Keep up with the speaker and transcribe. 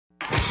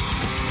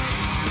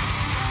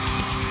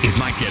It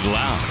might get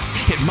loud.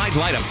 It might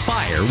light a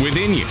fire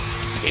within you.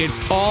 It's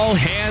all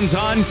hands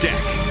on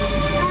deck.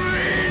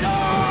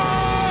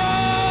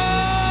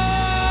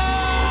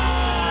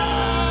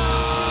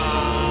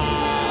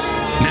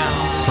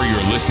 Now, for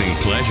your listening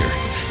pleasure,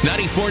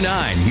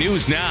 94.9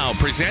 News Now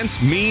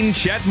presents Mean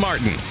Chet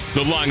Martin,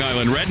 the Long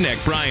Island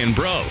redneck Brian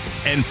Bro,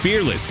 and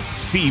fearless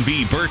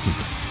C.V. Burton.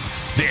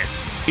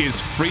 This is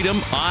Freedom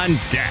on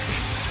Deck.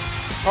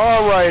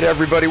 All right,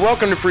 everybody.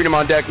 Welcome to Freedom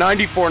on Deck,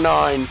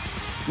 94.9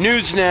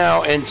 News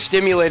Now and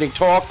stimulating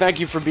talk. Thank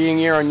you for being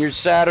here on your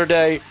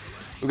Saturday.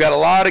 We've got a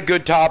lot of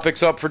good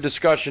topics up for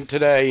discussion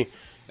today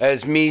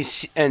as me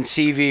and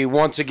CV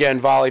once again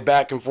volley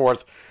back and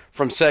forth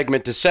from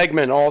segment to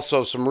segment.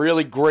 Also, some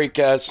really great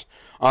guests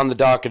on the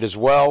docket as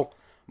well.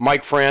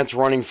 Mike France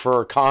running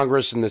for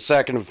Congress in the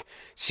 2nd of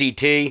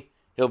CT.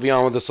 He'll be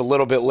on with us a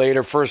little bit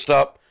later. First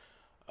up,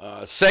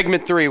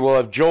 segment 3, we'll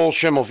have Joel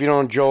Schimmel. If you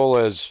don't know Joel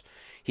is,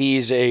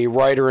 he's a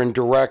writer and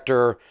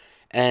director,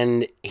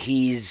 and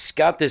he's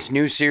got this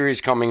new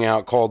series coming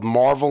out called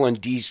Marvel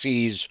and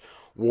DC's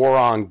War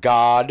on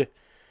God,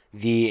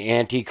 the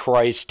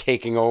Antichrist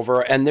taking over.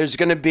 And there's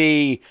going to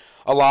be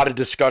a lot of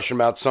discussion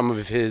about some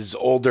of his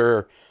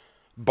older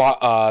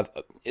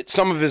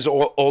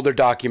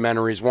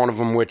documentaries, one of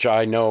them which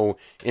I know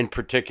in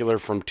particular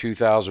from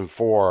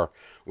 2004,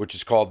 which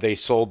is called They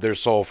Sold Their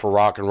Soul for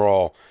Rock and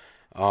Roll.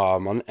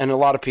 And a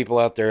lot of people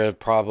out there have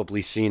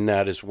probably seen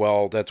that as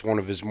well. That's one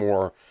of his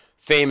more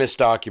famous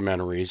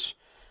documentaries.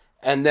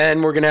 And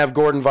then we're going to have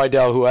Gordon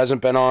Vidal, who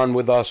hasn't been on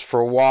with us for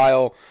a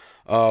while.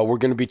 We're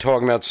going to be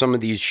talking about some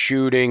of these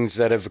shootings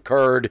that have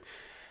occurred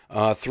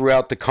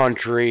throughout the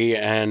country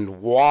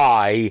and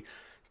why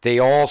they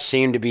all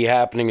seem to be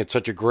happening at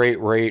such a great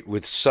rate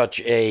with such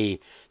a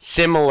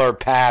similar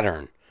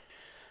pattern.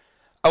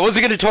 I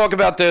wasn't going to talk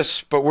about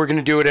this, but we're going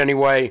to do it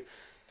anyway,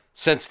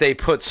 since they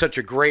put such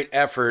a great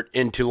effort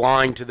into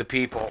lying to the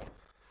people.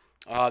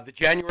 The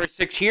January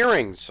 6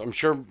 hearings, I'm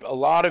sure a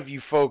lot of you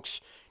folks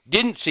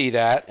didn't see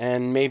that,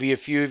 and maybe a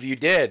few of you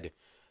did.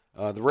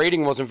 The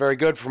rating wasn't very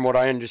good from what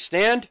I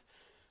understand,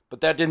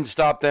 but that didn't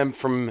stop them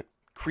from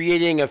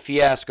creating a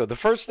fiasco. The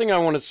first thing I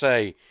want to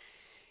say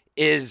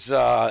is,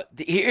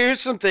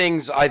 here's some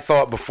things I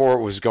thought before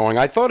it was going.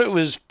 I thought it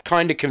was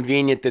kind of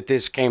convenient that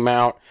this came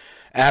out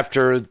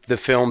after the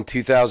film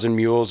 2,000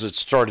 Mules. It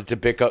started to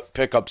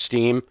pick up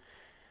steam.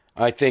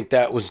 I think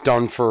that was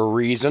done for a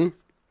reason.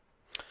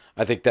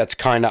 I think that's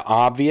kind of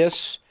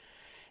obvious.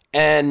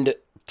 And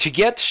to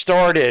get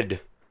started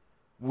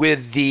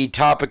with the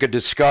topic of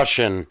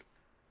discussion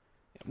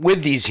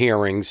with these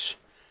hearings,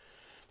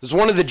 there's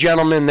one of the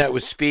gentlemen that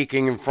was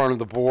speaking in front of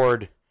the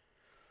board,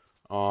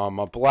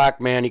 a black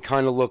man. He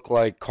kind of looked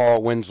like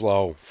Carl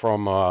Winslow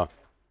from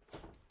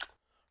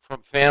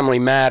Family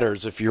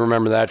Matters, if you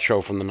remember that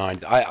show from the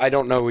 90s. I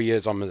don't know who he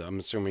is. I'm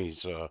assuming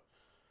he's a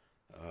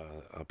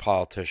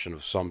politician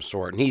of some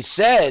sort. And he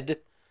said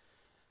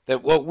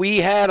that what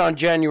we had on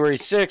January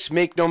 6th,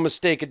 make no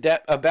mistake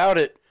about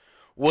it,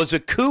 was a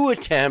coup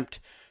attempt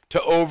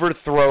to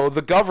overthrow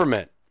the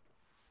government.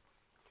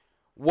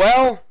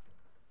 Well,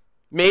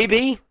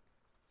 maybe.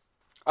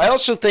 I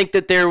also think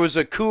that there was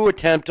a coup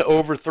attempt to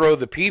overthrow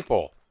the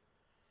people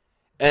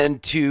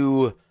and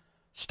to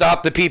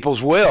stop the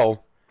people's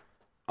will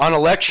on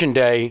Election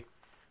Day,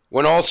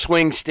 when all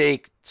swing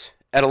states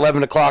at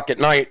 11 o'clock at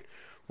night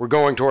were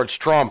going towards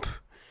Trump.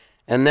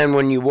 And then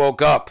when you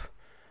woke up,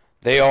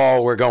 they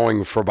all were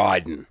going for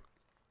Biden.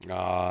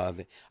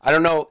 I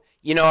don't know.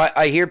 You know,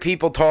 I hear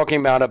people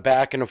talking about it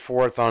back and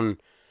forth on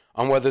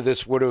whether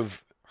this would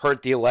have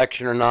hurt the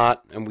election or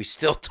not, and we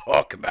still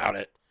talk about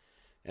it.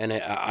 And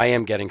I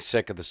am getting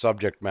sick of the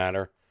subject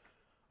matter.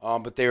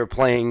 But they were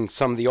playing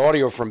some of the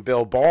audio from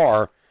Bill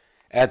Barr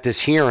at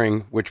this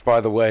hearing, which,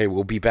 by the way,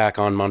 will be back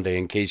on Monday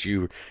in case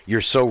you're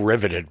so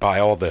riveted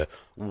by all the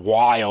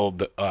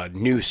wild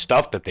new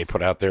stuff that they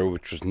put out there,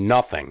 which was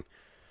nothing.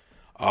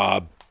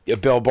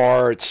 Bill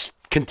Barr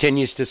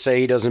continues to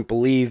say he doesn't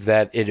believe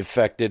that it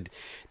affected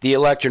the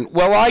election.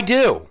 Well, I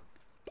do.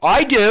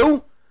 I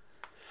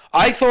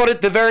thought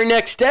it the very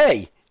next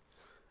day.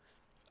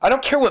 I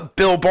don't care what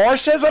Bill Barr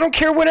says. I don't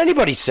care what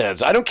anybody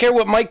says. I don't care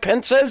what Mike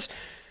Pence says.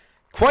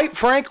 Quite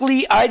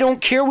frankly, I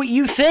don't care what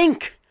you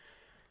think.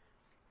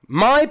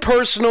 My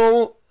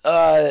personal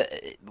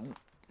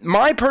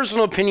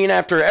opinion,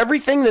 after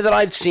everything that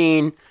I've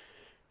seen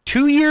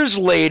 2 years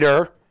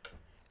later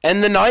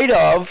and the night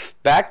of,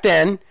 back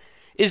then,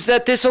 is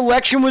that this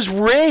election was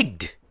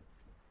rigged.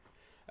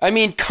 I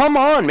mean, come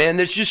on, man.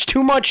 There's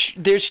too much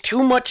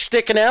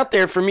sticking out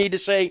there for me to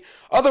say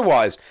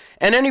otherwise.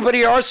 And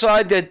anybody our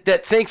side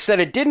that thinks that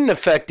it didn't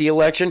affect the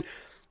election,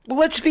 well,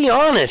 let's be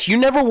honest. You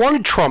never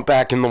wanted Trump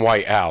back in the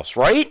White House,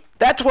 right?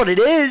 That's what it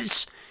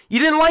is. You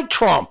didn't like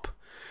Trump.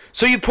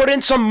 So you put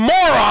in some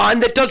moron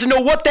that doesn't know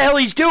what the hell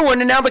he's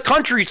doing, and now the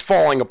country's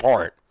falling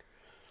apart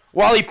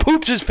while he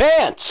poops his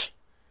pants.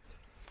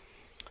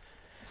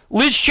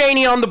 Liz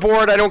Cheney on the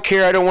board. I don't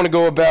care. I don't want to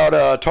go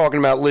about talking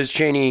about Liz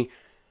Cheney.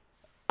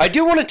 I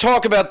do want to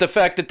talk about the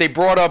fact that they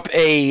brought up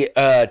a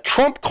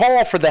Trump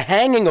call for the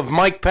hanging of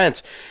Mike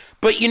Pence.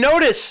 But you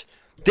notice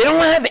they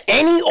don't have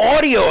any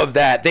audio of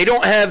that. They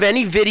don't have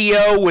any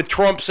video with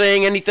Trump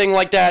saying anything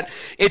like that.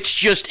 It's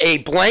just a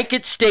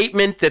blanket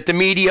statement that the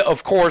media,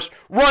 of course,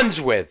 runs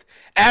with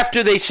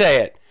after they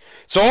say it.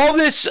 So all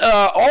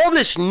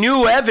this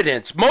new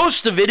evidence,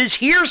 most of it is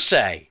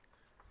hearsay,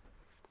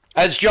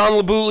 as John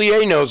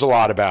LeBoutillier knows a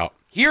lot about.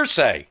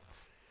 Hearsay.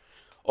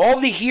 All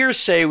the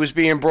hearsay was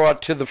being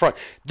brought to the front.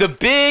 The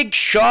big,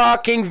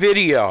 shocking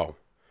video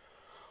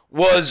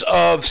was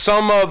of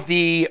some of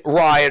the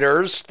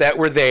rioters that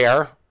were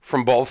there,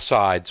 from both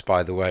sides,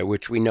 by the way,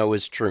 which we know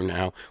is true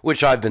now,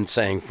 which I've been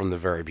saying from the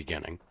very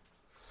beginning.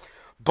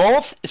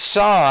 Both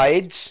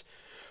sides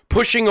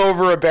pushing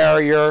over a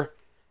barrier,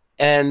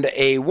 and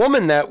a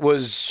woman that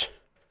was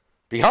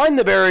behind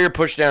the barrier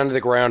pushed down to the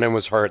ground and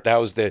was hurt. That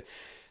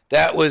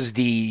was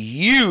the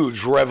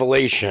huge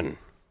revelation.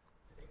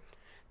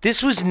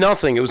 This was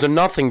nothing. It was a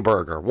nothing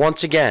burger,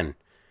 once again.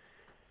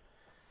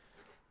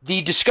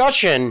 The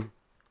discussion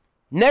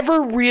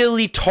never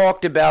really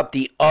talked about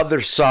the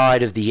other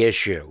side of the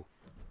issue.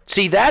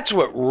 See, that's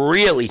what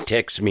really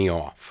ticks me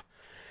off.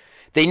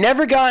 They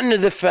never got into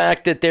the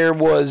fact that there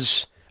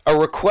was a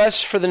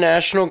request for the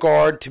National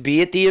Guard to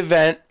be at the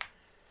event,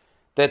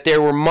 that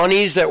there were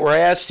monies that were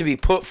asked to be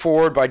put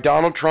forward by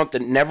Donald Trump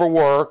that never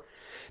were,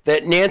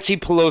 that Nancy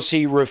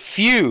Pelosi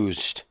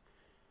refused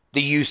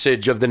the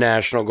usage of the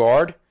National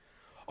Guard,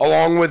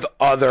 along with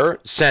other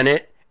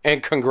Senate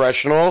and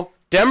congressional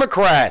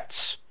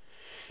Democrats.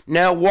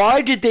 Now,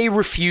 why did they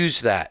refuse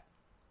that?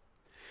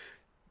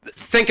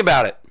 Think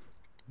about it.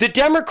 The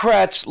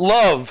Democrats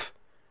love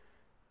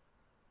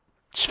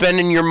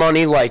spending your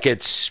money like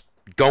it's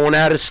going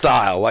out of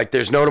style, like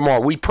there's no tomorrow.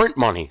 We print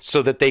money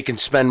so that they can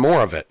spend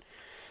more of it.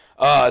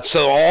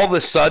 So all of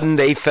a sudden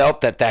they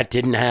felt that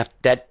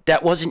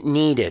that wasn't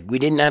needed. We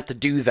didn't have to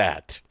do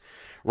that,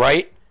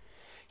 right?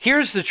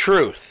 Here's the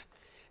truth.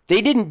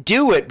 They didn't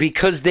do it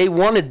because they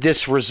wanted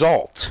this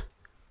result.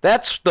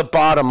 That's the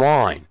bottom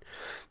line.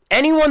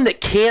 Anyone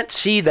that can't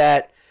see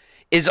that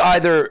is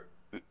either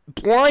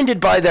blinded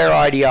by their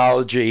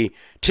ideology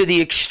to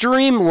the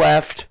extreme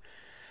left,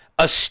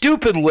 a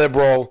stupid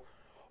liberal,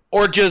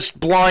 or just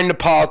blind to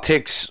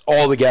politics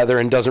altogether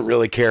and doesn't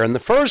really care in the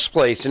first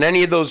place. And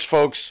any of those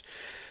folks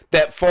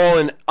that fall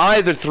in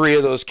either three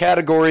of those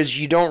categories,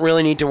 you don't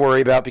really need to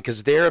worry about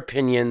because their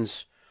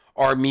opinions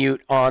are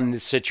mute on the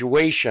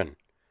situation.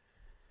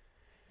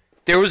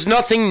 There was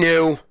nothing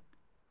new.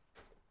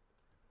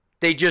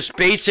 They just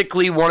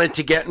basically wanted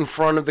to get in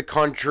front of the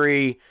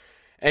country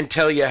and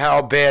tell you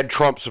how bad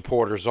Trump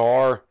supporters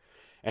are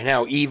and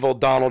how evil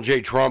Donald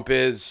J. Trump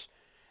is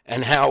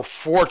and how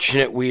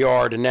fortunate we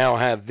are to now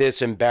have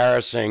this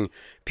embarrassing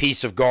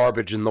piece of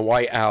garbage in the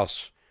White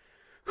House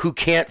who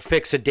can't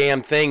fix a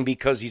damn thing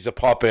because he's a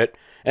puppet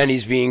and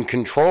he's being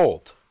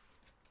controlled.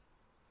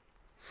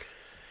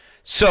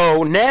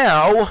 So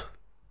now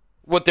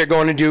what they're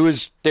going to do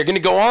is they're going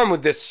to go on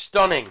with this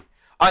stunning.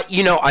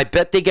 I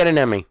bet they get an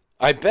Emmy.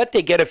 I bet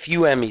they get a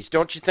few Emmys,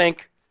 don't you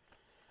think?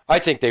 I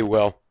think they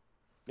will.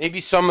 Maybe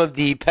some of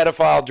the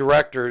pedophile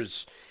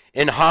directors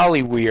in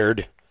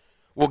Hollyweird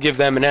will give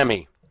them an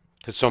Emmy,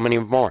 because so many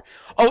of them are.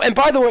 Oh, and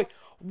by the way,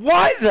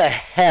 why the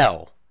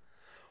hell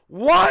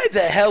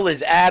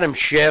is Adam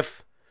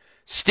Schiff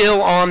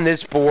still on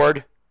this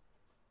board,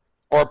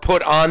 or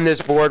put on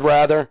this board,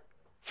 rather,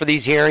 for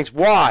these hearings?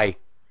 Why?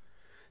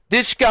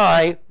 This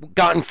guy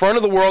got in front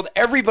of the world.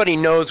 Everybody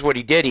knows what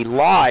he did. He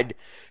lied,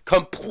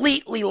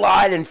 completely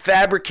lied and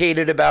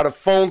fabricated about a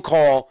phone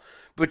call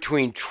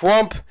between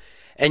Trump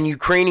and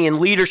Ukrainian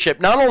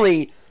leadership. Not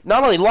only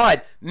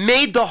lied,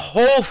 made the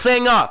whole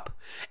thing up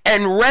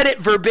and read it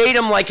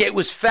verbatim like it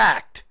was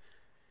fact.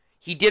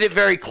 He did it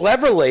very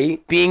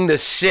cleverly, being the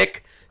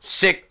sick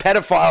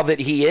pedophile that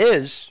he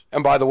is.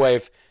 And by the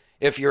way,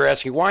 if you're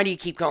asking, why do you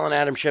keep calling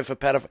Adam Schiff a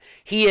pedophile?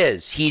 He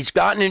is. He's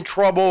gotten in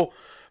trouble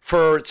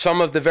for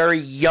some of the very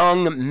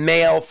young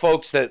male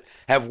folks that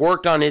have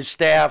worked on his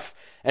staff,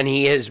 and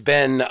he has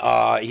been,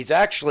 he's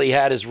actually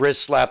had his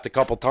wrist slapped a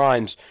couple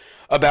times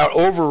about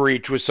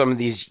overreach with some of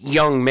these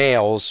young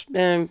males.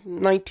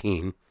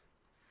 19.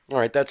 All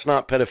right, that's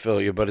not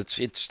pedophilia, but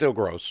it's still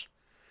gross.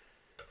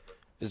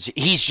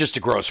 He's just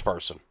a gross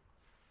person.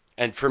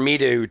 And for me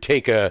to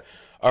take a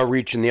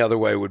reach in the other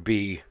way would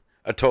be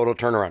a total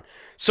turnaround.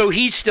 So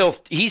he's still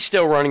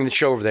running the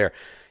show over there.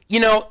 You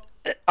know,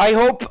 I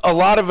hope a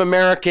lot of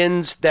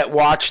Americans that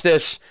watch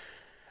this,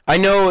 I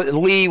know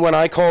Lee, when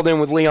I called in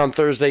with Lee on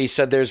Thursday, he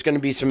said there's going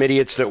to be some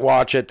idiots that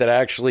watch it that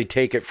actually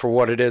take it for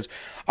what it is.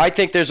 I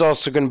think there's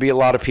also going to be a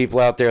lot of people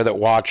out there that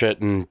watch it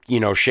and,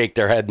 shake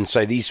their head and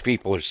say, these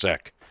people are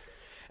sick.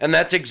 And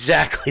that's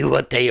exactly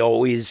what they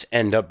always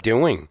end up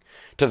doing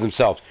to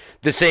themselves.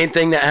 The same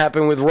thing that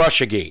happened with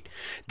Russiagate.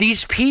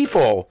 These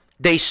people,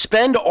 they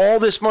spend all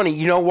this money.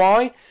 You know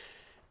why?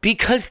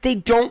 Because they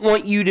don't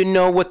want you to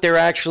know what they're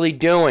actually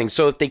doing.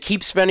 So if they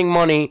keep spending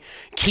money,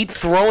 keep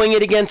throwing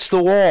it against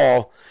the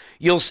wall,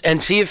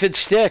 and see if it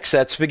sticks,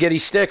 that spaghetti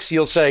sticks.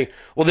 You'll say,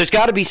 well, there's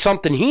got to be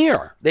something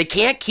here. They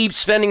can't keep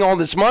spending all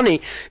this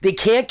money. They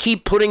can't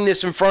keep putting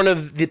this in front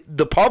of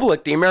the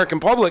public, the American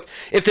public,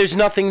 if there's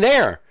nothing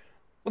there.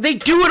 Well, they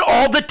do it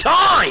all the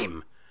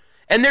time.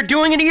 And they're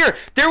doing it here.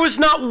 There was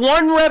not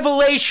one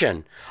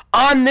revelation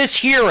on this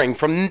hearing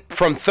from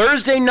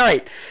Thursday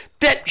night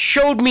that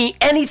showed me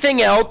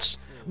anything else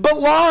but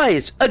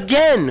lies.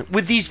 Again,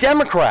 with these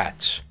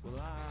Democrats.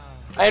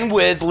 And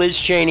with Liz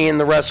Cheney and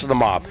the rest of the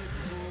mob.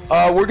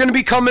 We're going to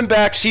be coming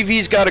back.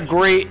 CV's got a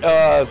great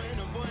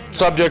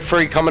subject for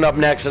you coming up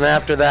next. And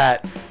after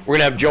that, we're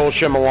going to have Joel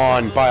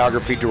Shimalon,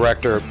 biography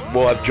director.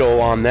 We'll have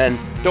Joel on then.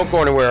 Don't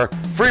go anywhere.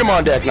 Freedom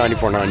on Deck,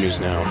 94.9 News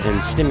Now.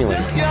 And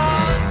stimulating.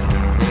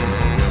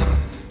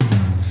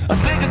 I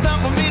think it's time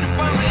for me to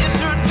finally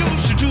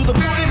introduce you to the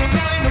good.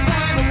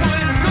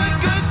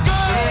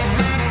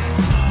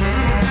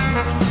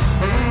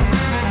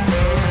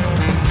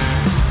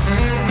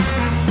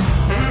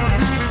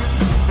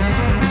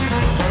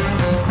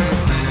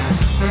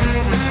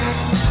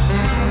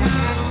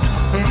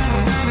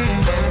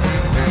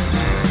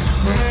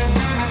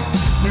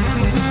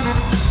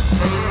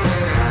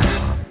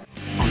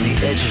 On the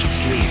edge of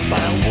sleep, I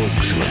awoke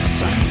to a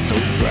sun so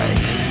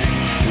bright,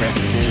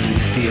 rested and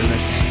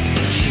fearless,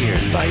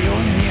 cheered by your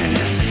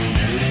nearness.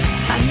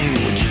 I knew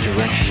which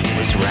direction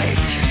was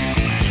right.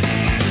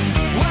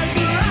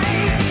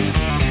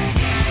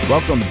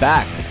 Welcome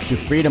back to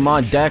Freedom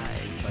on Deck,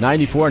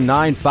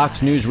 94.9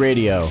 Fox News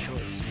Radio.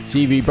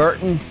 CV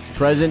Burton,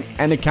 present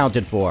and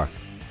accounted for.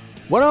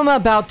 What I'm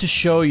about to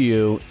show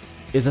you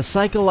is a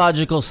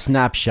psychological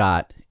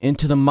snapshot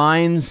into the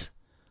minds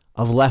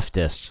of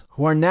leftists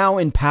who are now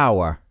in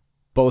power,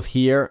 both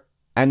here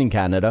and in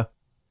Canada.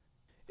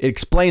 It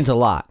explains a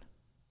lot.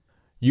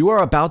 You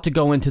are about to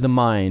go into the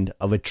mind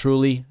of a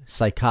truly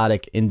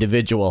psychotic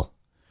individual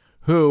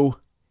who,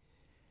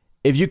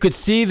 if you could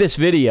see this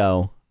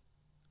video,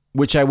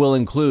 which I will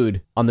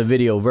include on the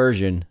video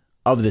version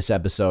of this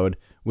episode,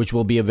 which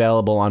will be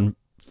available on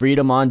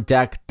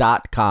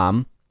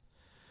freedomondeck.com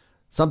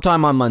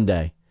sometime on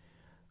Monday,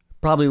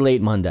 probably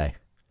late Monday.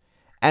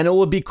 And it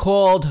will be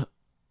called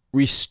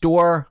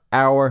Restore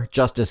Our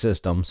Justice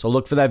System. So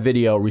look for that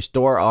video,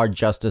 Restore Our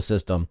Justice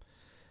System.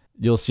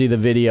 You'll see the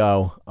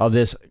video of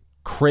this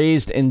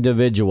crazed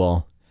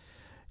individual.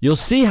 You'll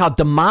see how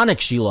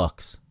demonic she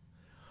looks.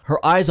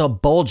 Her eyes are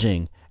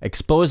bulging,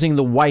 exposing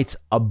the whites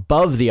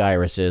above the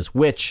irises,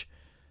 which,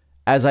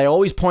 as I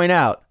always point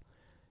out,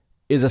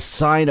 is a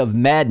sign of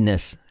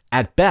madness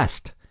at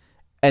best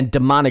and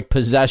demonic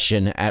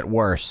possession at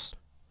worst.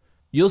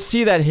 You'll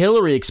see that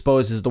Hillary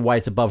exposes the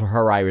whites above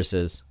her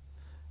irises.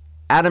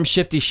 Adam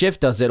Shifty Schiff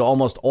does it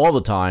almost all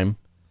the time.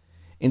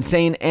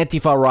 Insane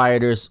Antifa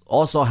rioters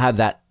also have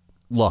that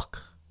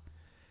look.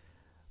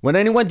 When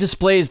anyone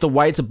displays the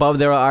whites above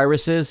their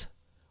irises,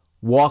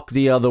 walk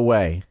the other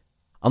way.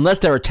 Unless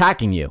they're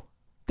attacking you.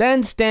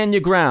 Then stand your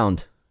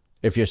ground,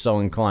 if you're so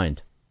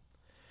inclined.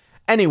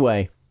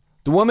 Anyway,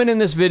 the woman in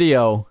this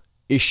video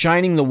is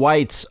shining the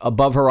whites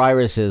above her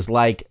irises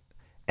like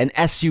an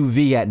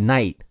SUV at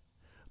night,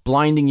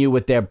 blinding you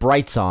with their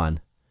brights on.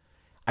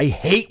 I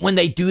hate when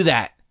they do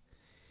that.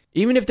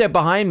 Even if they're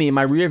behind me in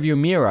my rearview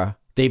mirror,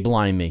 they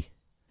blind me.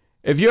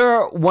 If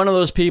you're one of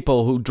those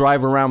people who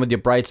drive around with your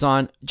brights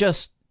on,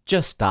 just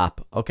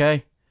stop,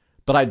 okay?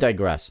 But I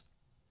digress.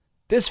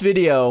 This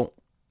video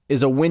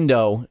is a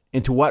window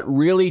into what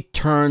really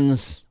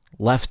turns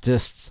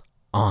leftists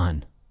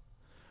on.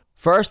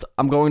 First,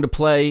 I'm going to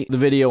play the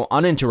video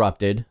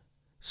uninterrupted,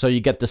 so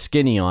you get the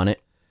skinny on it,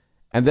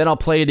 and then I'll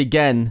play it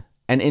again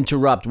and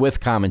interrupt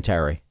with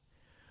commentary.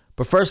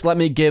 But first, let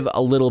me give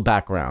a little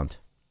background.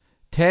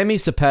 Tammy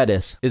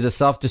Cepetis is a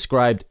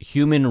self-described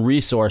human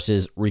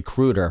resources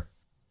recruiter,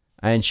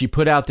 and she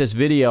put out this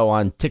video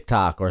on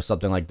TikTok or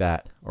something like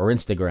that, or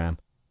Instagram.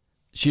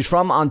 She's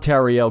from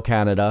Ontario,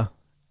 Canada.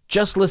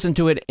 Just listen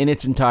to it in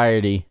its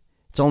entirety.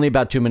 It's only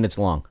about 2 minutes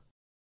long.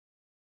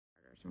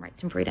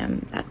 Rights and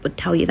freedom that would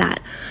tell you that.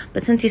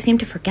 But since you seem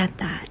to forget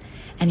that,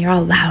 and you're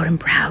all loud and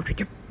proud with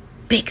your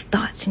big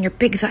thoughts and your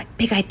big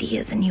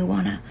ideas, and you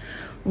want to,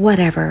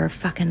 whatever,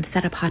 fucking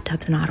set up hot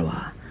tubs in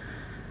Ottawa.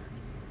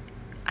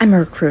 I'm a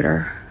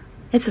recruiter.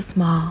 It's a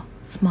small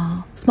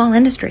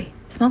industry.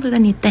 Smaller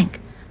than you'd think.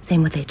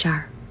 Same with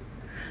HR.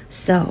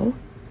 So,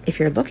 if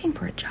you're looking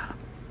for a job,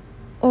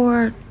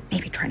 or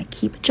maybe trying to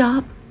keep a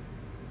job,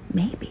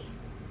 maybe,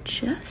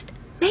 just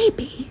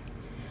maybe,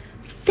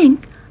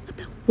 think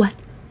about what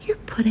you're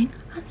putting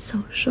on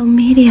social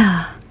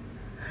media.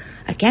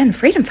 Again,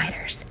 freedom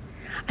fighters.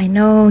 I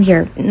know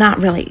you're not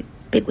really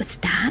big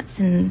with stats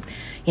and,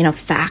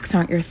 facts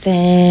aren't your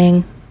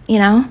thing,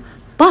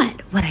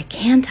 But what I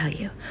can tell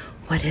you,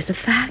 what is a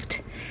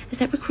fact, is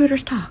that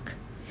recruiters talk.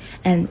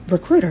 And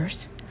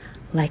recruiters,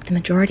 like the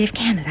majority of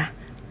Canada,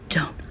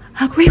 don't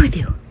agree with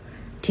you.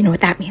 Do you know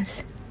what that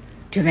means?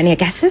 Do you have any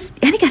guesses?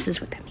 Any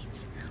guesses what that means?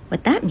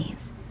 What that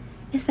means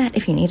is that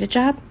if you need a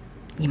job,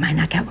 you might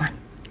not get one.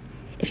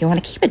 If you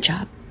want to keep a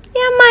job,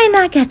 you might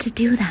not get to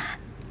do that.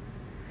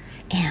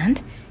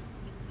 And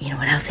you know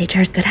what else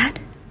HR is good at?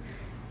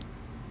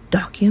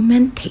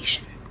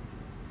 documentation.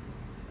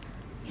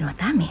 You know what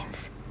that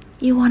means?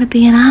 You want to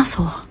be an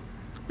asshole.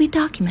 We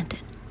document it.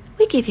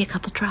 We give you a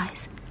couple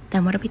tries.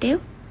 Then what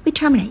do? We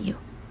terminate you.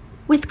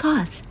 With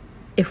cause.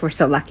 If we're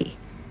so lucky.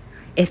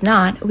 If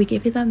not, we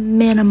give you the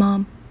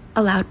minimum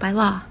allowed by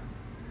law.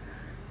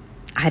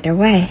 Either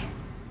way,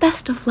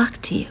 best of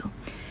luck to you.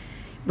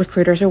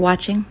 Recruiters are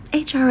watching.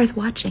 HR is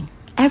watching.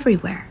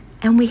 Everywhere.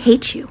 And we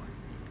hate you.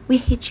 We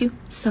hate you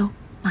so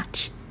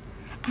much.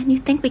 And you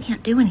think we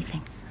can't do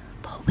anything.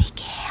 But we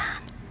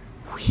can.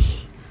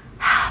 We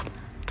have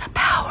the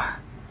power.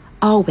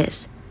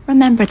 Always.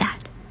 Remember that.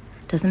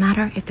 Doesn't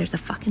matter if there's a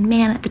fucking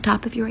man at the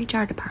top of your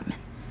HR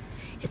department.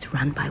 It's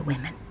run by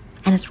women.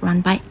 And it's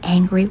run by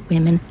angry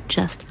women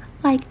just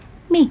like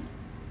me.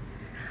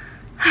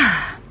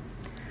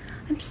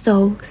 I'm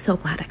so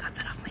glad I got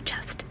that off my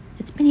chest.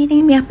 It's been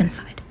eating me up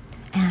inside.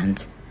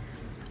 And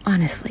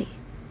honestly,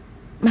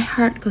 my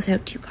heart goes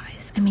out to you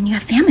guys. I mean, you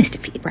have families to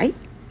feed, right?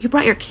 You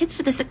brought your kids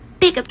to this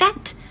big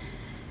event.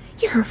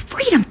 You're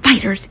freedom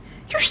fighters.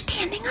 You're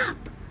standing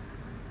up.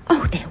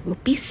 Oh, they will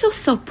be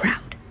so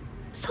proud.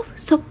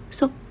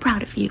 So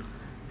proud of you.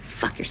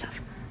 Fuck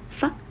yourself.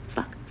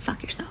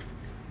 Fuck yourself.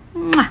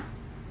 Mwah.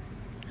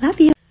 Love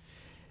you.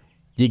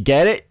 You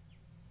get it?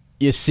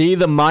 You see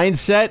the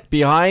mindset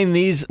behind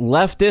these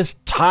leftist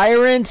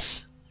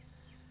tyrants?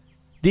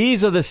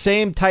 These are the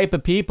same type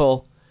of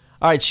people.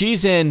 All right,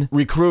 she's in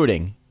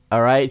recruiting.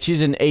 All right,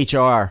 she's in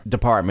HR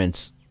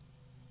departments.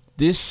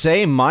 This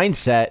same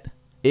mindset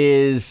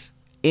is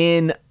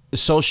in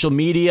social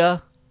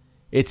media.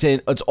 It's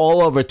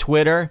all over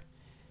Twitter.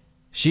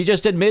 She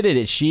just admitted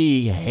it.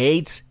 She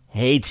hates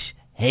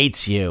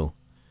you.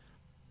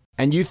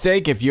 And you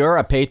think if you're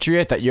a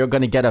patriot that you're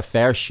going to get a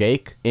fair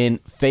shake in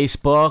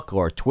Facebook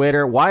or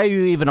Twitter? Why are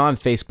you even on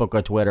Facebook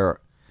or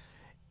Twitter?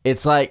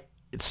 It's like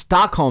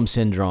Stockholm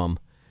Syndrome.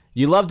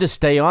 You love to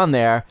stay on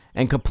there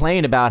and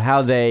complain about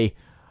how they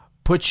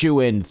put you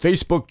in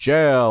Facebook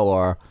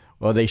jail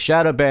or they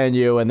shadow ban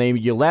you and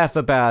you laugh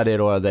about it,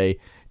 or they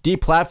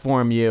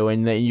deplatform you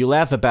and you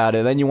laugh about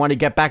it, then you want to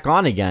get back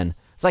on again.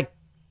 It's like,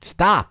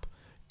 stop.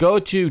 Go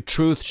to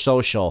Truth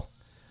Social.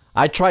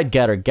 I tried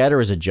Getter.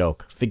 Getter is a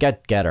joke.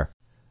 Forget Getter.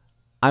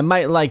 I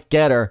might like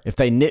Getter if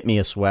they knit me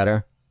a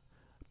sweater,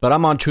 but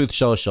I'm on Truth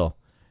Social.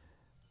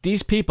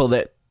 These people,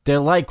 they're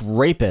like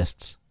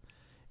rapists.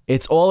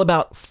 It's all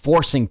about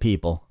forcing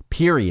people,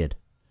 period.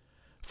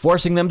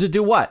 Forcing them to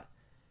do what?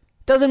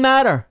 Doesn't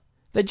matter.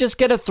 They just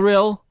get a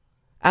thrill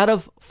out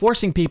of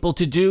forcing people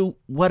to do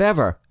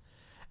whatever.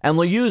 And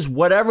will use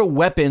whatever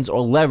weapons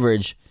or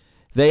leverage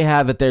they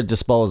have at their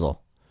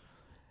disposal.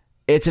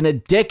 It's an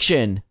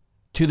addiction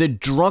to the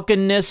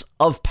drunkenness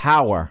of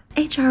power.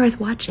 HR is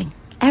watching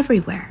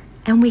everywhere,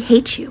 and we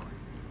hate you.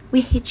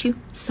 We hate you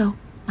so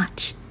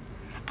much.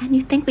 And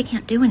you think we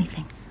can't do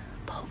anything,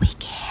 but we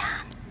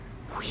can.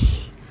 We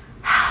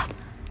have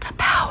the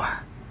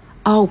power.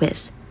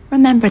 Always.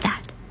 Remember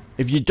that.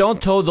 If you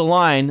don't toe the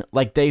line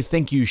like they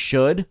think you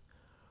should,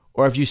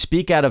 or if you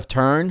speak out of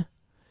turn,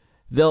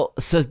 they'll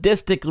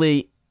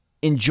sadistically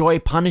enjoy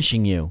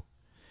punishing you.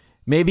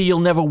 Maybe you'll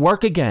never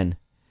work again.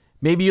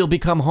 Maybe you'll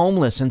become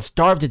homeless and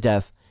starve to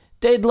death.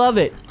 They'd love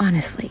it.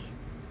 Honestly,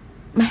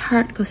 my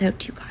heart goes out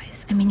to you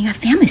guys. I mean, you have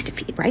families to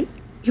feed, right?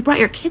 You brought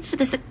your kids to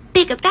this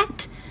big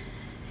event.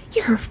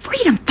 You're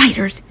freedom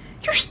fighters.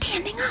 You're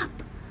standing up.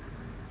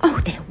 Oh,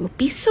 they will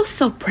be so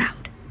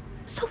proud.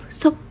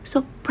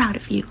 So proud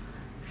of you.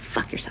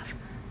 Fuck yourself.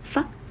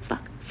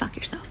 Fuck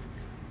yourself.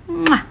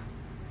 Mwah.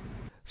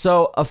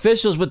 So,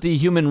 officials with the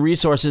Human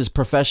Resources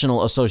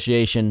Professional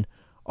Association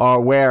are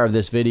aware of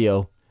this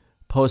video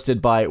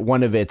posted by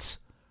one of its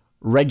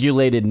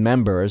regulated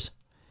members,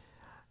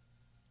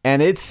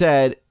 and it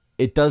said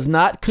it does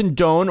not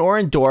condone or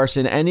endorse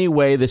in any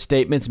way the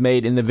statements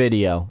made in the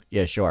video.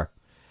 Yeah, sure.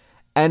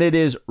 And it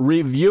is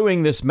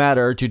reviewing this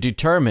matter to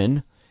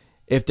determine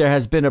if there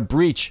has been a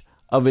breach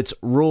of its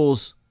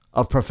rules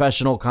of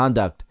professional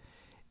conduct.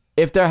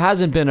 If there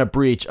hasn't been a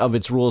breach of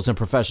its rules and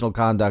professional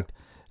conduct,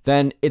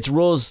 then its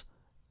rules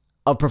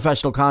of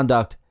professional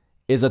conduct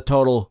is a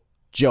total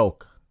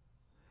joke.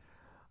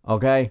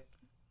 Okay?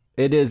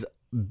 It is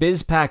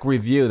BizPac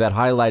Review that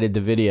highlighted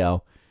the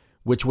video,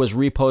 which was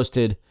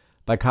reposted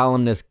by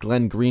columnist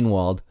Glenn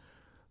Greenwald,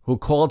 who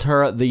called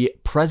her the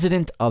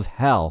president of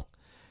hell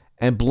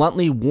and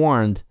bluntly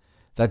warned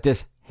that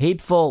this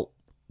hateful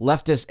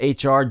leftist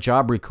HR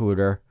job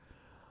recruiter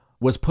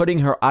was putting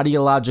her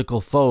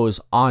ideological foes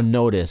on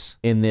notice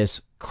in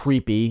this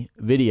creepy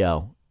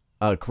video.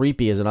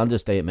 Creepy is an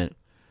understatement.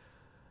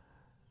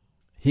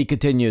 He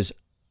continues,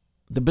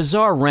 the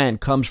bizarre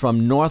rant comes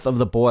from north of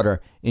the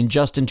border in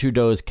Justin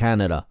Trudeau's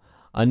Canada,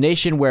 a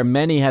nation where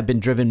many have been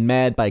driven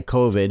mad by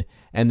COVID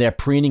and their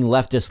preening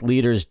leftist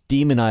leaders'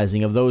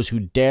 demonizing of those who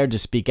dared to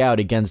speak out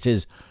against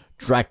his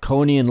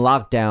draconian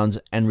lockdowns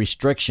and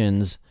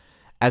restrictions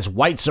as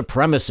white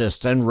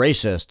supremacists and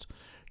racist,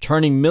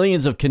 turning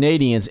millions of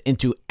Canadians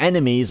into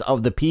enemies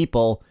of the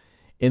people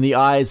in the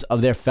eyes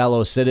of their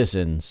fellow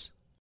citizens.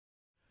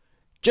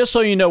 Just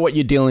so you know what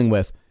you're dealing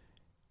with,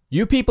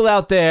 You people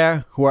out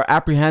there who are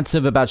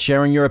apprehensive about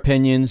sharing your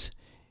opinions,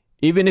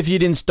 even if you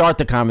didn't start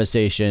the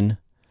conversation,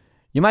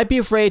 you might be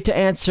afraid to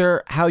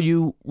answer how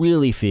you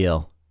really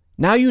feel.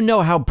 Now you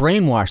know how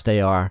brainwashed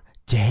they are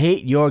to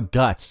hate your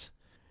guts.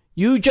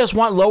 You just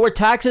want lower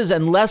taxes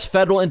and less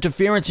federal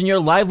interference in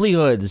your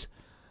livelihoods.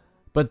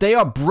 But they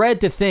are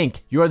bred to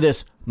think you're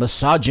this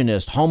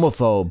misogynist,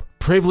 homophobe,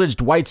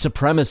 privileged white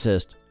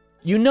supremacist.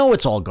 You know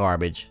it's all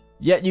garbage,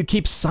 yet you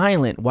keep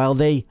silent while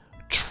they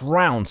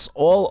trounce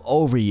all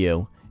over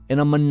you in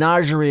a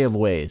menagerie of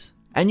ways.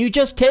 And you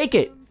just take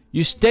it.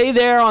 You stay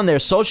there on their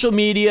social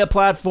media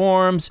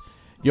platforms.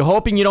 You're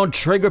hoping you don't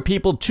trigger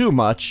people too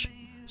much.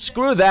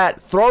 Screw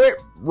that. Throw it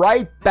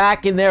right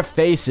back in their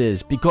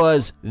faces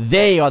because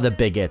they are the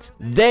bigots.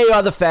 They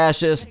are the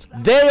fascists.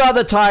 They are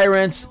the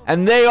tyrants.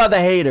 And they are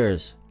the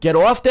haters. Get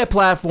off their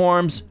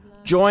platforms.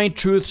 Join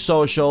Truth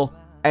Social.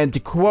 And to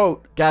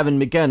quote Gavin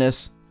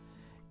McInnes,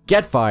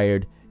 get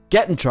fired,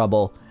 get in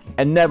trouble,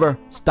 and never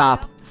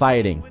stop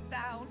fighting.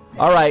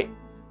 All right,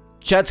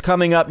 Chet's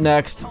coming up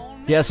next.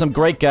 He has some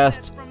great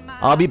guests.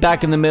 I'll be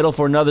back in the middle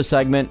for another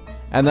segment,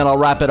 and then I'll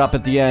wrap it up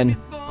at the end,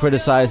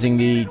 criticizing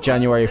the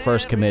January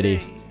 1st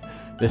committee.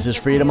 This is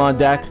Freedom on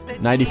Deck,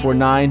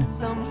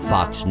 94.9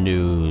 Fox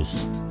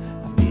News.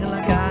 I feel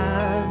like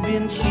I've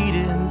been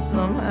cheated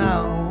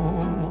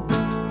somehow.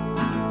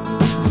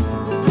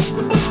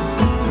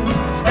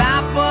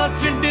 Stop what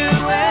you're doing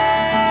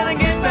and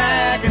get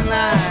back in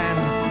line.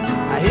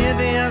 I hear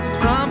this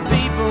from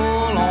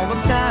people all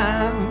the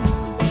time.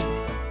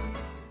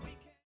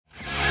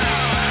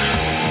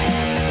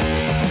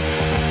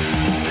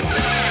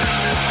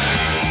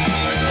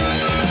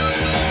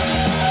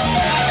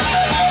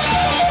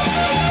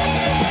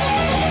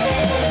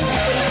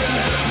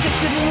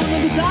 Sitting alone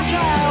in the dark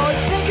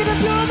house, thinking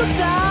of you all the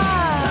time.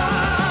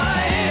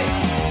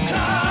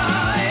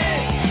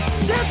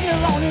 Sitting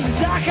alone in the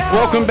dark house.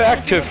 Welcome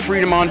back to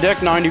Freedom on Deck,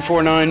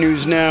 94.9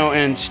 News Now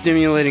and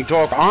Stimulating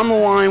Talk. On the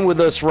line with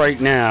us right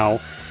now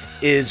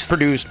is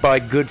produced by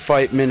Good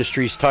Fight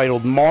Ministries,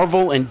 titled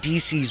Marvel and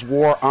DC's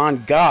War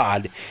on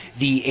God,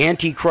 the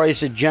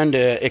Antichrist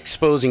Agenda,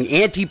 exposing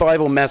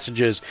anti-Bible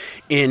messages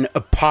in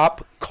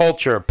pop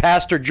culture.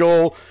 Pastor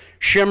Joel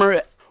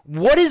Schimmer,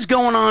 what is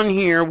going on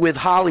here with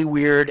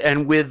Hollyweird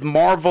and with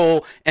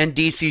Marvel and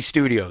DC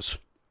Studios?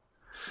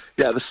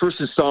 Yeah, the first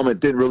installment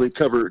didn't really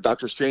cover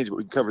Doctor Strange, but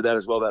we can cover that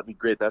as well. That'd be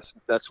great. That's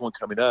one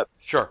coming up.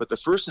 Sure. But the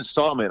first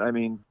installment, I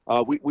mean,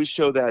 we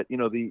show that,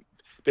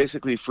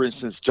 basically, for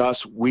instance,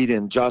 Joss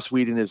Whedon. Joss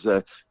Whedon is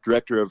the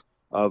director of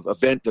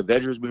the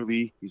Avengers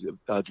movie. He's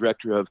a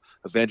director of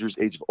Avengers: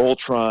 Age of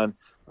Ultron,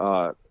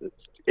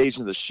 Agents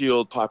of the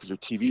Shield, popular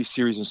TV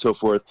series, and so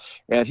forth.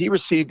 And he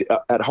received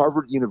at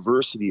Harvard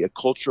University a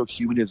Cultural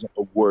Humanism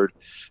Award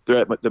there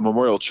at the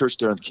Memorial Church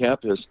there on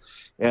campus.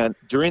 And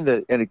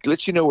and it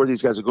lets you know where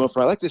these guys are going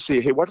from. I like to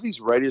say, hey, what are these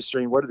writers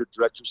saying? What are the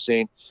directors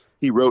saying?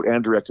 He wrote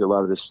and directed a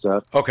lot of this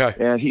stuff. Okay.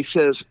 And he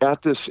says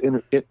at this,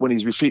 when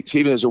he's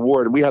receiving his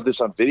award, and we have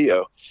this on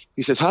video,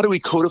 he says, how do we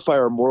codify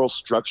our moral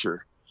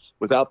structure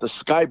without the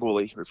sky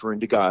bully,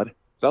 referring to God,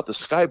 without the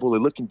sky bully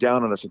looking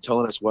down on us and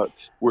telling us what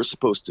we're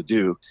supposed to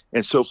do,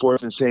 and so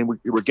forth, and saying we're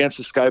against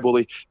the sky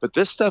bully. But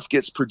this stuff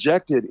gets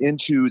projected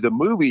into the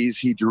movies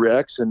he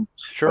directs, and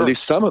Sure. or at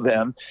least some of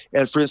them.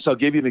 And for instance, I'll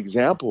give you an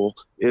example,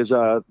 is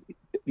the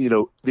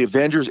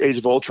Avengers: Age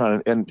of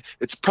Ultron, and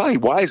it's probably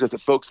wise that the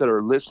folks that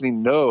are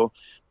listening know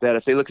that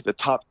if they look at the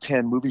top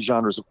 10 movie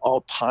genres of all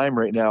time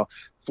right now,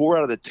 4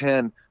 out of the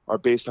 10 are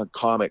based on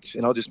comics.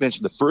 And I'll just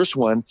mention the first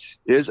one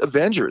is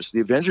Avengers, the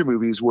Avenger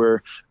movies,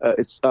 where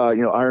it's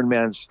Iron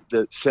Man's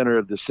the center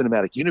of the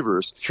cinematic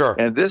universe. Sure.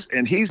 And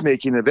he's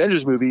making an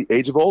Avengers movie,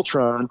 Age of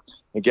Ultron,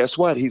 and guess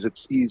what?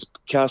 He's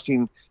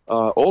casting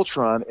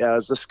Ultron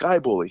as the sky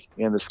bully,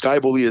 and the sky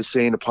bully is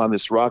saying, "Upon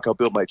this rock I'll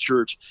build my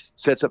church."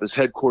 Sets up his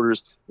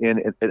headquarters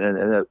in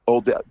an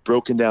old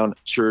broken down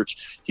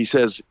church. He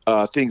says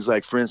things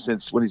like, for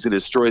instance, when he's going to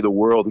destroy the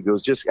world, he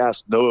goes, "Just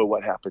ask Noah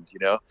what happened," And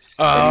he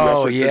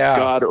references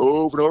God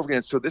over and over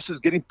again. So this is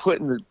getting put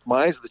in the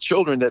minds of the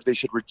children that they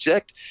should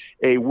reject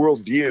a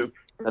worldview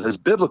that is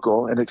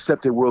biblical and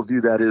accept a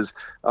worldview that is,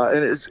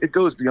 and it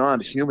goes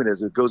beyond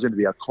humanism. It goes into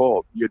the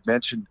occult. You had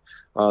mentioned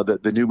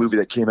the new movie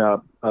that came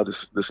out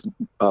this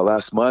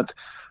last month,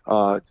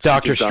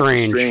 Doctor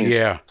Strange.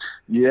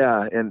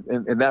 Yeah, and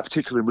that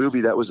particular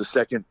movie, that was the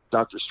second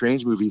Doctor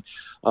Strange movie.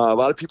 A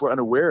lot of people are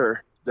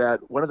unaware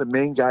that one of the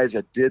main guys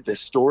that did the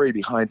story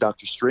behind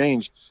Doctor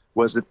Strange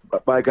was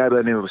by a guy by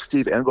the name of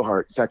Steve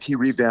Englehart. In fact, he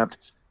revamped.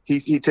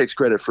 He takes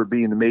credit for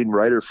being the main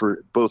writer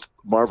for both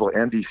Marvel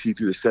and DC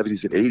through the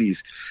 70s and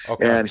 80s.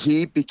 Okay. And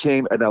he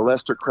became an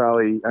Aleister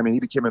Crowley. He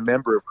became a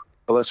member of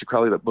Aleister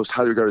Crowley, the most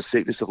highly regarded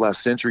Satanist of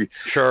last century.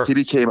 Sure. He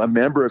became a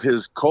member of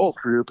his cult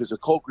group,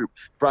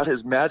 brought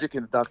his magic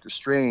into Doctor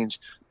Strange,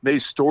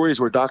 made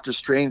stories where Doctor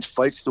Strange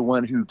fights the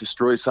one who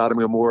destroys Sodom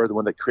and Gomorrah, the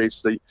one that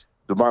creates the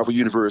Marvel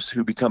Universe,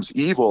 who becomes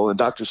evil, and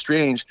Doctor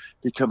Strange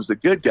becomes the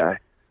good guy.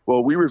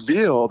 Well, we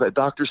reveal that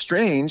Doctor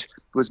Strange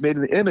was made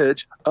in the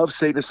image of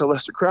Satanist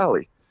Aleister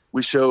Crowley.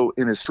 We show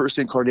in his first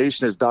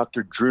incarnation as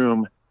Dr.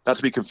 Droom, not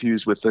to be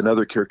confused with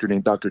another character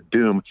named Dr.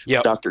 Doom.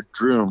 Yep. Dr.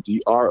 Droom,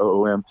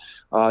 D-R-O-O-M.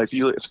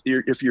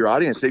 If your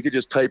audience, they could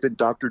just type in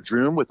Dr.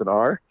 Droom with an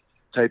R,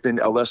 type in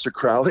Aleister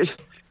Crowley,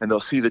 and they'll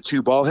see the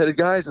two bald-headed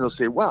guys, and they'll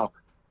say, wow,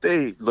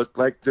 they look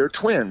like they're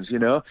twins, you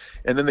know?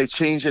 And then they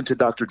change into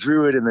Dr.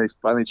 Druid, and they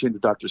finally change to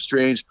Doctor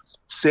Strange.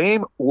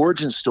 Same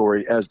origin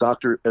story as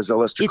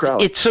Aleister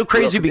Crowley. It's so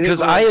crazy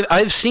because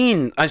I've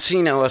seen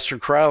Aleister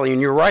Crowley,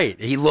 and you're right.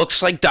 He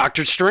looks like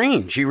Doctor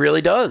Strange. He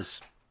really does.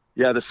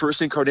 Yeah, the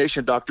first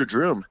incarnation, Dr.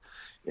 Droom,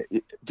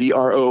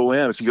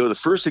 D-R-O-O-M. If you go to the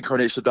first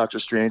incarnation of Doctor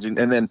Strange, and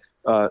then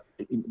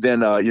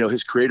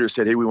his creator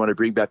said, hey, we want to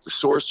bring back the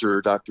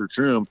sorcerer, Dr.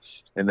 Droom,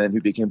 and then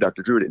who became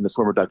Dr. Druid in the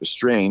form of Doctor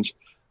Strange.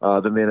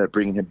 Then they ended up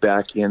bringing him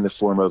back in the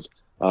form of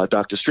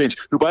Doctor Strange,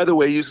 who, by the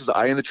way, uses the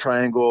eye in the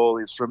triangle,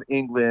 is from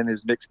England,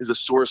 is a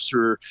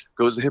sorcerer,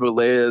 goes to the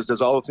Himalayas,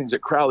 does all the things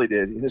that Crowley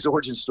did in his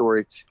origin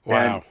story,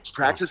 and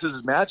practices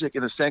his magic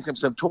in the Sanctum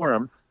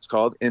Sanctorum, it's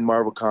called, in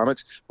Marvel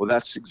Comics. Well,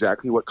 that's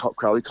exactly what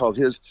Crowley called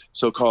his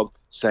so-called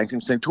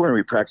Sanctum Sanctorum.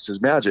 He practices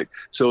magic.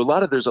 So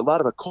there's a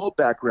lot of occult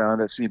background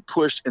that's being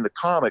pushed in the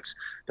comics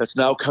that's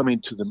now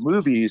coming to the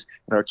movies,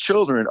 and our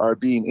children are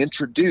being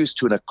introduced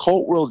to an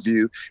occult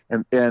worldview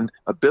and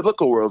a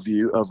biblical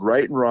worldview of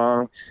right and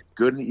wrong,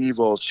 good and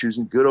evil,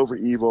 choosing good over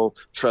evil,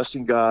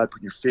 trusting God,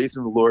 putting your faith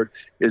in the Lord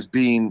is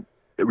being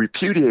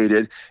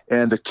repudiated,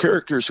 and the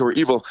characters who are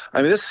evil.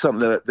 I mean, this is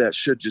something that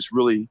should just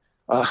really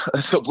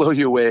it'll blow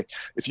you away.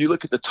 If you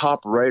look at the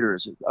top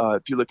writers,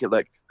 if you look at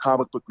like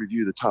Comic Book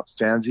Review, the top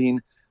fanzine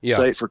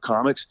site for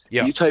comics,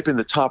 you type in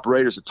the top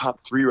writers, the top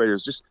 3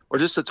 writers,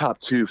 just the top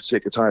 2 for the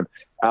sake of time,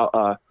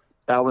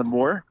 Alan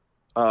Moore,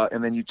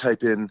 and then you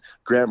type in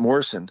Grant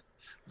Morrison.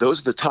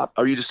 Those are the top,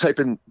 or you just type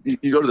in,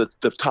 you go to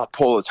the top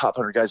poll, the top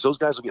 100 guys, those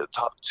guys will be the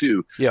top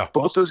 2. Yeah.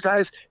 Both those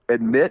guys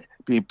admit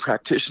being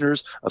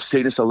practitioners of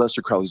Satanist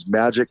Aleister Crowley's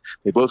magic.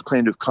 They both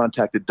claim to have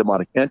contacted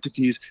demonic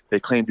entities. They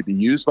claim to be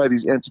used by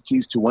these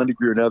entities to one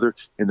degree or another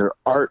in their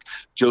art.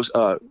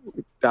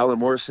 Alan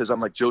Morris says, I'm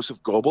like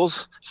Joseph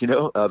Goebbels,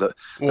 the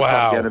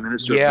propaganda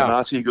minister of the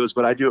Nazi. He goes,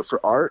 but I do it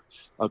for art.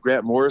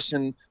 Grant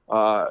Morrison,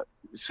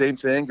 same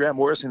thing. Grant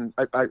Morrison,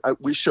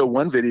 we show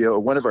one video,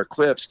 one of our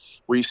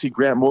clips, where you see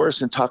Grant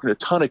Morrison talking to a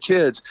ton of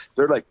kids.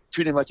 They're like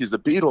treating him like he's the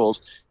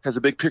Beatles. Has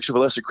a big picture of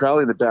Aleister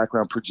Crowley in the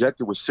background,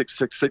 projected with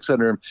 666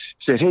 under him.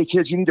 Saying, hey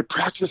kids, you need to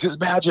practice his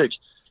magic.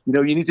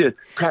 You need to.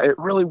 It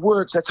really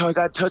works. That's how I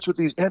got in touch with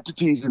these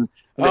entities. And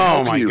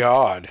oh my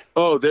God.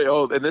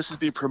 And this is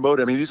being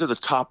promoted. I mean, these are the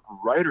top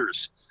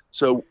writers.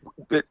 So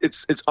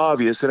it's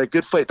obvious. And at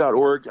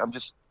goodfight.org, I'm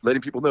just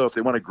letting people know if they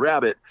want to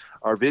grab it,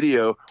 our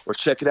video, or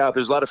check it out.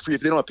 There's a lot of free.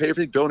 If they don't want to pay for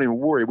anything, don't even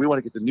worry. We want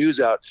to get the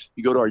news out.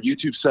 You go to our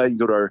YouTube site, you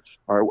go to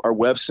our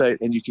website,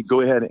 and you can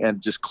go ahead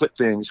and just click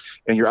things,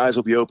 and your eyes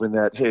will be open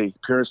that, hey,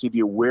 parents need to be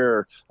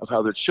aware of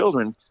how their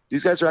children,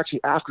 these guys are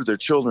actually after their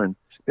children.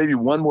 Maybe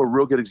one more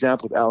real good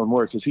example with Alan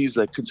Moore, because he's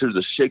considered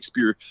the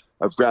Shakespeare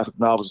of graphic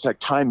novels. In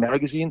fact, Time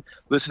Magazine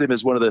listed him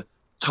as one of the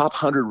top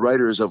 100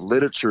 writers of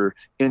literature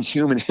in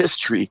human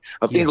history,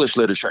 of English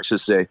literature, I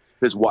should say.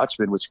 His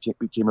Watchmen, which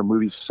became a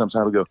movie some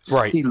time ago.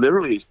 Right. He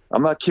literally,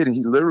 I'm not kidding,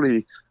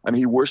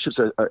 he worships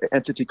an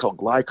entity called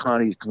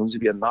Glycon. He claims to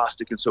be a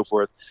Gnostic and so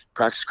forth,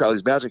 practices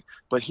Crowley's magic.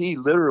 But he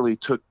literally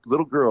took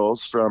little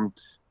girls from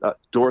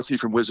Dorothy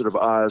from Wizard of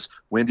Oz,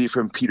 Wendy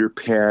from Peter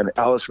Pan,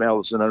 Alice from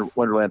Alice in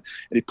Wonderland,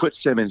 and he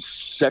puts them in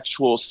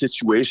sexual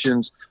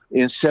situations,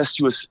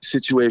 incestuous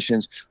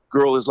situations.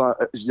 Girl is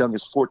as young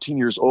as 14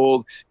 years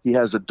old. He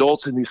has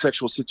adults in these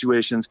sexual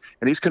situations,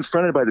 and he's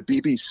confronted by the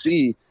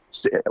BBC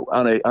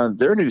on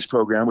their news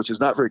program, which is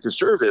not very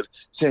conservative,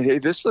 saying, hey,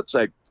 this looks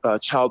like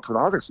child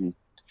pornography.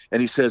 And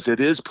he says it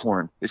is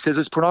porn. It says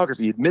it's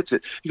pornography. He admits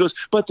it. He goes,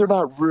 but they're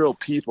not real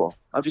people.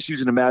 I'm just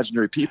using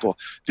imaginary people.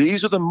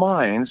 These are the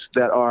minds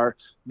that are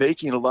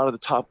making a lot of the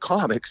top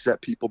comics that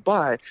people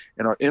buy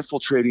and are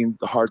infiltrating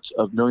the hearts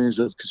of millions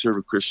of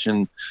conservative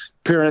Christian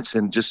parents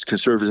and just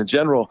conservatives in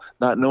general,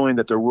 not knowing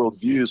that their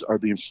worldviews are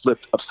being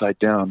flipped upside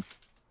down.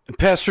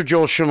 Pastor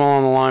Joel Schimmel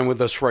on the line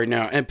with us right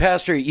now. And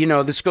Pastor,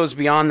 this goes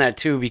beyond that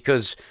too,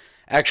 because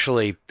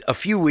actually a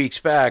few weeks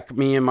back,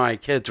 me and my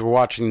kids were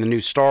watching the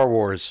new Star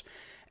Wars,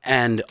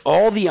 and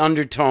all the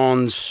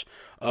undertones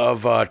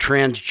of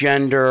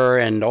transgender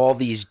and all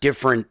these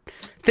different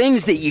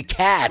things that you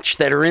catch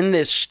that are in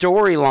this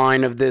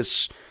storyline of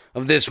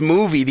this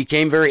movie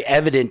became very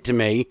evident to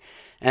me.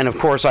 And of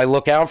course, I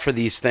look out for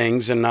these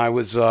things, and I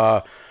was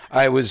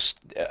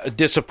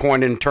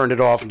disappointed and turned it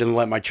off and didn't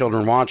let my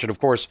children watch it. Of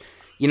course,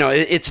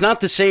 it's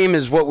not the same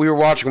as what we were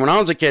watching when I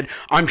was a kid.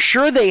 I'm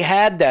sure they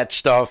had that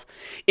stuff.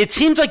 It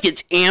seems like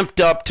it's amped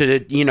up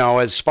to,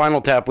 as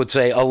Spinal Tap would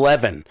say,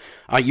 11.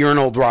 You're an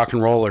old rock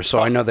and roller, so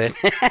I know that.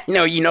 I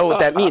know you know what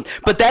that means.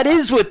 But that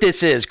is what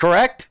this is,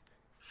 correct?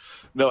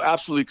 No,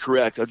 absolutely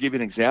correct. I'll give you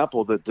an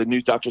example. The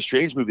new Doctor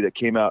Strange movie that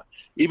came out,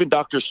 even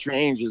Doctor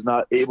Strange is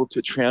not able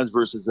to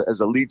transverse as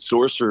a lead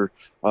sorcerer.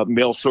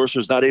 Male sorcerer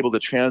is not able to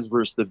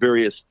transverse the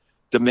various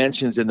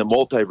dimensions in the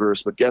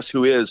multiverse. But guess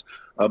who is?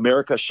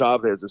 America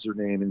Chavez is her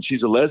name, and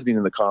she's a lesbian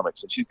in the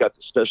comics, and she's got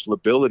this special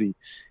ability.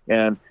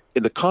 And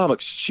in the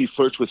comics, she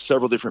flirts with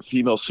several different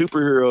female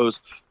superheroes.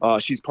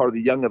 She's part of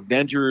the Young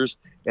Avengers,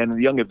 and in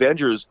the Young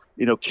Avengers,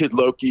 Kid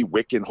Loki,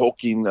 Wiccan,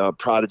 Hulking,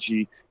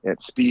 Prodigy, and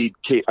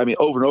Speed. Kate. I mean,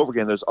 over and over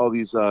again, there's all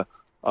these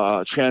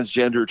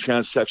transgender,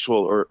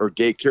 transsexual, or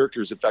gay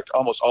characters. In fact,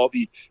 almost all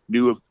the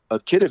new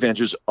Kid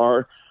Avengers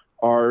are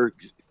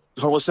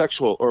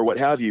homosexual or what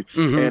have you.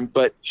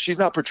 But she's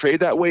not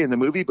portrayed that way in the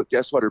movie. But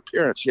guess what? Her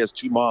parents, she has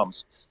two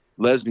moms,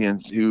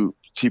 lesbians, who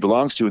she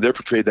belongs to, and they're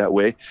portrayed that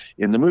way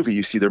in the movie.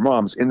 You see their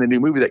moms in the new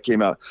movie that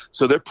came out.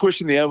 So they're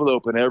pushing the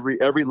envelope on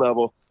every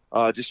level,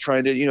 just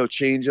trying to,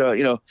 change,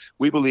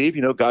 we believe,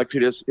 God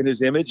created us in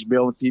his image,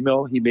 male and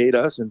female. He made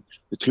us, and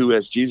the two,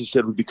 as Jesus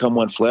said, would become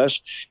one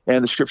flesh.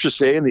 And the scriptures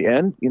say in the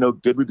end,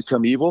 good would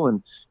become evil,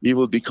 and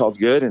evil would be called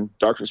good, and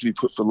darkness would be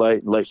put for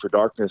light, and light for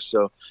darkness.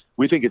 So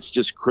we think it's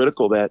just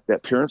critical that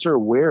parents are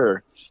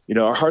aware.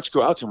 Our hearts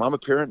go out to them. I'm a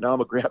parent now.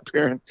 I'm a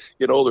grandparent.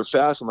 Get older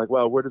fast. I'm like,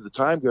 wow, where did the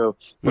time go?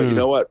 But you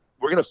know what?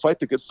 We're going to fight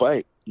the good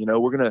fight. We're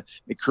going to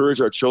encourage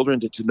our children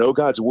to know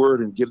God's word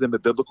and give them a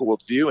biblical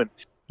worldview. And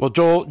well,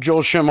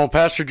 Joel Schimmel,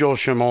 Pastor Joel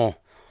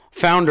Schimmel,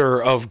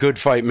 founder of Good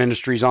Fight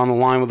Ministries, on the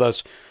line with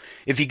us.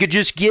 If you could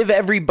just give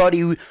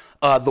everybody the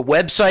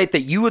website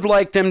that you would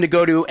like them to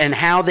go to and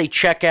how they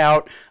check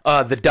out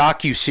the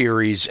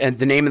docuseries, and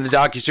the name of the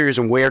docuseries,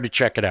 and where to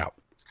check it out.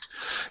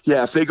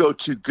 Yeah, if they go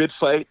to Good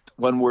Fight,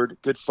 one word,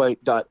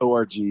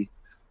 goodfight.org,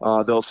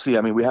 they'll see.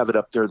 I mean, we have it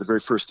up there. The very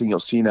first thing you'll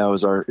see now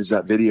is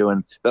that video,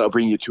 and that'll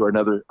bring you to our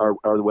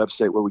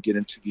website where we get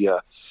into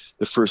the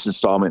first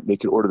installment. They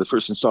could order the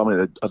first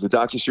installment of the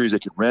docuseries. They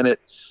could rent it.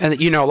 And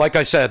like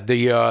I said,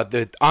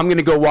 I'm going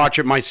to go watch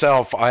it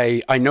myself.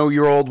 I know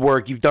your old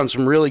work. You've done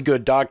some really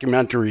good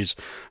documentaries,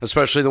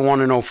 especially the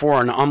one in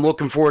 04, and I'm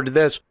looking forward to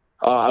this.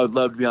 I would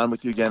love to be on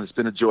with you again. It's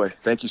been a joy.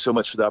 Thank you so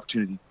much for the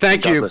opportunity.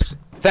 Thank you.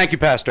 Thank you,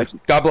 Pastor. Thank you.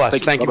 God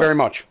bless. Thank you very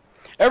much.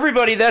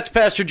 Everybody, that's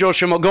Pastor Joel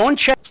Schimmel. Go and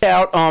check it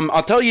out.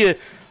 I'll tell you,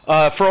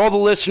 for all the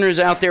listeners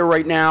out there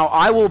right now,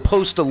 I will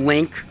post a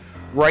link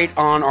right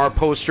on our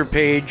poster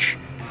page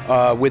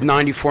with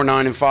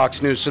 94.9 and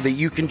Fox News, so that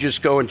you can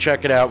just go and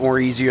check it out more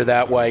easier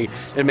that way,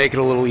 and make it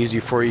a little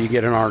easier for you to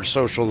get in our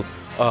social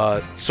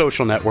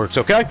networks,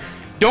 okay?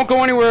 Don't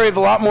go anywhere. We have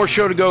a lot more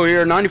show to go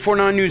here.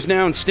 94.9 News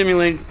Now and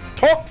Stimulating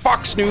Talk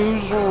Fox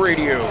News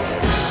Radio.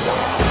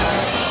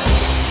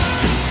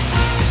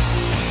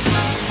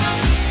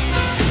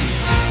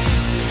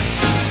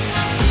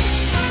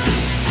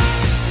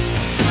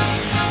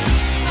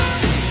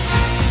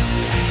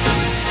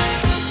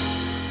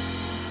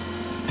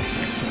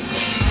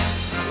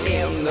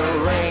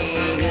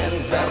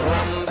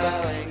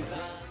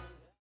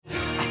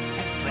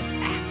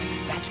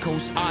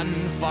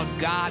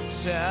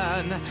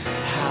 Unforgotten,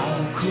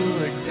 how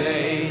could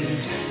they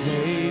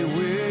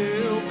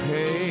will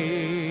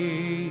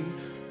pay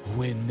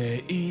when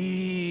the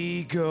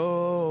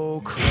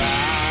ego cries.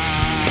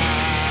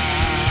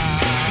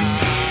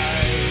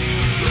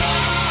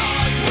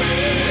 God,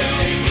 when the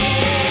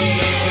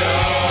ego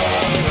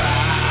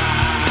cries.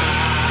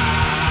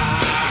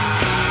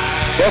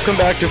 Welcome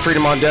back to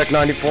Freedom on Deck,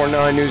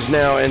 94.9 News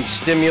Now and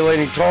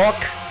Stimulating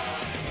Talk.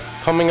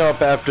 Coming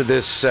up after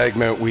this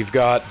segment, we've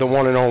got the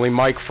one and only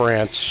Mike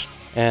France,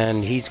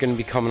 and he's going to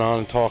be coming on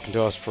and talking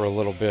to us for a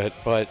little bit.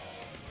 But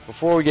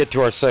before we get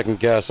to our second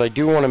guest, I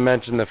do want to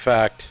mention the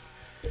fact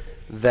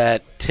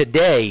that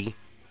today,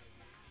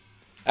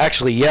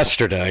 actually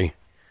yesterday,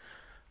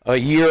 a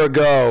year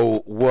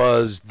ago,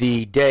 was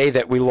the day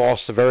that we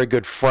lost a very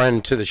good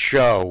friend to the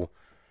show,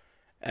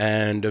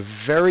 and a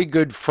very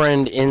good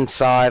friend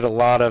inside a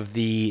lot of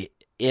the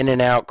in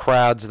and out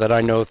crowds that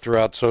I know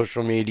throughout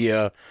social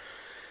media,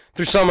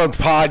 through some of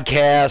the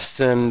podcasts,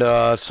 and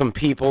some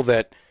people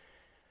that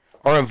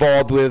are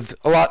involved with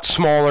a lot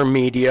smaller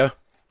media,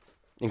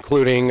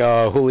 including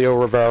Julio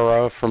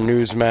Rivera from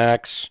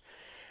Newsmax,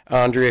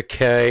 Andrea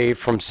Kay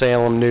from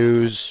Salem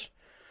News,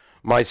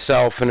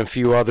 myself, and a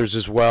few others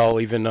as well,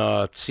 even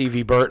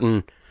C.V.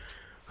 Burton,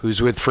 who's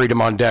with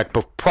Freedom on Deck,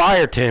 but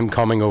prior to him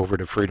coming over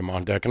to Freedom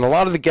on Deck. And a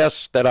lot of the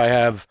guests that I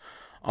have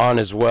on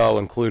as well,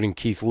 including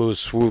Keith Lewis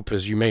Swoop,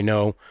 as you may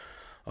know,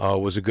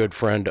 was a good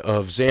friend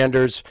of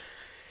Xander's.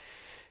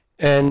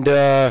 And,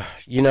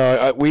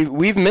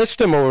 we've missed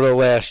him over the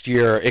last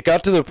year. It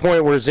got to the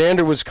point where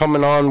Xander was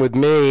coming on with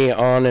me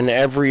on an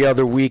every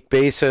other week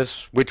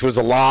basis, which was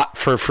a lot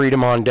for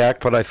Freedom on Deck,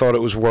 but I thought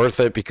it was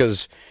worth it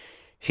because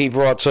he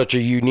brought such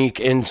a unique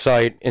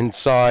insight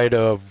inside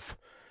of,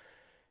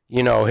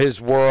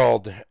 his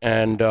world.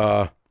 And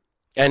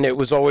it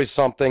was always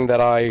something that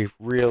I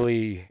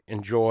really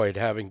enjoyed,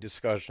 having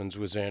discussions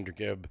with Xander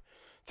Gibb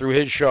through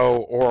his show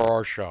or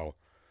our show.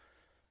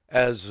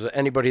 As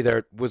anybody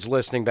that was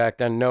listening back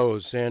then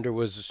knows, Xander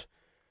was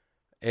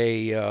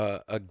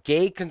a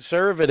gay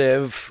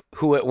conservative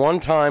who at one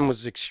time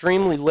was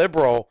extremely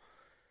liberal,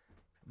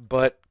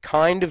 but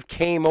kind of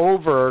came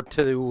over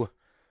to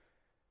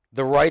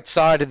the right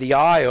side of the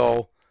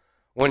aisle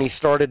when he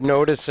started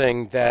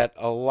noticing that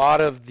a lot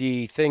of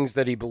the things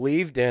that he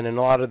believed in and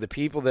a lot of the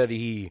people that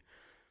he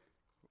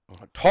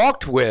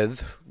talked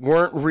with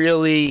weren't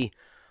really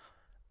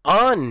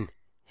on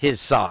his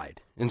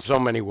side in so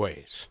many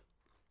ways.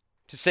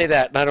 To say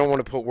that, and I don't want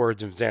to put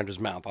words in Xander's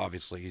mouth,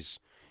 obviously, he's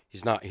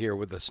not here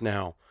with us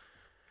now.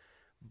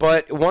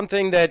 But one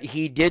thing that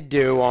he did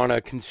do on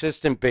a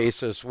consistent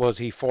basis was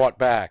he fought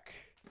back.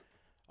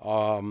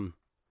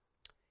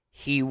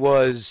 He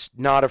was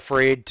not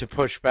afraid to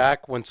push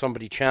back when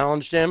somebody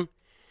challenged him.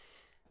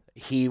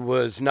 He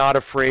was not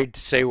afraid to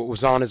say what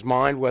was on his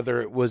mind, whether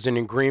it was in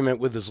agreement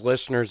with his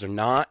listeners or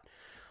not.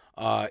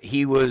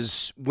 He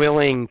was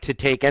willing to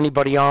take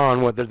anybody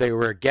on, whether they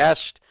were a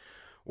guest,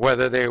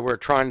 whether they were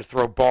trying to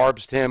throw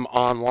barbs to him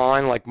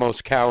online like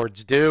most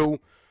cowards do.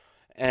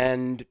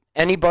 And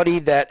anybody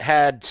that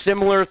had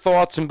similar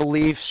thoughts and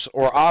beliefs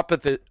or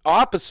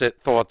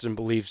opposite thoughts and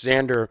beliefs,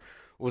 Xander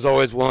was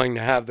always willing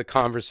to have the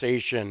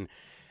conversation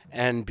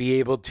and be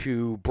able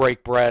to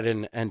break bread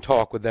and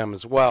talk with them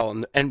as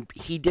well. And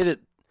he did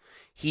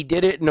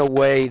it in a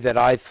way that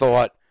I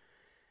thought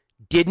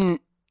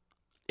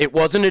it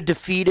wasn't a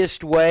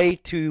defeatist way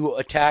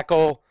to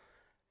tackle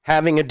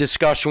having a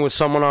discussion with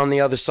someone on the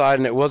other side,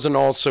 and it wasn't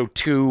also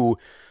too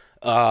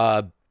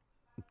upfront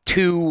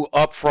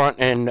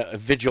and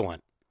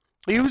vigilant.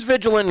 He was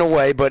vigilant in a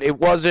way, but it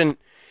wasn't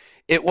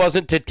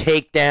to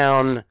take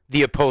down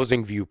the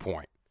opposing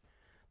viewpoint.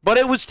 But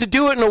it was to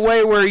do it in a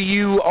way where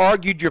you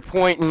argued your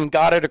point and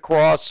got it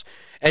across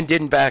and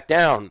didn't back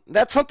down.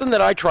 That's something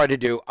that I try to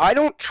do. I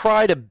don't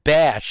try to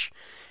bash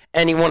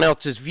anyone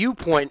else's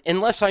viewpoint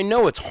unless I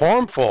know it's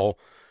harmful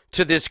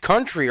to this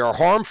country or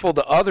harmful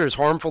to others,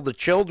 harmful to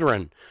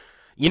children.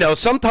 You know,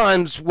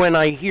 sometimes when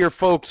I hear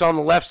folks on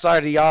the left side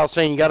of the aisle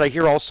saying you got to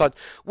hear all sides,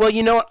 well,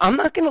 you know what? I'm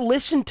not going to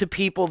listen to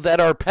people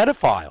that are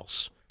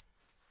pedophiles.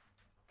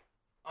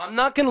 I'm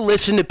not going to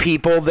listen to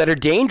people that are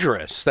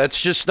dangerous.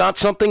 That's just not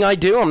something I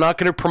do. I'm not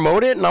going to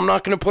promote it, and I'm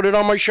not going to put it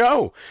on my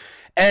show.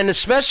 And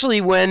especially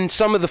when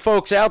some of the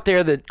folks out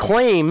there that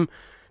claim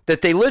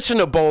that they listen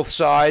to both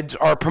sides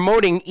are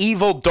promoting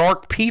evil,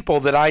 dark people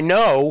that I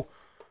know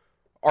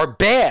are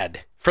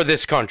bad for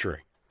this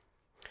country.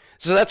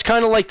 So that's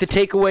kind of like the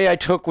takeaway I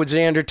took with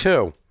Xander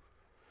too.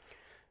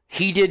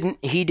 He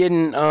didn't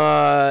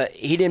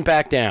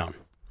back down.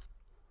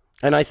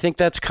 And I think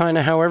that's kind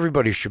of how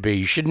everybody should be.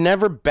 You should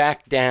never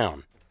back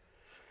down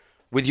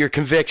with your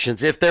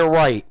convictions if they're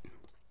right.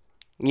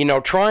 You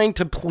know, trying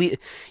to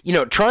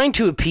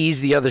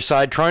appease the other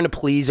side, trying to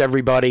please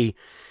everybody,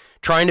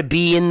 trying to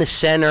be in the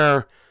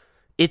center.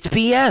 It's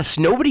BS.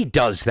 Nobody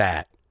does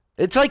that.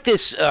 It's like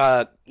this,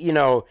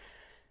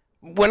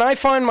 when I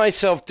find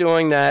myself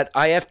doing that,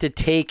 I have to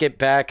take it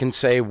back and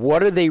say,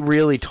 what are they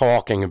really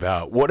talking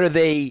about? What are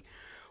they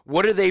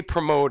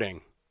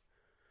promoting?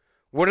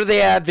 What are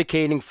they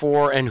advocating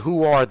for, and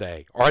who are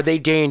they? Are they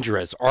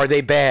dangerous? Are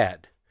they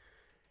bad?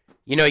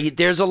 You know,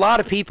 there's a lot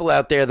of people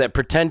out there that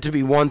pretend to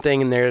be one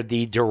thing, and they're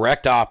the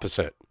direct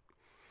opposite.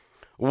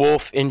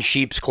 Wolf in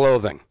sheep's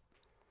clothing.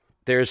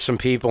 There's some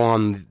people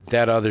on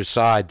that other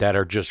side that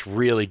are just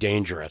really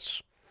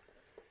dangerous.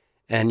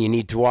 And you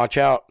need to watch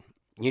out.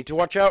 You need to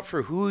watch out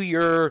for who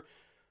you're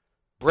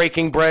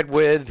breaking bread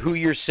with, who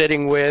you're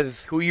sitting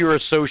with, who you're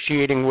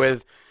associating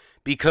with,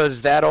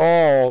 because that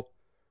all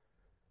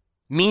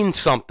means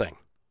something.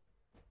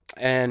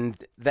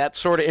 And that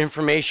sort of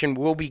information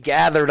will be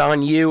gathered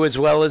on you as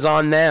well as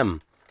on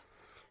them.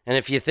 And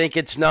if you think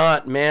it's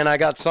not, man, I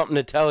got something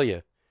to tell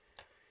you.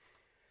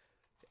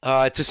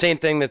 It's the same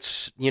thing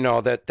that's,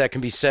 that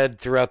can be said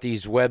throughout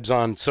these webs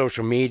on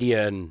social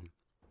media, and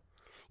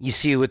you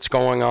see what's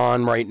going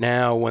on right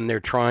now when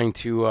they're trying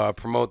to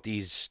promote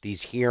these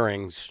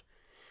hearings,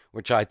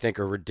 which I think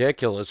are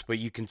ridiculous. But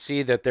you can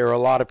see that there are a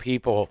lot of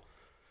people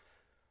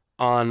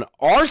on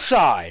our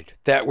side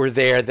that were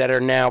there that are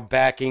now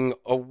backing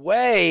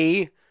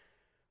away.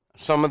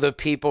 Some of the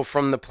people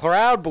from the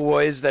Proud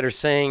Boys that are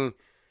saying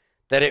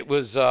that it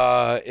was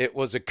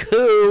a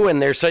coup,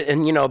 and they're saying,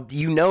 and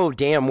you know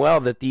damn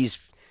well that these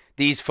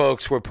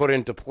folks were put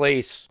into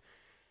place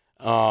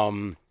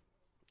in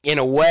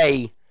a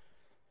way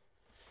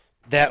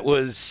that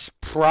was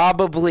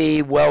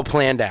probably well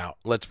planned out.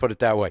 Let's put it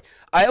that way.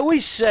 I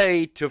always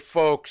say to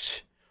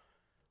folks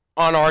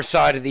on our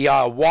side of the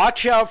aisle,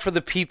 watch out for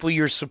the people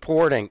you're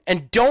supporting,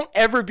 and don't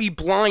ever be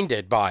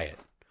blinded by it.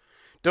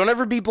 Don't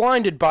ever be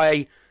blinded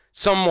by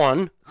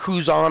someone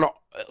who's on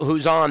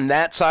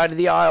that side of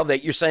the aisle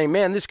that you're saying,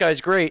 man, this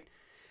guy's great.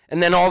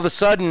 And then all of a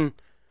sudden,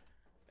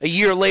 a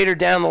year later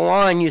down the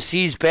line, you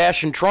see he's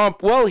bashing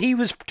Trump. Well, he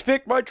was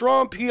picked by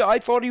Trump. I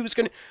thought he was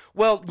going to.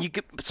 Well,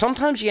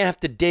 sometimes you have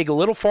to dig a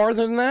little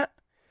farther than that.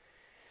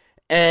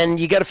 And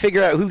you got to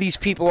figure out who these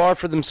people are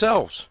for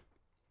themselves.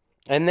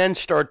 And then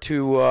start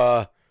to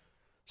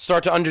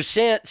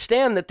understand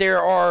that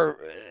there are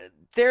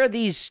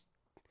these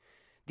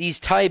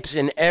types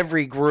in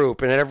every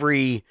group, in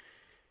every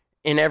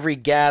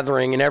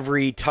gathering, in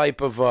every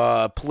type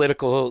of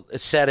political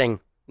setting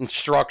and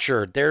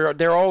structure.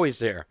 They're always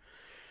there.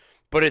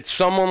 But it's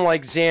someone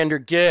like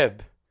Xander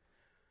Gibb,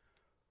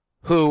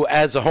 who,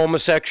 as a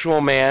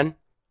homosexual man,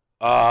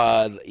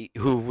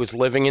 who was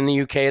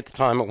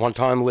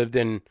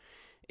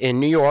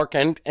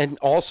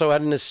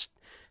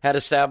had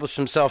established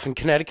himself in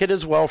Connecticut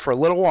as well for a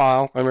little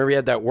while. I remember he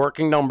had that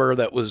working number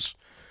that was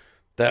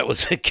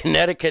a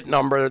Connecticut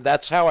number.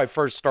 That's how I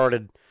first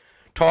started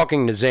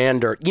talking to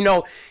Xander. You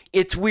know,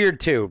 it's weird,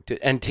 too,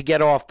 and to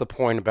get off the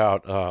point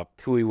about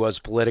who he was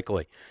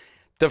politically.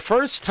 The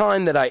first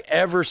time that I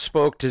ever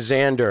spoke to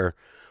Xander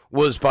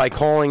was by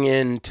calling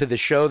in to the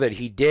show that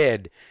he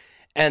did,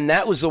 and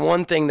that was the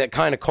one thing that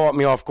kind of caught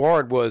me off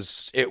guard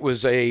was it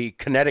was a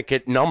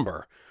Connecticut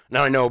number.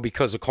 Now I know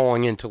because of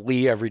calling in to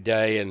Lee every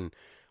day, and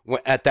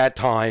at that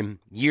time,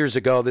 years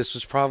ago, this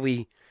was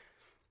probably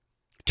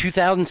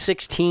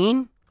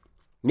 2016,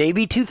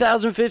 maybe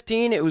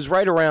 2015. It was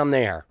right around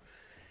there.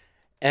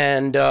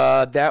 And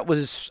I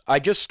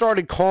just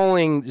started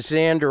calling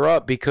Xander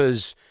up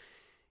because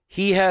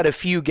he had a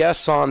few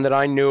guests on that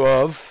I knew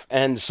of,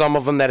 and some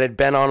of them that had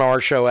been on our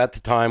show at the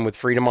time with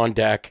Freedom on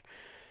Deck.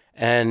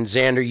 And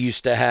Xander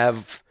used to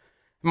have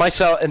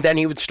myself, and then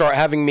he would start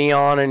having me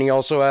on, and he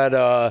also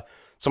had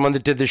someone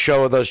that did the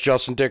show with us,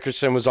 Justin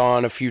Dickerson, was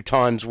on a few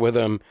times with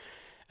him.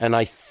 And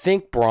I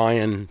think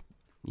Brian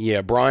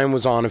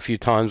was on a few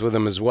times with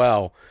him as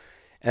well.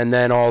 And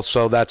then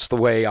also that's the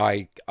way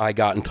I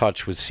got in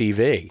touch with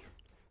CV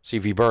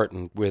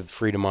Burton with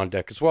Freedom on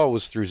Deck as well,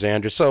 was through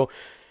Xander. So,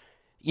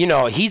 you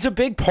know, he's a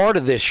big part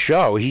of this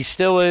show. He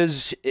still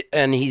is,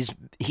 and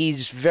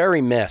he's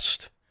very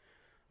missed.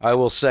 I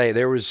will say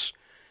there was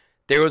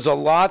a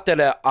lot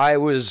that I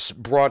was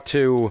brought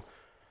to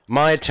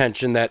my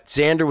attention that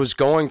Xander was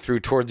going through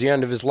towards the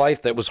end of his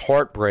life that was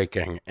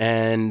heartbreaking,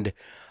 and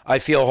I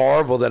feel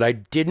horrible that I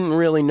didn't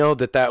really know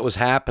that was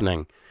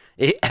happening,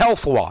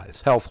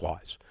 health-wise.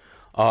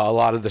 A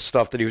lot of the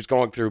stuff that he was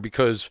going through,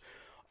 because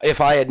if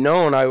I had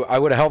known, I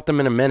would have helped him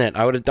in a minute.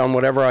 I would have done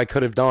whatever I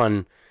could have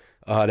done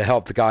to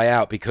help the guy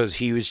out, because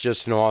he was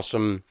just an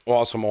awesome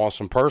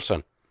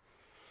person.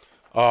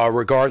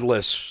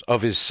 Regardless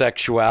of his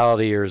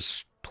sexuality or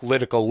his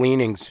political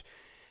leanings,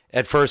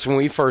 at first, when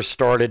we first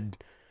started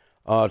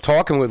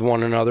talking with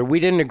one another, we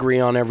didn't agree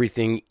on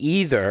everything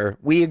either.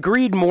 We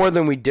agreed more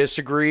than we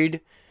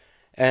disagreed,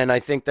 and I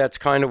think that's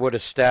kind of what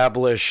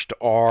established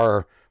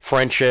our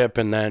friendship,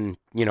 and then,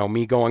 you know,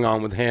 me going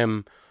on with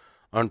him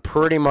on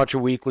pretty much a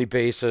weekly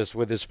basis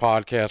with his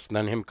podcast, and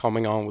then him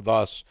coming on with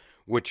us,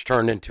 which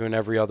turned into an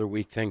every other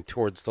week thing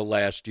towards the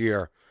last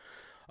year.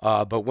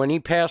 But when he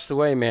passed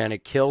away, man,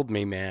 it killed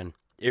me, man.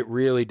 It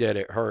really did.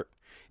 It hurt.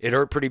 It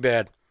hurt pretty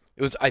bad.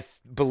 It was, I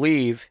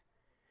believe,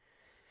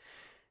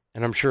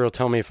 and I'm sure he'll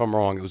tell me if I'm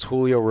wrong, it was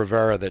Julio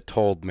Rivera that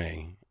told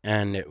me,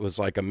 and it was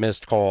like a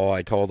missed call.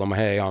 I told him,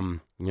 hey,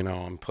 I'm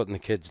putting the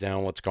kids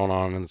down. What's going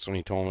on? And that's when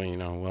he told me,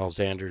 well,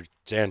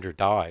 Xander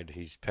died.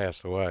 He's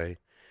passed away.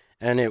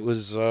 And it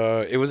was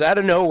out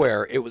of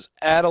nowhere. It was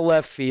out of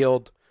left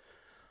field.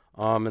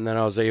 And then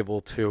I was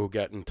able to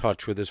get in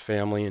touch with his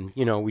family, and,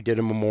 we did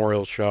a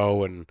memorial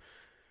show, and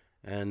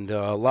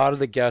a lot of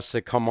the guests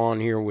that come on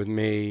here with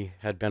me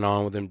had been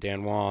on with him: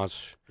 Dan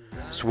Wass,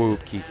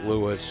 Swoop, Keith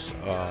Lewis,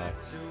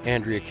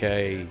 Andrea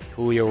Kay,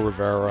 Julio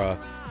Rivera,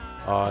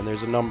 and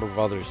there's a number of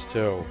others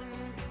too.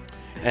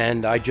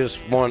 And I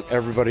just want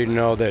everybody to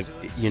know that,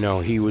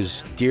 he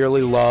was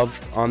dearly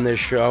loved on this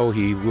show.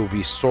 He will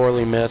be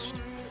sorely missed,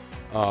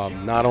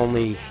 not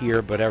only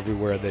here but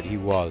everywhere that he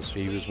was.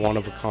 He was one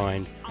of a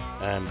kind,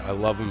 and I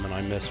love him and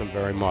I miss him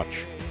very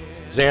much.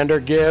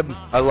 Xander Gibb,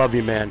 I love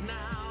you, man.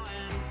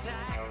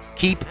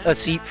 Keep a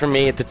seat for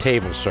me at the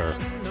table, sir.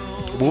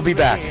 We'll be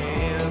back,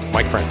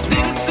 my friends.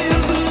 This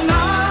is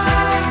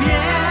love,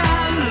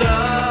 yeah,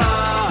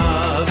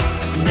 love.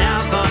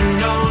 Never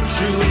known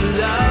true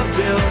love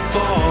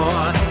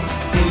before.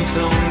 Seen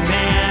so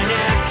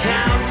many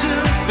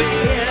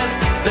counterfeits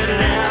that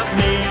left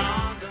me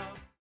on the...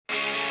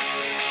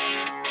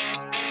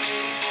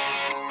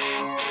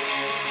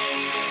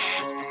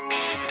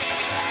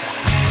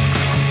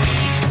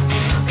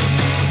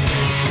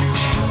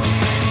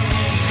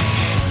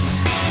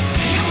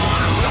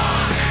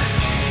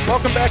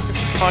 Welcome back to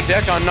On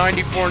Deck on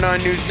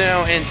 94.9 News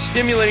Now and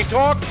Stimulating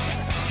Talk.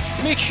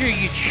 Make sure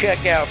you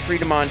check out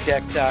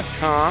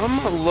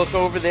freedomondeck.com. Look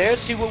over there,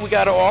 see what we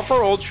got to offer,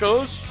 old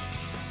shows,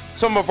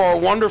 some of our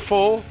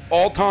wonderful,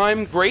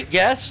 all-time great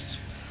guests,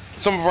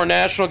 some of our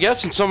national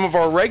guests, and some of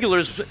our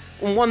regulars.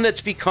 One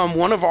that's become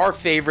one of our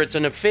favorites,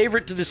 and a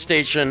favorite to the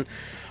station,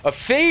 a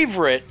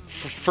favorite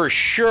for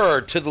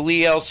sure to the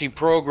Lee Elsey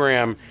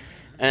program,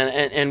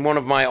 and one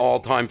of my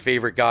all-time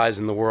favorite guys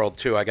in the world,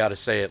 too. I got to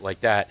say it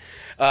like that.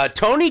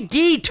 Tony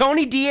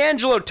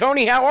D'Angelo.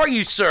 Tony, how are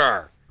you,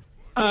 sir?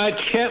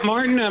 Chet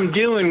Martin, I'm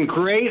doing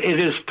great. It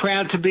is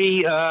proud to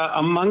be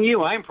among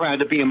you. I'm proud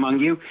to be among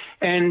you.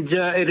 And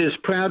it is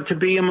proud to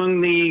be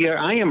among the...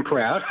 I am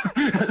proud.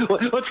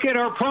 Let's get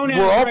our pronouns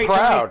We're all right.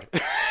 proud.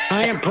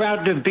 I am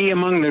proud to be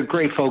among the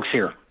great folks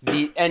here.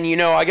 And,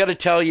 I got to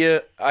tell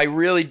you, I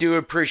really do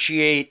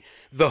appreciate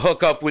the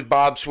hookup with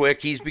Bob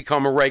Swick. He's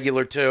become a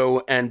regular,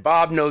 too, and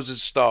Bob knows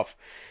his stuff.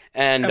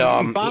 And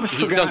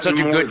he's done such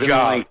a good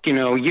job. Like,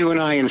 you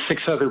and I and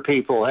 6 other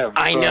people have...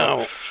 I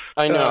know.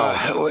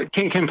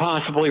 Can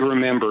possibly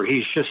remember.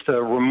 He's just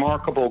a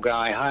remarkable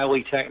guy,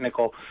 highly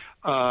technical.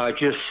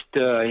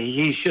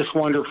 He's just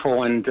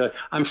wonderful, and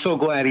I'm so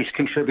glad he's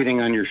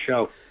contributing on your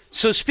show.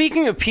 So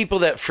speaking of people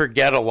that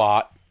forget a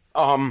lot,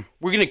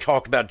 we're going to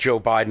talk about Joe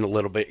Biden a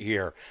little bit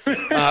here.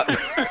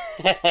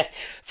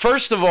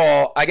 First of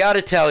all, I got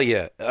to tell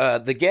you,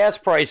 the gas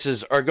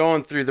prices are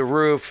going through the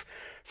roof.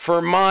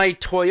 For my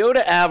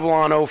Toyota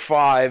Avalon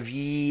 05,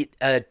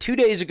 2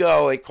 days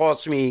ago, it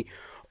cost me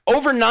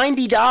over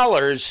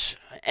 $90,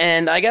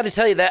 and I got to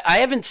tell you that I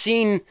haven't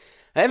seen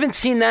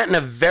that in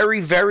a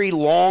very, very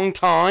long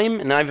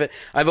time, and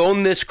I've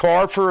owned this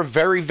car for a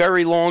very,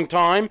 very long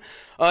time.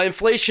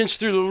 Inflation's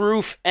through the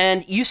roof,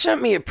 and you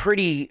sent me a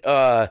pretty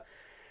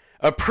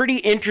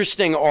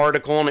interesting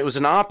article, and it was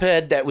an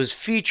op-ed that was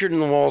featured in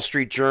the Wall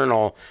Street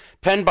Journal,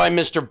 penned by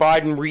Mr.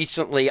 Biden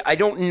recently. I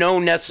don't know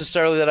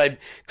necessarily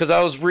because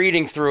I was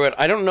reading through it,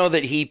 I don't know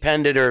that he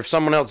penned it or if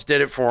someone else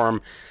did it for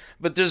him,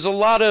 but there's a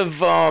lot of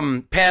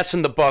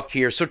passing the buck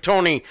here. So,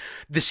 Tony,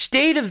 the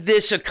state of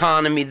this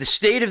economy, the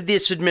state of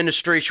this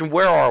administration,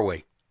 where are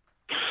we?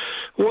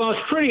 Well,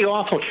 it's pretty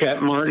awful,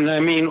 Chet Martin. I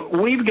mean,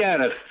 we've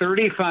got a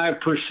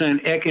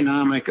 35%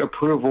 economic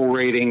approval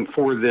rating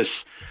for this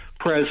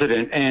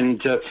president,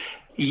 and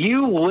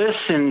you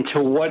listen to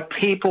what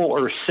people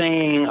are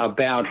saying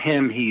about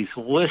him. He's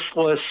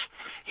listless.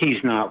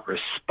 He's not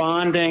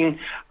responding.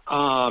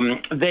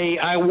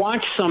 I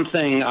watched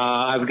something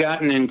I've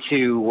gotten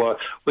into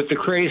with the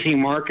crazy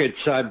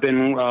markets. I've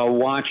been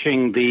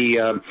watching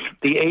the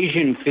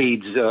Asian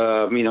feeds,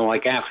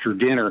 like after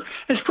dinner.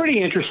 It's pretty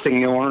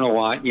interesting. You learn a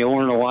lot. You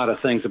learn a lot of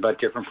things about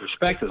different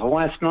perspectives. Well,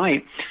 last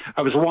night,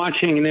 I was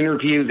watching an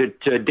interview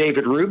that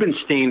David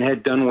Rubenstein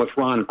had done with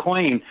Ron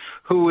Klain,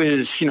 who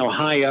is,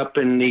 high up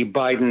in the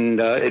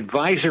Biden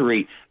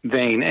advisory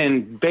vein.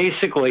 And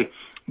basically,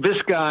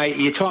 this guy,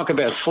 you talk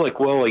about Slick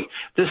Willie,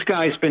 this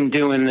guy's been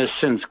doing this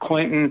since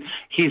Clinton.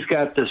 He's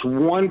got this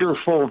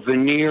wonderful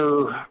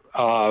veneer,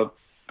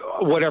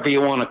 whatever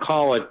you want to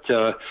call it,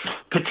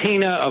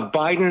 patina of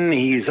Biden.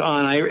 He's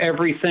on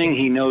everything.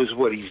 He knows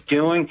what he's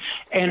doing.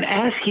 And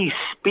as he's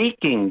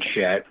speaking,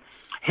 Chet,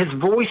 his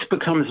voice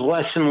becomes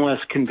less and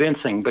less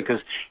convincing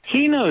because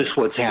he knows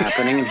what's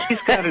happening, and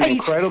he's got an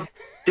incredible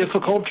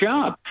difficult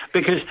job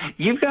because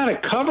you've got to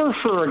cover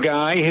for a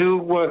guy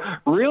who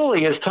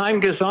really, as time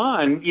goes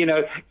on, you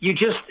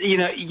just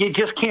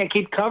can't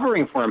keep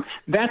covering for him.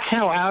 That's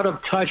how out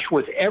of touch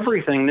with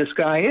everything this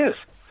guy is.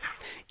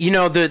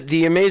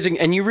 The amazing,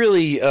 and you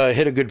really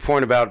hit a good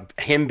point about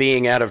him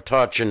being out of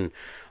touch and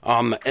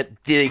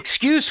the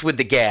excuse with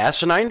the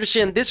gas, and I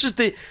understand this is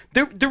the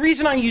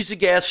reason I use the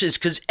gas is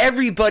because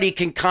everybody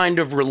can kind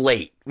of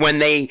relate when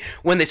they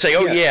say,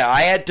 oh yeah,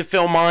 I had to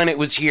fill mine, it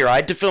was here. I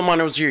had to fill mine,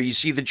 it was here. You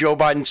see the Joe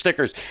Biden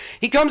stickers.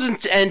 He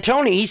comes and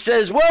Tony, he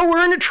says, well,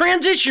 we're in a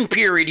transition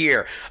period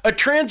here. A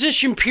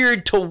transition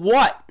period to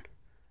what?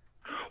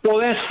 Well,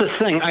 that's the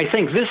thing. I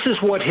think this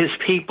is what his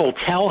people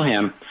tell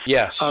him.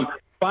 Yes.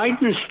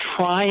 Biden's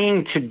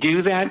trying to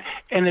do that,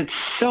 and it's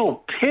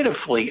so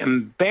pitifully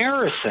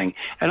embarrassing.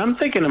 And I'm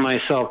thinking to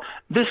myself,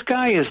 this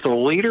guy is the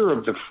leader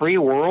of the free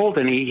world,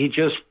 and he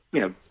just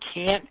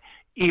can't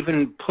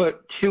even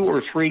put 2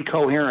 or 3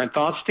 coherent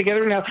thoughts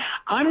together. Now,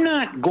 I'm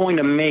not going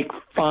to make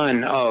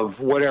fun of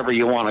whatever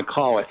you want to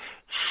call it,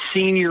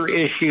 senior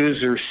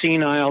issues or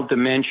senile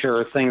dementia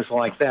or things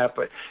like that.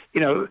 But,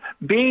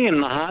 being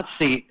in the hot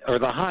seat or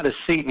the hottest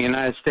seat in the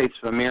United States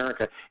of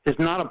America is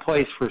not a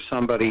place for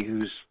somebody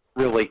who's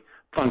really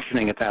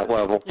functioning at that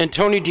level. And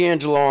Tony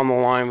D'Angelo on the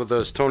line with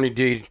us, Tony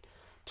D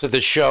to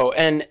the show.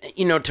 And,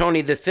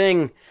 Tony, the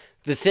thing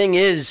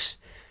is,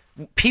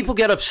 people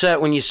get upset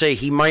when you say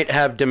he might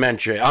have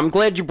dementia. I'm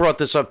glad you brought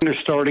this up. They're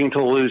starting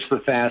to lose the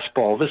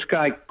fastball. This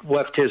guy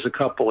left his a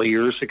couple of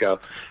years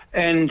ago.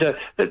 And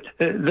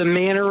the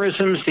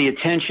mannerisms, the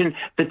attention,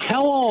 the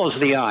tell-all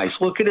is the eyes.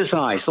 Look at his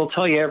eyes. They'll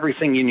tell you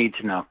everything you need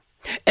to know.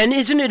 And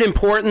isn't it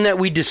important that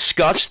we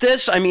discuss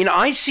this? I mean,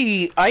 I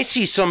see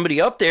somebody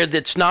up there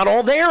that's not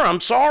all there. I'm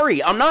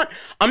sorry. I'm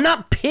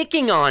not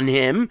picking on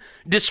him,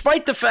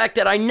 despite the fact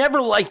that I never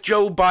liked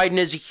Joe Biden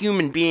as a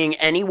human being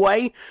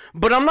anyway.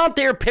 But I'm not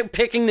there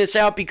picking this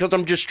out because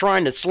I'm just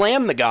trying to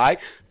slam the guy.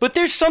 But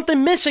there's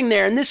something missing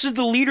there, and this is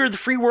the leader of the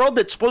free world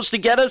that's supposed to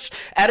get us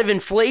out of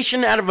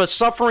inflation, out of a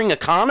suffering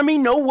economy?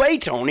 No way,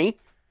 Tony.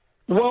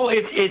 Well,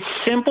 it's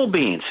simple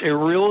beans. It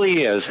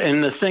really is.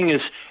 And the thing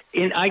is,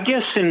 I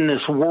guess in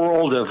this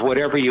world of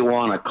whatever you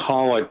want to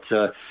call it,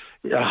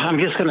 I'm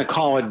just going to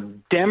call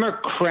it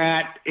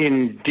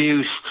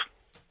Democrat-induced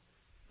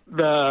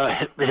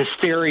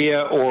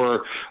hysteria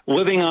or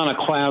living on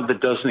a cloud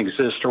that doesn't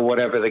exist or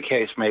whatever the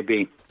case may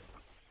be.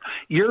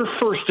 Your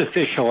first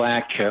official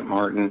act, Chet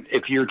Martin,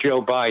 if you're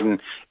Joe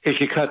Biden,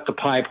 is you cut the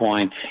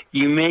pipeline.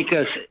 You make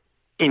us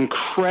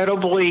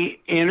incredibly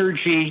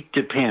energy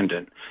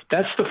dependent.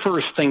 That's the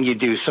first thing you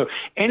do. So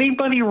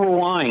anybody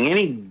relying,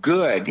 any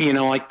good,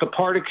 like the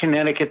part of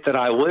Connecticut that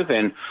I live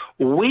in,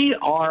 we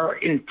are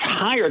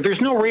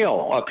there's no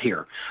rail up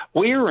here.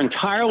 We are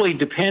entirely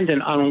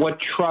dependent on what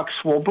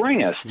trucks will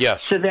bring us.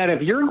 Yes. So that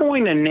if you're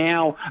going to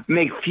now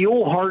make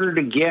fuel harder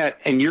to get,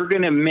 and you're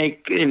going to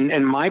make,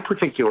 in my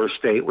particular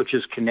state, which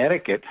is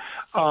Connecticut,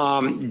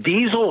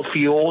 diesel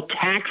fuel,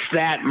 tax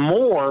that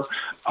more,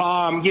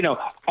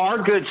 our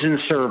goods and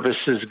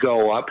services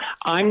go up.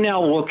 I'm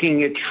now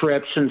looking at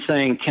trips and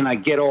saying, can I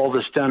get all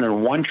this done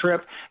in one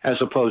trip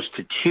as opposed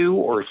to 2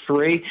 or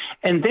 3?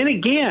 And then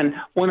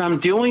again, when I'm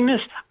doing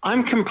this,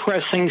 I'm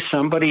compressing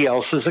somebody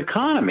else's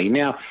economy.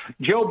 Now,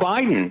 Joe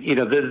Biden,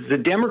 the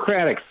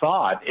Democratic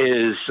thought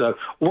is,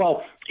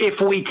 if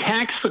we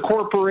tax the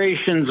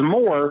corporations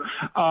more,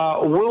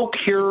 we'll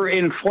cure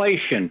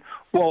inflation.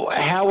 Well,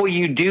 how will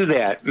you do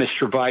that,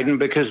 Mr. Biden?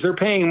 Because they're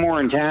paying more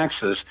in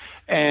taxes,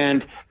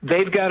 and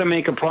they've got to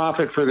make a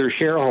profit for their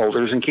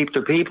shareholders and keep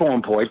their people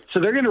employed. So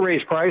they're going to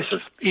raise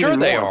prices. Sure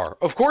they are.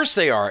 Of course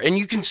they are. And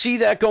you can see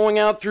that going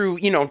out through,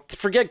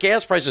 forget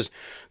gas prices.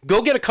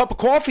 Go get a cup of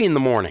coffee in the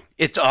morning.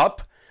 It's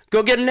up.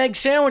 Go get an egg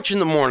sandwich in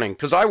the morning,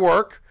 because I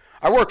work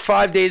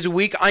 5 days a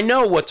week. I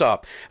know what's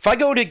up. If I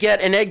go to get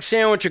an egg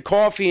sandwich, a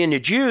coffee, and a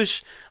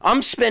juice,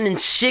 I'm spending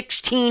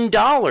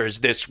 $16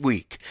 this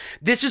week.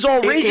 This is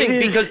all raising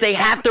because they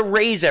have to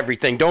raise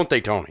everything, don't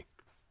they, Tony?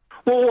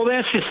 Well,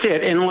 that's just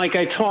it. And like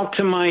I talked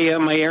to my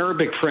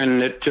Arabic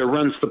friend that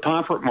runs the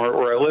Pomfret Mart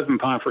where I live in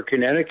Pomfret,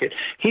 Connecticut.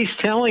 He's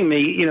telling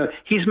me,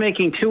 he's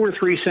making 2 or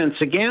 3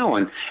 cents a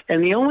gallon.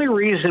 And the only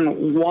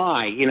reason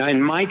why,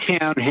 and my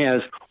town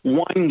has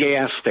one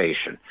gas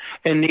station.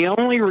 And the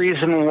only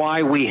reason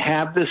why we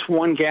have this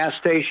one gas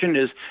station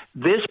is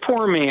this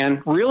poor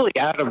man, really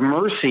out of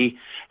mercy,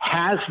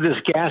 has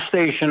this gas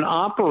station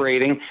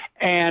operating,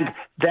 and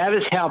that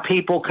is how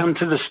people come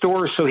to the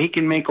store so he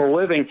can make a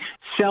living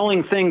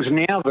selling things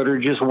now that are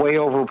just way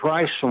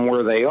overpriced from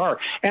where they are.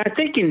 And I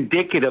think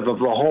indicative of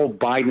the whole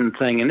Biden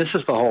thing, and this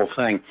is the whole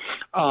thing,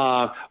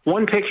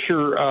 one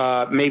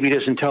picture maybe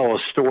doesn't tell a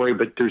story,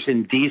 but there's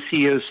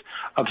indicias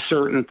of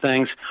certain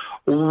things.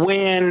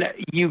 When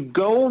you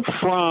go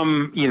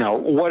from,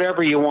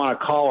 whatever you want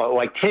to call it,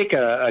 like take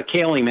a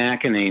Kayleigh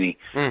McEnany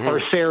or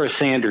Sarah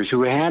Sanders,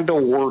 who had to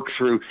work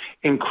through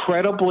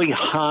incredibly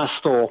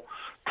hostile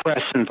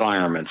press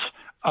environments.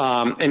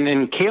 And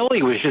then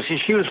Kayleigh was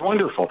she was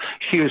wonderful.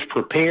 She was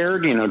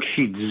prepared,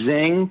 she'd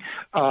zing,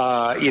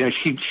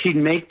 she'd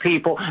make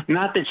people,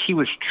 not that she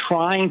was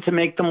trying to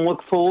make them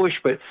look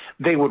foolish, but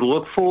they would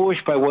look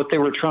foolish by what they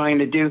were trying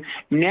to do.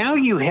 Now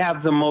you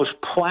have the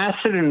most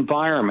placid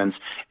environments,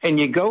 and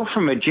you go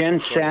from a Jen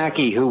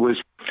Psaki who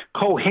was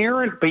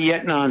coherent but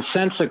yet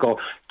nonsensical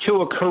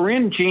to a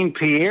Corinne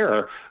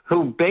Jean-Pierre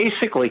who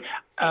basically,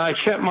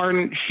 Chet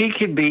Martin, she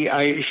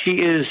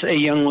is a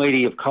young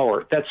lady of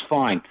color. That's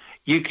fine.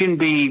 You can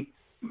be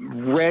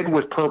red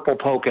with purple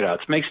polka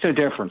dots. Makes no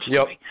difference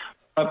to me.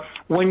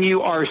 When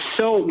you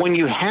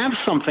have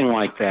something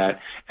like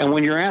that, and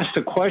when you're asked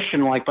a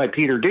question like by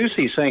Peter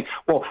Doocy saying,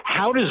 well,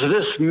 how does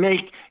this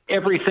make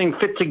everything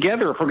fit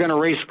together if we're going to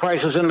raise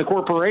prices in the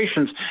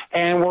corporations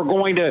and we're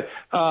going to,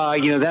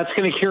 that's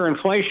going to cure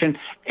inflation?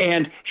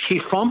 And she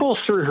fumbles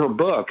through her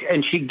book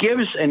and she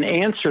gives an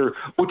answer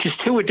which is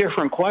to a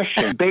different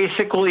question.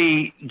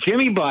 Basically,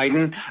 Jimmy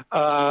Biden,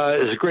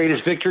 as great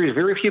as victories,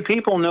 very few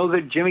people know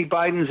that Jimmy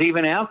Biden's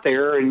even out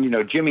there. And,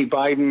 Jimmy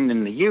Biden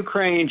in the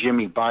Ukraine,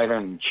 Jimmy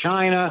Biden in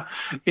China,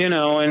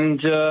 and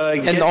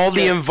all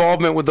the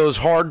involvement with those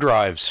hard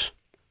drives.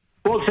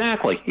 Well,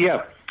 exactly.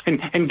 Yeah.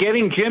 And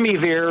getting Jimmy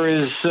there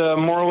is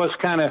more or less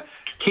kind of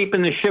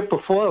keeping the ship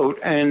afloat.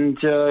 And,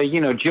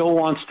 Jill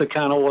wants to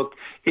kind of look,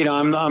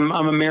 I'm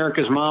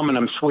America's mom and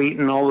I'm sweet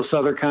and all this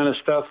other kind of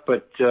stuff.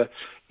 But,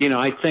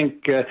 I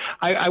think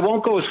I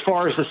won't go as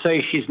far as to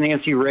say she's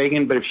Nancy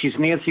Reagan, but if she's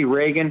Nancy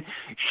Reagan,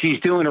 she's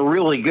doing a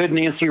really good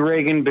Nancy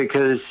Reagan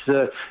because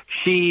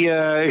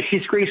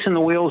she's greasing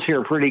the wheels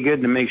here pretty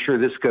good to make sure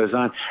this goes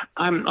on.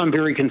 I'm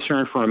very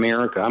concerned for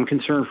America. I'm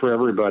concerned for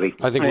everybody.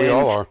 I think we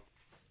all are.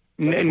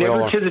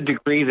 Never to the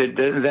degree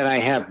that I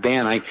have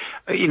been.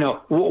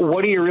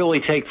 What do you really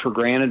take for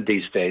granted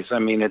these days? I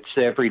mean, it's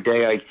every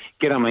day I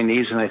get on my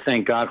knees and I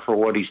thank God for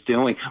what he's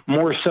doing,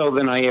 more so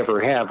than I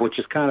ever have, which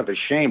is kind of a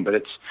shame. But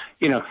it's,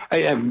 I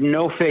have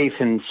no faith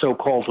in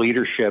so-called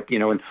leadership,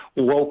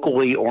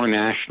 locally or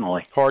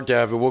nationally. Hard to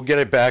have it. We'll get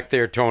it back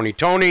there, Tony.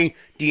 Tony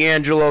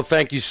D'Angelo,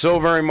 thank you so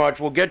very much.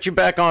 We'll get you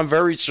back on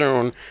very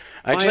soon.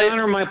 My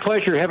honor, my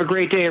pleasure. Have a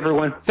great day,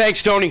 everyone.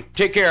 Thanks, Tony.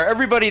 Take care.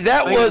 Everybody,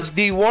 that was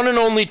the one and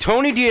only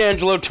Tony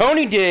D'Angelo,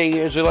 Tony D,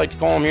 as they like to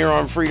call him here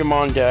on Freedom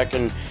on Deck.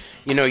 And,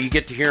 you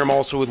get to hear him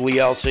also with Lee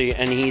Elsey,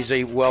 and he's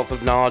a wealth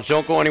of knowledge.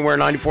 Don't go anywhere.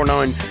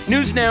 94.9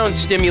 News Now and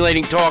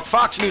stimulating talk.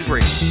 Fox News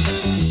Radio.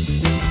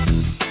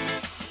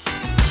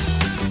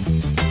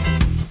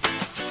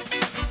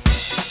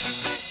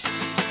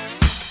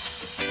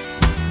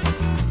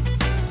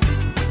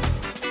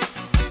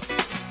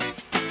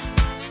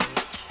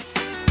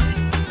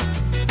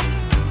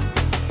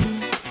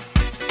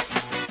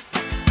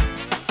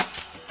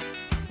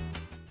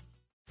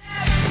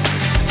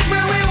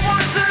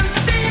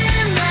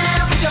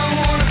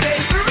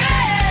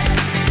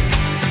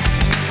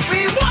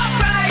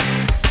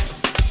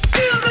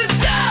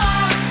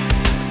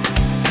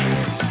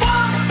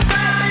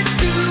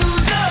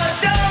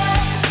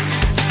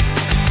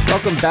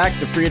 Welcome back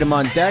to Freedom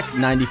on Deck,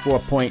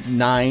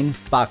 94.9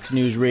 Fox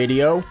News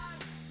Radio.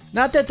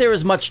 Not that there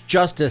is much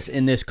justice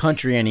in this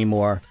country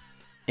anymore,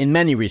 in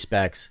many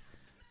respects,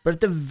 but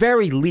at the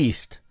very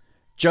least,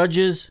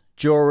 judges,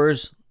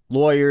 jurors,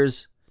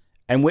 lawyers,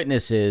 and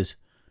witnesses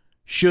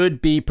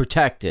should be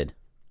protected,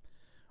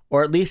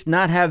 or at least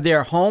not have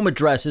their home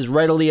addresses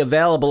readily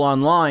available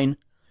online.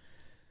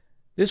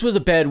 This was a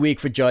bad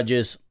week for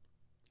judges.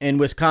 In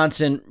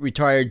Wisconsin,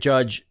 retired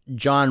Judge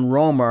John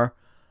Romer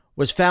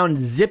was found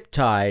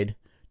zip-tied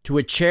to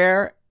a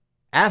chair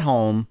at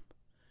home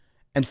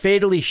and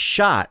fatally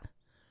shot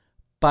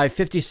by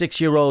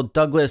 56-year-old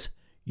Douglas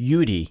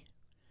Udy,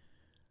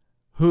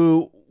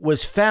 who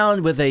was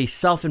found with a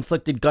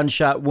self-inflicted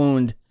gunshot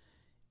wound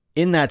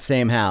in that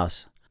same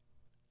house.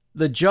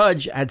 The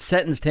judge had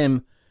sentenced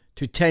him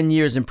to 10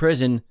 years in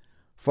prison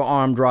for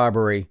armed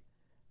robbery,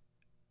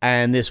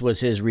 and this was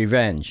his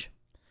revenge.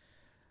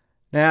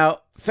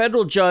 Now,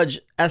 federal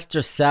judge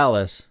Esther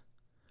Salas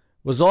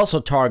was also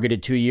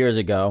targeted 2 years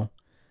ago,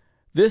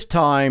 this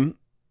time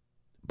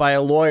by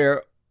a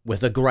lawyer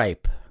with a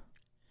gripe.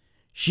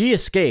 She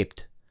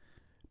escaped,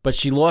 but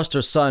she lost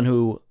her son,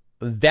 who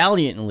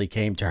valiantly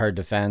came to her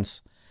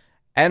defense,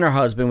 and her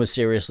husband was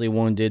seriously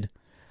wounded.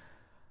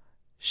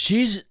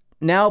 She's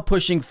now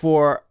pushing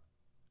for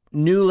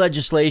new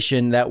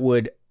legislation that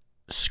would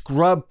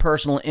scrub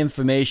personal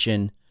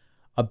information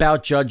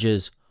about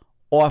judges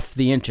off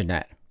the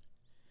internet.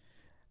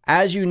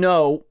 As you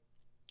know,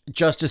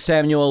 Justice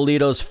Samuel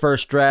Alito's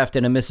first draft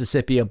in a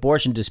Mississippi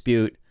abortion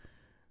dispute,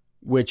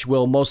 which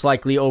will most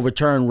likely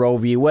overturn Roe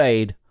v.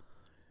 Wade,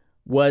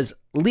 was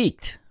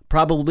leaked,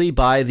 probably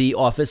by the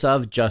office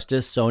of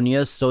Justice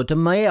Sonia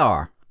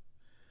Sotomayor,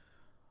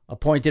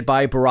 appointed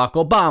by Barack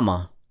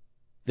Obama,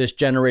 this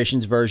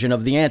generation's version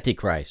of the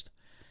Antichrist.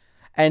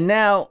 And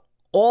now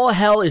all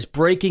hell is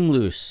breaking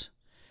loose,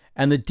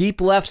 and the deep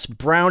left's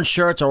brown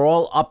shirts are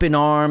all up in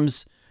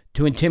arms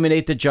to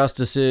intimidate the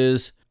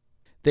justices.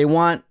 They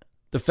want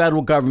the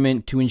federal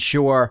government to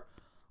ensure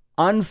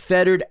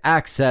unfettered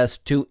access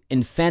to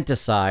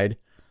infanticide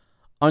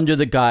under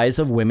the guise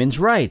of women's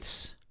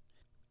rights.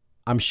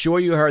 I'm sure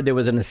you heard there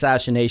was an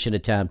assassination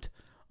attempt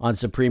on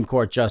Supreme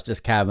Court Justice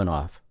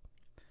Kavanaugh.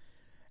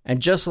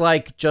 And just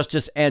like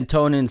Justice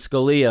Antonin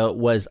Scalia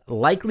was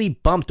likely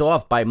bumped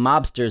off by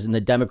mobsters in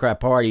the Democrat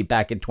Party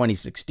back in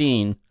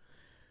 2016,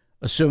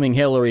 assuming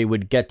Hillary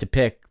would get to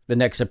pick the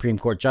next Supreme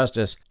Court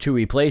justice to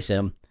replace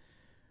him,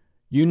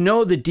 you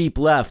know the deep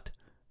left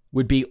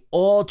would be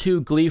all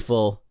too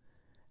gleeful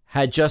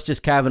had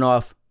Justice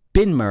Kavanaugh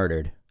been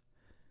murdered.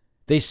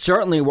 They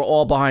certainly were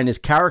all behind his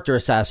character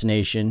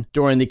assassination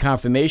during the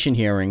confirmation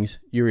hearings,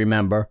 you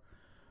remember,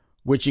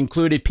 which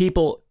included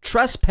people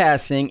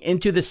trespassing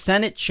into the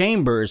Senate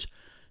chambers,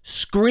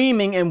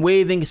 screaming and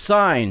waving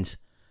signs.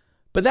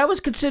 But that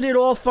was considered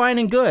all fine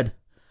and good.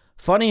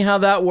 Funny how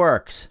that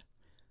works.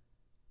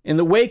 In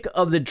the wake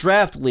of the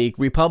draft leak,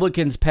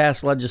 Republicans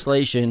passed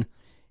legislation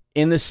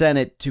in the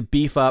Senate to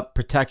beef up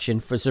protection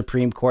for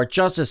Supreme Court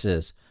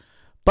justices.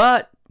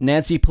 But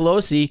Nancy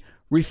Pelosi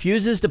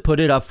refuses to put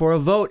it up for a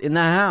vote in the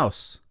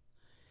House,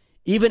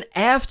 even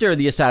after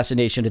the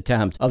assassination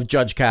attempt of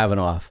Judge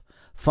Kavanaugh.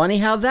 Funny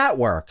how that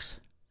works.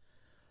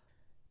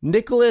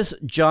 Nicholas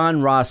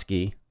John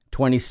Roski,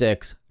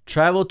 26,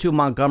 traveled to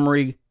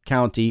Montgomery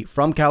County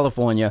from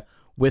California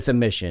with a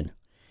mission.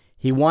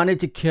 He wanted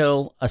to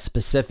kill a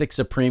specific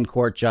Supreme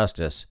Court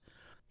justice.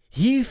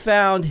 He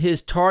found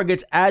his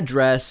target's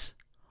address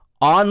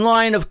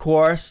online, of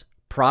course,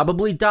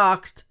 probably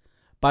doxed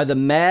by the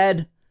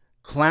mad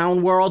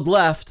clown world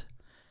left,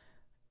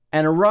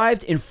 and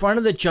arrived in front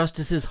of the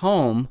justice's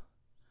home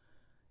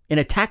in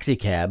a taxi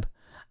cab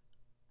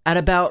at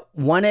about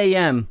 1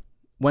 a.m.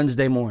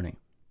 Wednesday morning.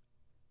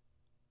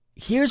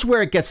 Here's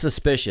where it gets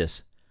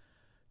suspicious.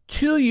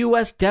 2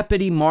 U.S.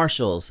 deputy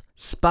marshals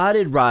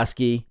spotted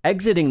Roski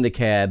exiting the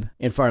cab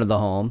in front of the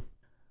home,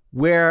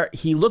 where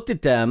he looked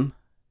at them,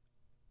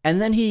 and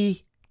then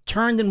he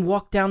turned and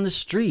walked down the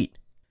street.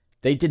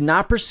 They did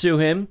not pursue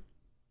him,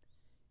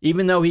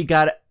 even though he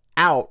got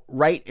out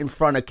right in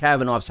front of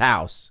Kavanaugh's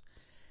house.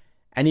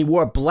 And he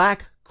wore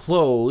black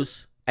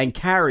clothes and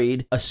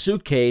carried a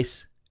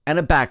suitcase and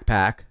a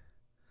backpack,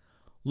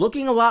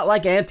 looking a lot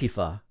like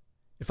Antifa,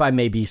 if I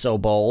may be so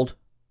bold.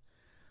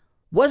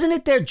 Wasn't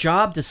it their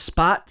job to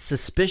spot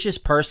suspicious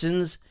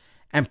persons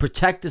and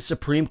protect the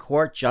Supreme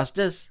Court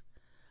justice,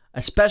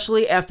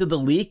 especially after the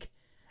leak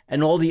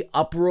and all the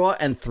uproar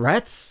and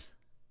threats?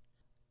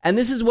 And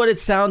this is what it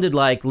sounded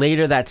like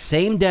later that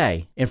same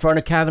day in front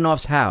of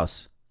Kavanaugh's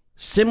house,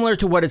 similar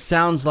to what it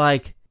sounds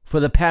like for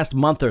the past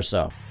month or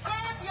so.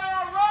 Keep your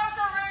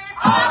rosary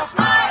off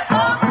my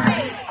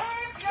ovaries.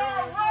 Keep your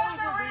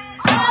rosary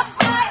off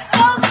my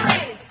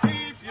ovaries.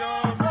 Keep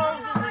your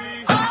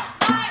rosary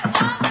off my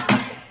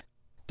ovaries.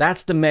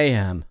 That's the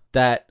mayhem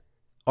that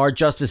our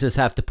justices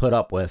have to put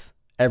up with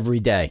every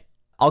day.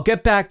 I'll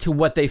get back to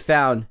what they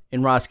found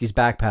in Roski's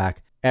backpack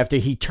after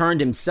he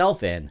turned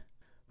himself in,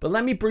 but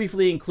let me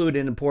briefly include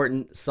an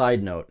important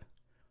side note.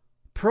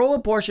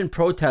 pro-abortion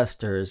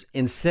protesters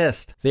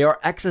insist they are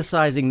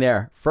exercising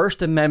their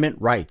First Amendment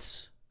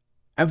rights,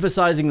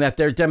 emphasizing that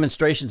their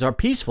demonstrations are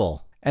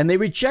peaceful, and they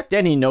reject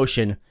any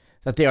notion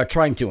that they are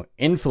trying to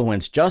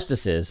influence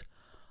justices.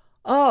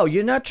 Oh,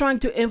 you're not trying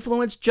to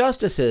influence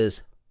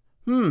justices.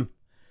 Then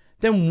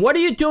what are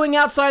you doing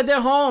outside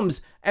their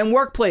homes and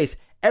workplace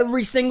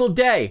every single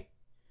day?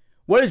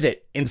 What is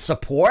it, in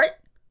support?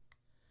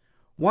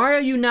 Why are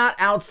you not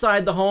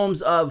outside the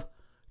homes of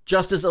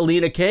Justice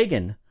Alina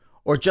Kagan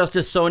or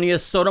Justice Sonia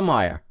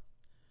Sotomayor?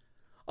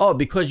 Oh,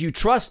 because you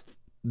trust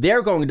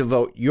they're going to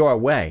vote your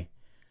way.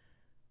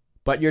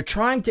 But you're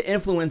trying to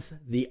influence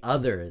the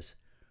others,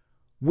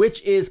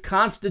 which is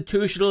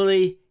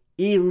constitutionally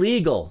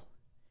illegal.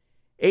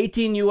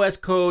 18 U.S.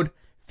 Code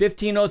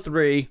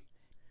 1503,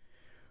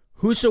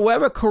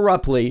 whosoever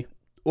corruptly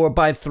or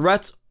by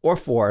threats or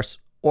force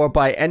or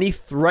by any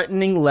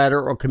threatening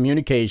letter or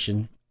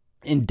communication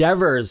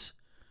endeavors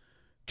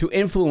to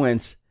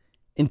influence,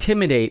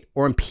 intimidate,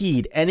 or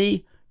impede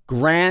any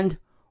grand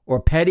or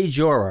petty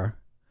juror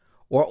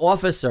or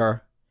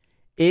officer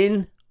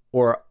in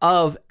or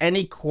of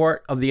any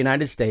court of the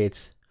United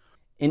States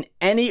in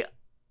any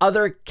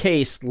other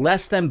case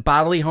less than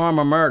bodily harm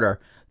or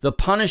murder, the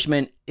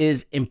punishment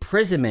is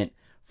imprisonment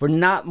for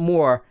not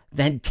more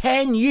than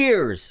 10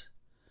 years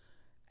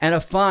and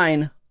a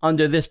fine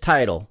under this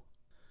title.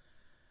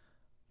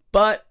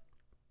 But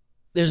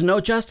there's no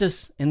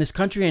justice in this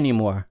country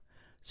anymore,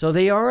 so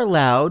they are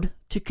allowed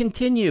to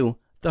continue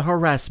the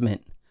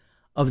harassment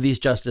of these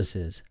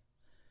justices.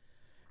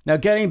 Now,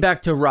 getting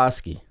back to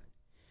Roski.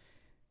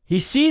 He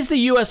sees the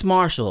U.S.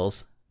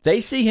 Marshals. They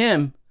see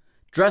him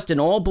dressed in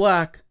all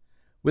black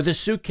with a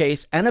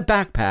suitcase and a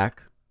backpack,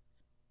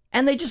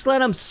 and they just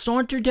let him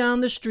saunter down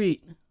the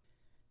street.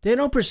 They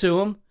don't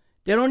pursue him.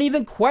 They don't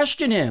even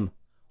question him.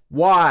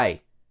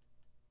 Why?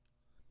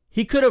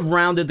 He could have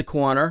rounded the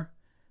corner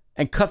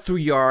and cut through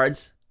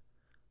yards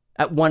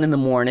at 1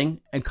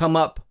 a.m. and come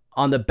up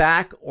on the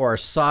back or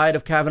side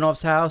of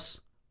Kavanaugh's house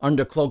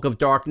under cloak of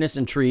darkness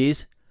and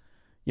trees.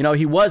 You know,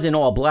 he was in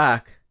all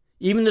black.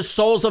 Even the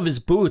soles of his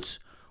boots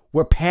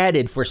were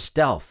padded for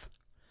stealth.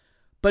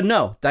 But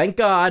no, thank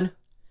God,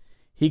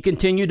 he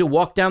continued to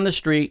walk down the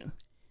street.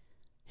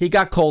 He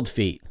got cold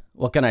feet.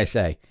 What can I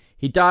say?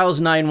 He dials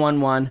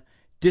 911,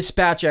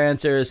 dispatch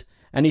answers,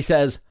 and he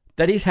says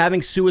that he's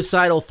having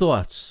suicidal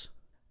thoughts.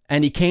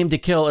 And he came to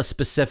kill a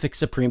specific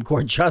Supreme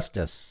Court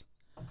justice.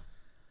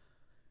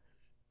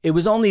 It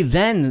was only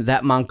then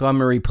that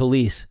Montgomery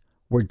police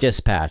were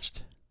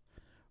dispatched.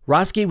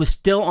 Roski was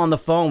still on the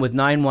phone with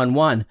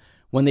 911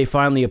 when they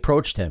finally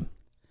approached him.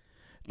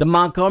 The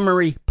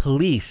Montgomery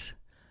police,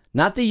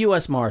 not the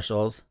U.S.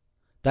 Marshals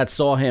that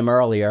saw him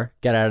earlier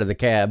get out of the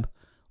cab,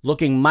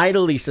 looking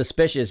mightily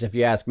suspicious if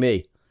you ask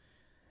me.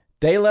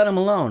 They let him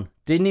alone.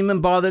 Didn't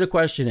even bother to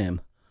question him.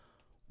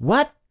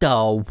 What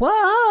the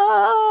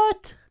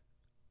what?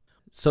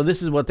 So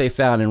this is what they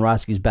found in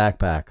Roski's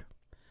backpack.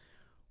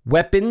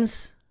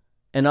 Weapons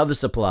and other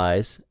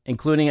supplies,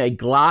 including a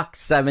Glock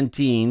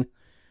 17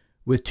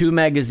 with 2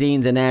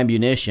 magazines and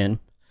ammunition,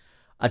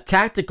 a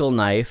tactical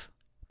knife,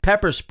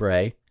 pepper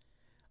spray,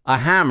 a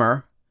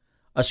hammer,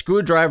 a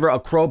screwdriver, a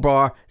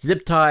crowbar,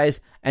 zip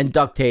ties, and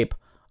duct tape,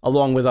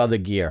 along with other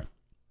gear.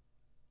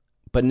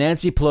 But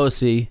Nancy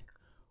Pelosi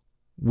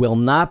will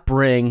not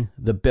bring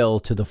the bill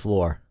to the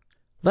floor.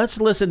 Let's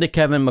listen to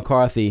Kevin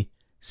McCarthy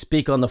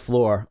speak on the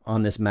floor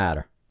on this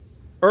matter.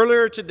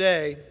 Earlier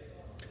today,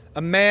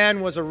 a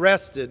man was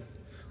arrested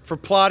for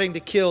plotting to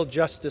kill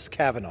Justice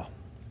Kavanaugh.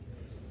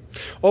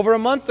 Over a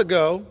month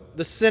ago,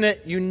 the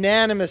Senate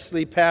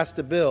unanimously passed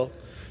a bill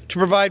to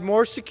provide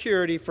more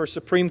security for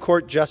Supreme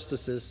Court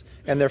justices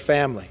and their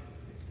family.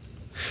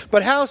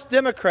 But House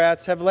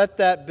Democrats have let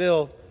that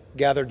bill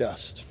gather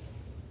dust.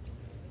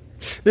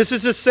 This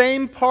is the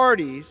same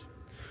parties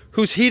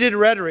whose heated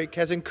rhetoric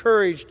has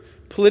encouraged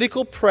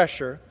political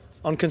pressure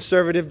on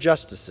conservative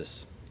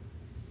justices.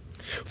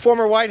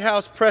 Former White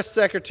House Press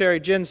Secretary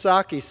Jen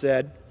Psaki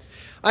said,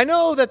 "I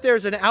know that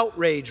there's an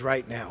outrage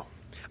right now,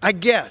 I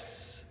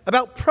guess,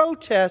 about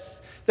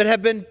protests that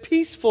have been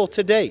peaceful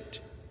to date.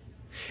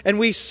 And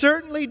we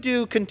certainly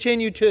do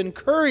continue to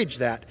encourage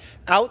that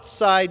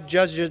outside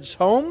judges'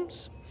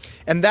 homes,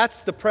 and that's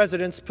the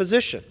president's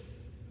position."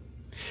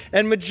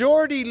 And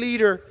Majority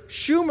Leader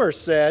Schumer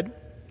said,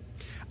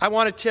 "I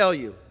want to tell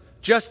you,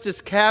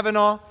 Justice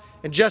Kavanaugh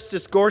and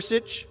Justice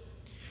Gorsuch,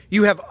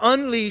 you have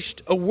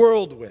unleashed a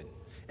whirlwind,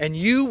 and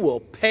you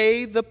will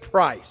pay the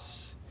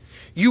price.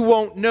 You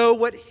won't know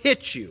what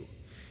hit you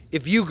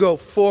if you go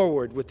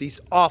forward with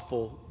these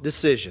awful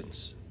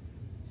decisions."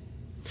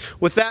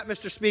 With that,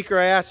 Mr. Speaker,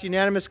 I ask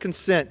unanimous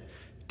consent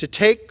to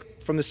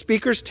take from the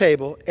Speaker's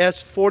table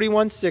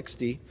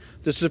S-4160,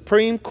 the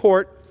Supreme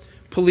Court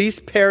Police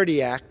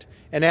Parity Act,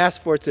 and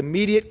ask for its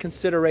immediate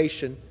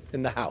consideration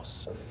in the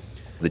House.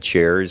 The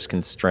chair is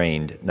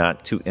constrained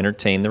not to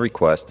entertain the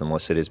request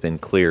unless it has been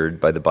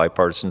cleared by the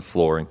bipartisan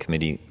floor and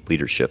committee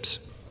leaderships.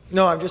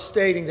 No, I'm just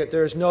stating that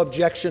there is no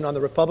objection on the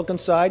Republican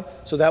side,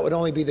 so that would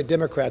only be the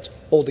Democrats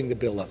holding the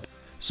bill up.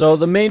 So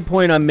the main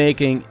point I'm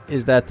making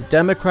is that the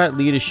Democrat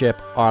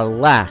leadership are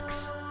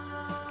lax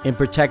in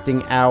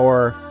protecting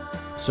our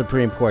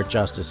Supreme Court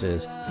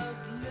justices.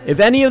 If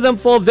any of them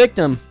fall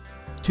victim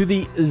to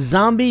the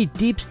zombie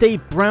deep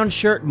state brown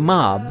shirt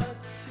mob,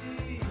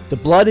 the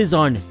blood is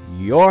on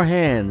your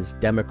hands,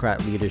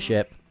 Democrat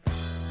leadership.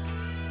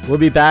 We'll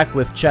be back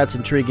with Chet's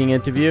intriguing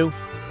interview.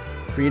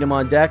 Freedom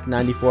on Deck,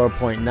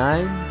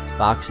 94.9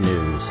 Fox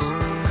News.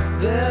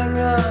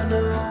 There are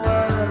no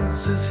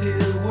answers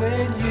here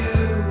when you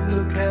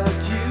look out,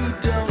 you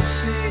don't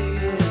see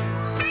it.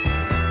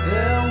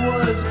 There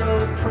was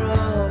no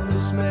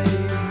promise made,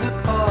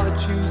 the part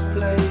you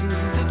played,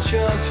 the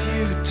chance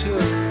you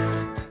took.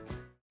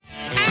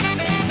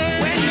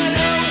 When you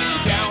know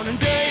down and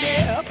dirty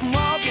from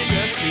walking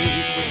the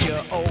street with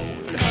your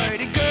old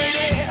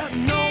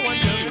hurdy-gurdy, no one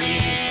to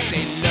read.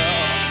 Say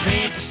love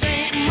ain't the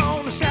same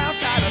on the south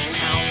side of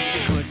town.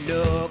 You could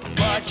look,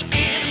 but you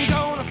ain't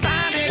gonna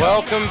find it.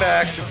 Welcome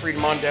back to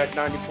Freedom on Deck,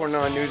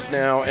 94.9 News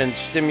Now and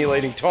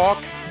Stimulating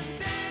Talk.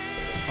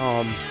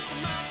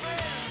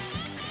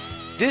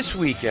 This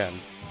weekend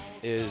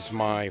is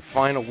my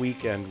final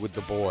weekend with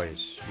the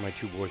boys. My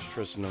two boys,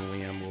 Tristan and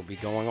Liam, will be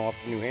going off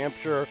to New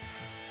Hampshire.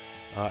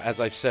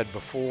 As I've said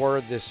before,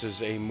 this is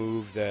a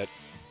move that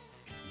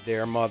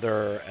their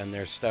mother and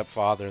their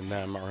stepfather and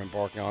them are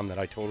embarking on that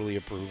I totally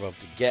approve of,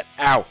 to get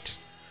out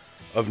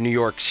of New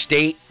York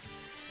State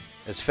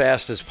as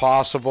fast as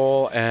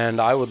possible, and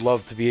I would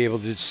love to be able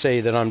to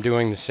say that I'm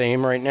doing the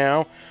same right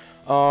now.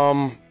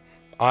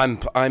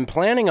 I'm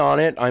planning on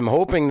it. I'm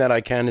hoping that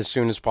I can as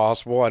soon as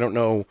possible. I don't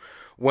know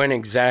when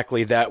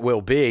exactly that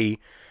will be,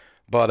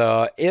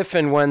 but if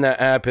and when that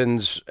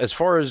happens, as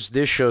far as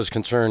this show is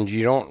concerned,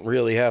 you don't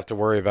really have to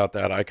worry about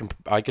that.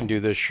 I can do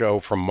this show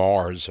from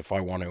Mars if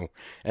I want to,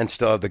 and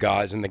still have the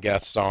guys and the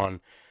guests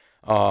on.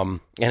 And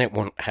it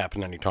won't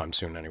happen anytime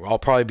soon anyway. I'll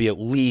probably be at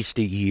least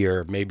a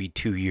year, maybe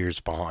 2 years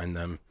behind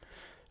them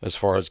as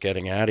far as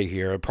getting out of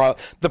here.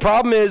 The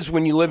problem is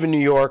when you live in New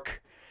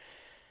York,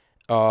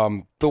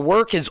 the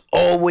work is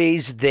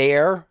always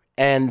there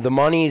and the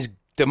money's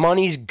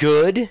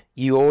good.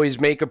 You always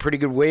make a pretty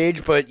good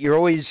wage, but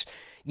you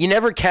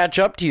never catch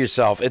up to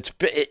yourself.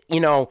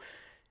 And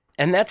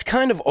that's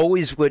kind of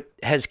always what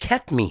has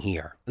kept me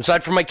here.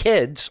 Aside from my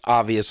kids,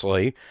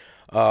 obviously.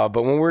 But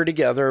when we were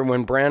together,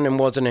 when Brandon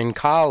wasn't in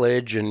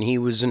college and he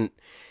wasn't,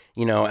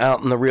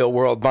 out in the real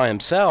world by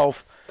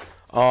himself,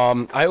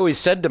 I always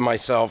said to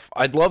myself,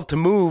 I'd love to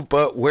move,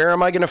 but where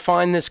am I going to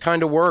find this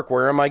kind of work?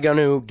 Where am I going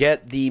to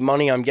get the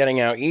money I'm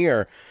getting out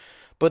here?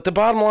 But the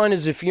bottom line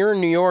is, if you're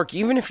in New York,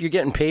 even if you're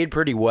getting paid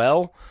pretty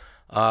well,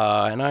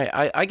 and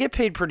I get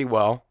paid pretty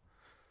well,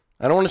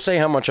 I don't want to say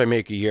how much I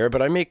make a year,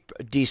 but I make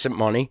decent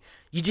money.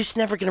 You're just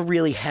never going to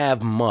really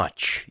have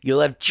much.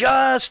 You'll have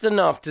just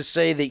enough to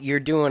say that you're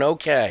doing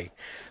okay.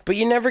 But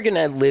you're never going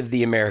to live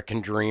the American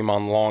dream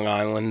on Long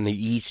Island,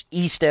 the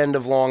east end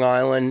of Long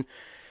Island,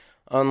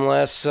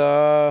 unless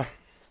you're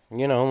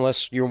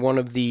one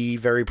of the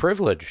very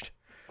privileged.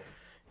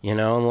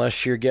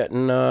 Unless you're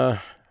getting,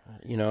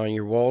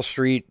 your Wall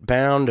Street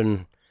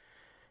bound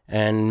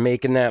and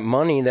making that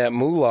money, that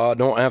moolah,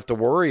 don't have to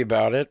worry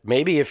about it.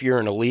 Maybe if you're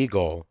an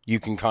illegal, you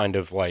can kind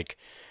of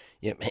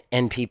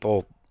and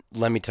people...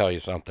 Let me tell you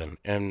something.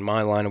 In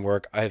my line of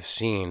work, I've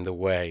seen the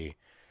way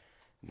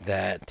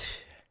that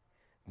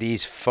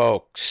these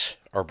folks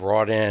are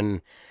brought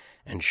in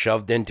and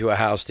shoved into a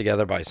house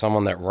together by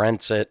someone that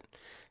rents it,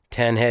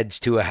 10 heads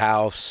to a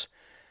house,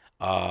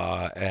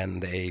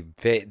 and they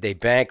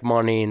bank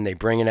money and they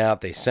bring it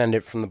out. They send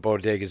it from the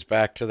bodegas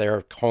back to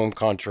their home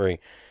country,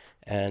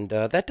 and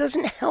that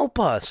doesn't help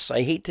us.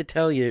 I hate to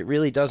tell you, it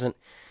really doesn't.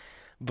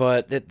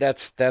 But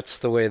that's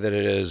the way that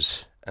it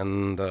is.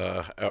 And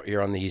out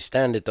here on the East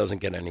End, it doesn't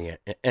get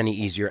any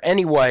easier.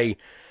 Anyway,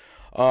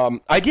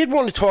 I did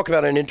want to talk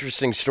about an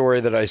interesting story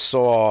that I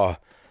saw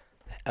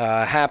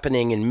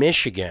happening in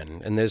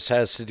Michigan, and this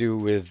has to do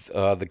with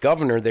the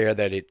governor there.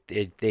 That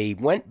they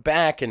went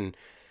back and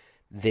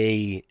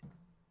they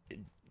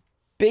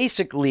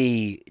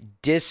basically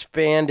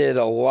disbanded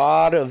a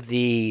lot of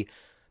the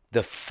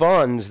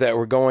funds that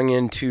were going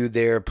into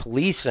their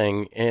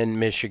policing in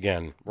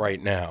Michigan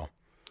right now,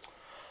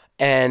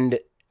 and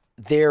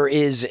there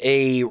is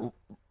a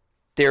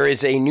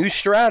new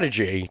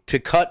strategy to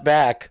cut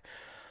back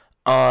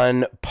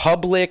on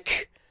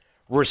public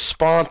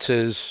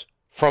responses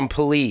from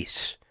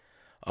police.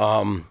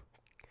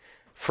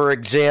 For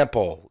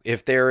example,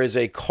 if there is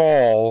a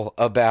call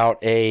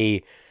about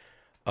a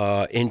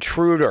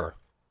intruder,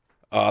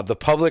 the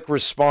public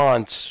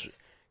response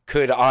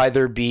could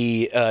either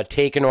be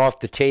taken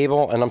off the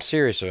table, and I'm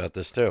serious about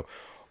this too,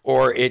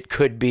 or it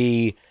could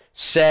be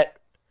set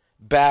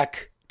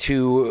back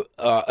to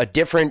a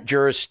different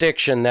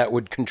jurisdiction that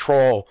would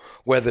control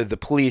whether the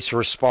police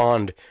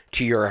respond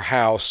to your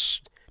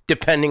house,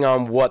 depending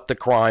on what the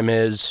crime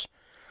is.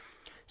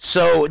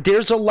 So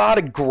there's a lot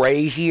of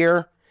gray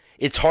here.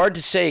 It's hard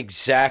to say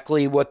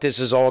exactly what this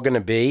is all going to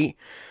be,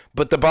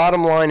 But the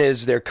bottom line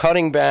is they're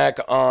cutting back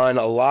on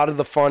a lot of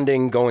the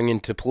funding going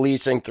into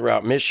policing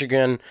throughout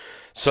Michigan.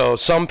 So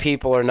some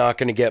people are not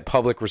going to get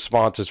public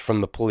responses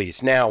from the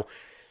police. Now,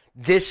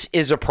 this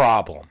is a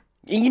problem.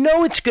 You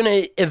know it's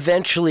going to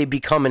eventually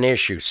become an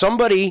issue.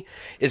 Somebody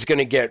is going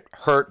to get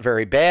hurt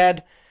very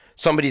bad.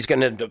 Somebody's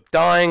going to end up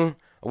dying.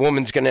 A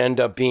woman's going to end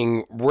up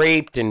being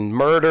raped and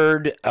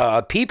murdered.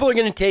 People are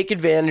going to take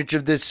advantage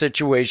of this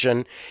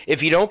situation.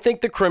 If you don't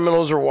think the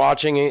criminals are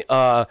watching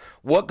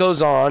what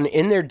goes on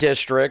in their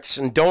districts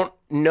and don't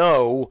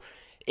know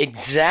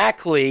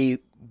exactly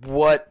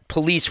what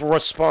police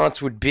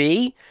response would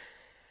be,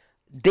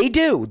 they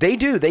do.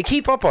 They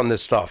keep up on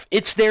this stuff.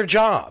 It's their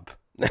job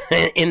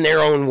in their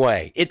own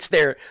way.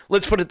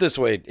 Let's put it this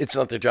way. It's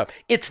not their job.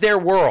 It's their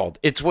world.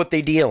 It's what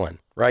they deal in,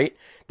 right?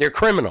 They're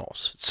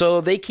criminals.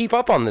 So they keep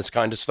up on this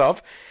kind of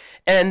stuff.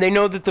 And they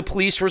know that the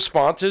police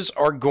responses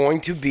are going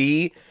to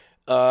be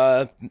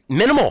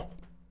minimal.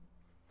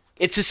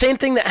 It's the same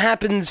thing that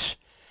happens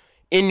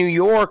in New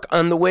York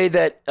on the way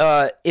that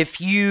if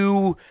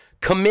you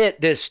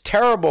commit this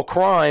terrible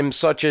crime,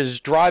 such as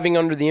driving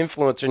under the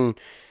influence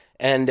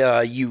and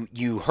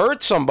you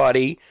hurt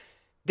somebody,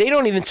 they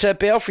don't even set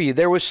bail for you.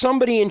 There was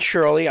somebody in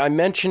Shirley, I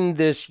mentioned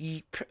this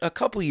a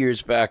couple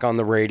years back on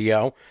the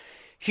radio.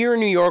 Here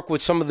in New York,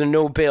 with some of the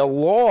no bail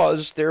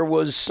laws, there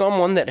was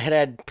someone that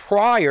had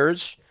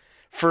priors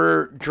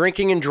for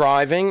drinking and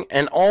driving,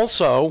 and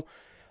also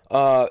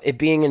it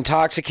being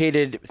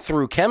intoxicated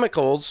through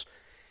chemicals.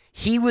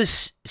 He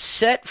was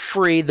set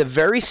free the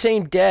very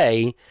same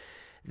day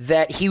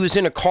that he was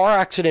in a car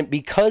accident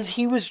because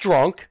he was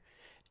drunk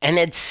and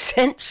had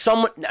sent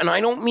someone, and I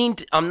don't mean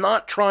to, I'm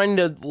not trying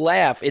to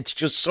laugh, it's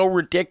just so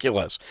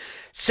ridiculous,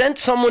 sent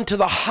someone to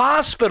the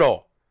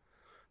hospital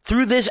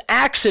through this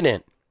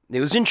accident. It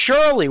was in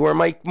Shirley,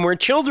 where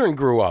children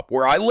grew up,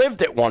 where I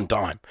lived at one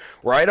time,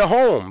 where I had a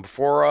home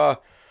before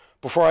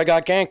I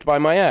got ganked by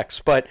my ex.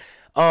 But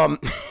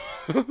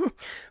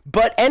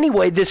but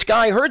anyway, this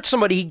guy hurt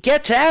somebody. He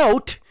gets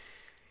out.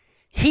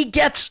 He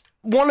gets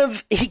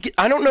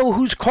I don't know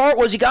whose car it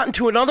was. He got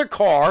into another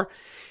car.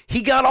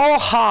 He got all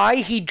high.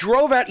 He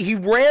drove out. He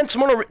ran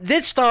someone over.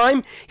 This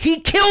time, he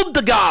killed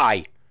the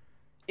guy.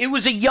 It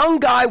was a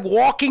young guy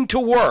walking to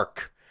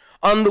work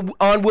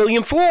on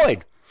William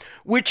Floyd,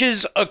 which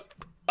is a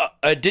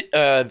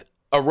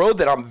road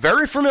that I'm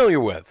very familiar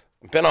with.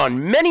 I've been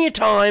on many a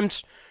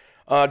times,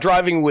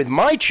 driving with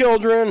my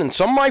children and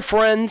some of my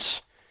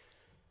friends.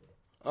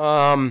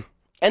 And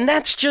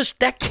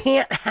that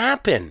can't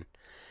happen.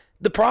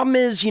 The problem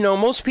is,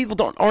 most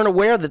people aren't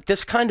aware that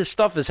this kind of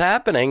stuff is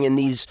happening in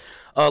these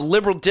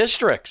liberal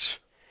districts.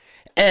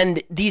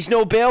 And these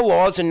no bail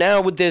laws, and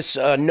now with this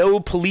no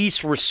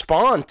police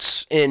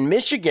response in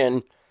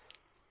Michigan,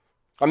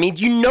 I mean,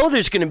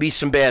 there's going to be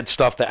some bad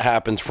stuff that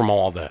happens from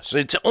all this.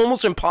 It's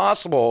almost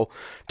impossible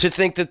to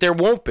think that there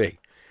won't be.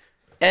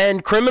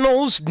 And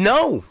criminals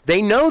know.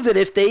 They know that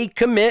if they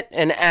commit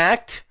an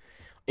act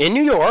in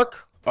New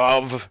York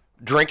of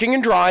drinking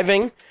and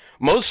driving,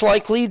 most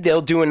likely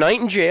they'll do a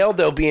night in jail,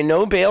 there'll be a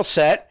no bail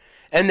set,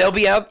 and they'll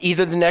be out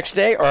either the next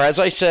day or, as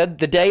I said,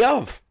 the day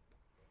of.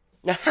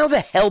 Now, how the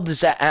hell does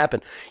that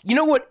happen? You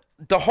know what?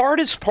 The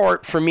hardest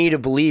part for me to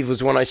believe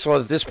was when I saw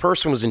that this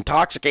person was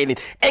intoxicated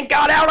and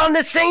got out on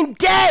the same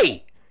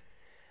day.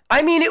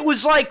 I mean, it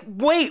was like,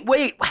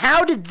 wait,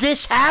 how did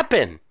this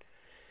happen?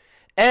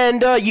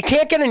 And you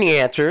can't get any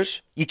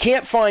answers. You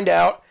can't find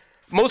out.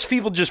 Most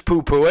people just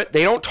poo-poo it.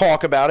 They don't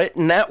talk about it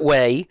in that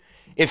way.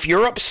 If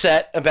you're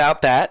upset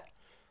about that,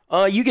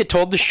 you get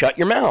told to shut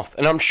your mouth.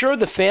 And I'm sure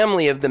the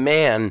family of the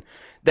man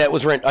that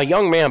was a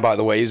young man, by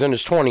the way, he's in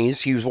his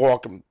 20s. He was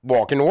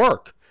walking to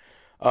work.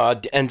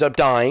 Ends up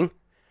dying.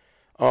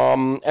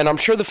 And I'm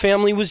sure the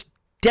family was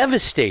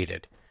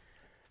devastated.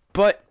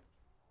 But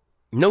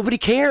nobody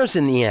cares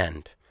in the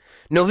end.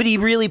 Nobody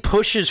really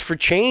pushes for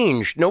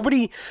change.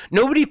 Nobody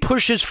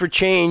pushes for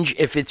change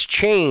if it's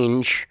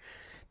change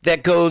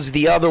that goes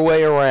the other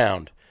way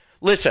around.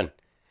 Listen,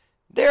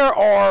 there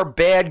are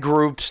bad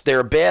groups, there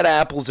are bad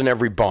apples in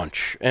every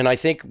bunch. And I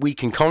think we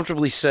can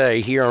comfortably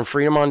say here on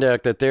Freedom on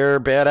Deck that there are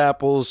bad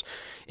apples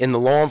in the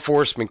law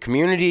enforcement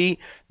community.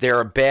 There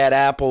are bad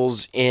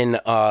apples in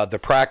the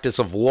practice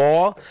of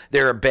law.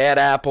 There are bad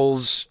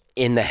apples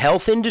in the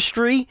health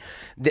industry,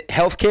 the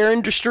healthcare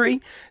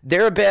industry.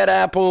 There are bad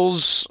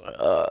apples,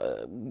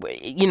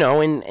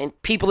 in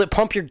people that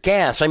pump your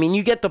gas. I mean,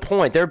 you get the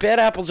point. There are bad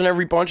apples in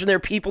every bunch, and there are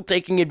people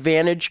taking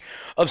advantage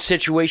of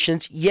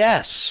situations.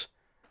 Yes.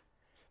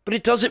 But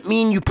it doesn't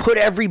mean you put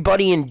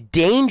everybody in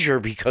danger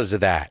because of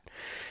that.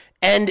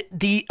 And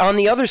on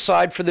the other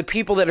side, for the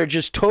people that are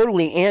just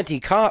totally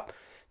anti-cop,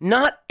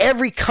 not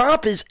every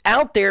cop is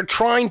out there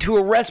trying to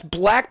arrest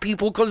black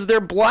people because they're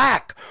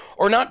black,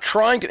 or not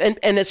trying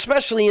to, and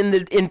especially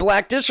in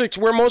black districts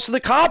where most of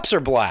the cops are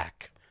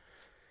black.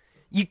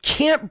 You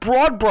can't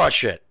broad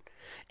brush it.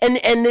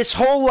 And this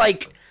whole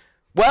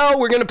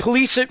we're going to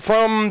police it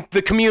from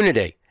the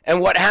community. And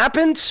what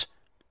happens?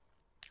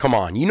 Come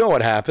on, you know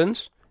what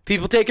happens.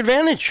 People take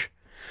advantage.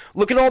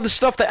 Look at all the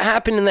stuff that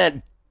happened in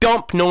that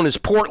dump known as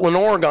Portland,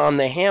 Oregon,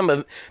 the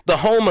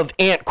home of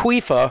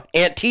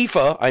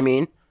Antifa, I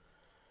mean.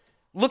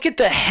 Look at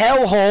the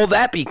hellhole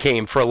that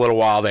became for a little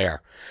while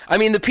there. I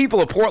mean, the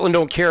people of Portland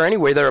don't care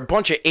anyway. They're a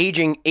bunch of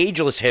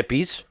ageless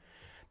hippies.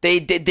 They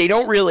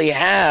don't really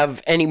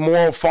have any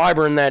moral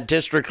fiber in that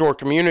district or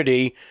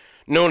community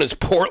known as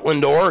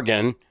Portland,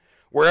 Oregon,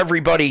 where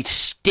everybody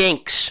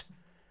stinks.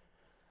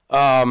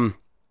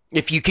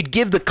 If you could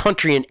give the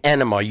country an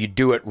enema, you'd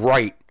do it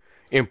right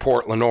in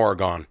Portland,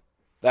 Oregon.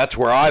 That's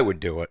where I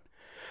would do it.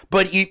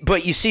 But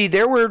you see,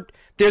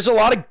 there's a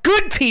lot of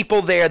good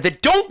people there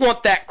that don't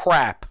want that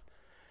crap.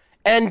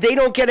 And they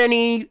don't get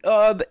any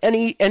play,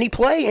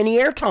 any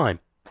airtime,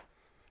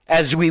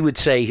 as we would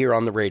say here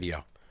on the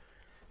radio.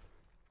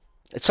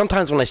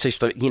 Sometimes when I say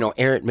stuff,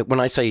 when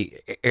I say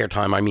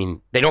airtime, I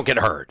mean they don't get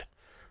heard.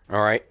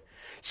 All right.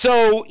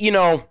 So,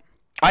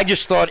 I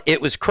just thought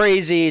it was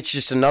crazy. It's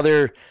just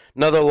another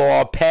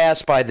law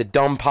passed by the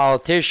dumb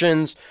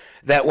politicians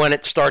that when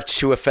it starts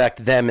to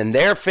affect them and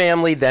their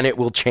family, then it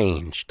will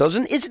change.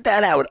 Isn't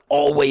that how it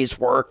always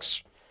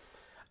works?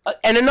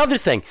 And another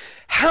thing,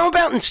 how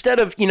about instead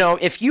of,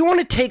 if you want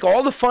to take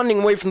all the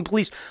funding away from the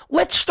police,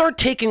 let's start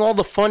taking all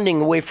the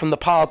funding away from the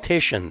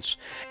politicians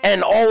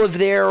and all of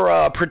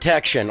their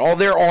protection, all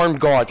their armed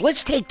guards.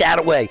 Let's take that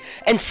away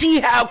and see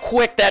how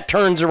quick that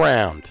turns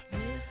around.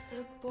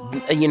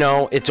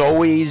 It's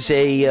always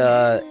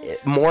a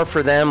more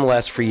for them,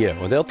 less for you.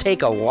 They'll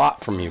take a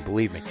lot from you,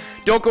 believe me.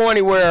 Don't go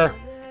anywhere.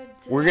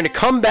 We're going to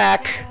come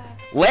back.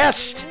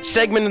 Last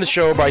segment of the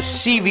show by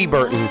C.V.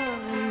 Burton.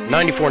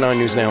 94.9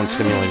 News Now and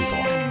Stimulating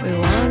Thought. We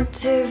want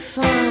to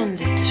find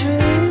the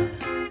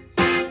truth,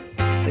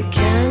 but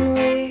can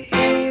we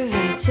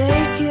even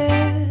take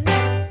it?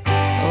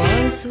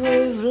 Once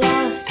we've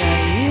lost our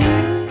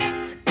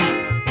youth,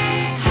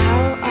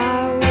 how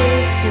are we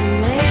to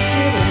make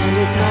it and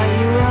to call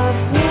you off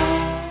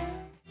guard?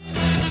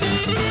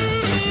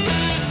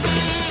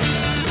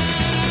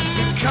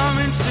 You're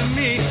coming to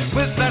me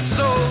with that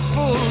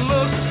soulful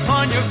look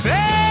on your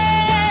face.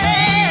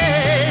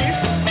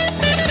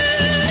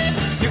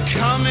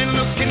 Coming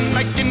looking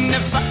like you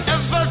never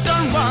ever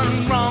done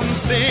one wrong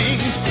thing.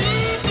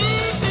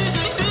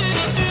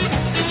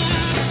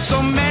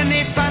 So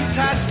many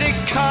fantastic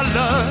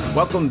colors.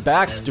 Welcome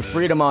back to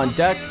Freedom on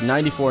Deck,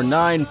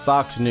 94.9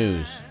 Fox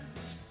News.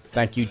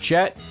 Thank you,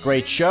 Chet.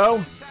 Great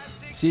show.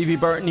 C.V.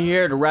 Burton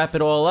here to wrap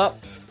it all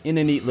up in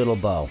a neat little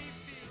bow.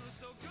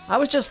 I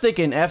was just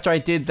thinking, after I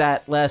did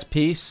that last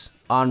piece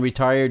on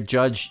retired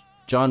Judge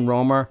John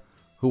Romer,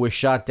 who was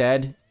shot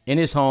dead in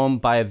his home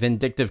by a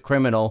vindictive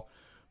criminal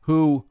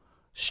who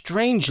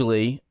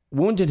strangely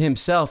wounded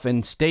himself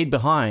and stayed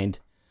behind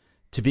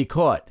to be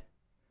caught.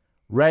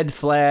 Red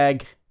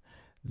flag.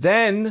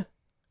 Then,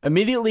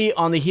 immediately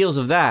on the heels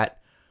of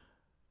that,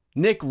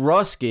 Nick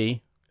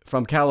Roski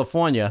from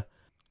California,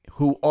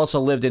 who also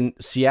lived in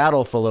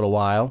Seattle for a little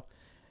while,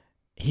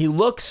 he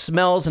looks,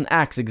 smells, and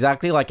acts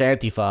exactly like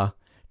Antifa,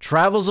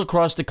 travels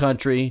across the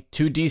country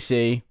to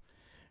D.C.,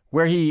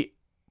 where he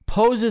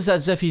poses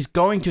as if he's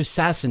going to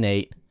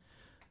assassinate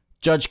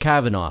Judge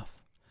Kavanaugh.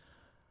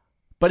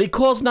 But he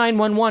calls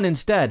 911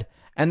 instead,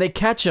 and they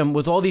catch him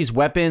with all these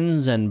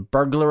weapons and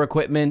burglar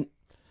equipment.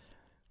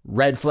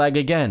 Red flag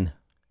again.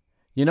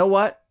 You know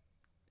what?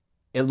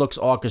 It looks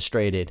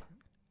orchestrated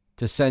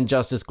to send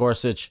Justice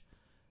Gorsuch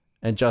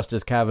and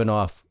Justice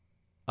Kavanaugh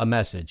a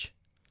message.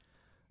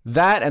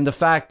 That and the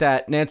fact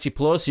that Nancy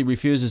Pelosi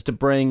refuses to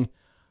bring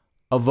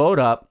a vote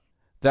up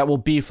that will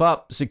beef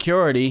up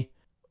security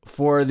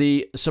for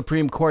the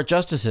Supreme Court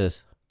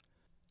justices.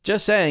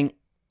 Just saying,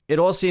 it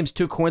all seems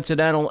too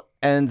coincidental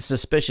and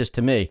suspicious to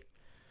me.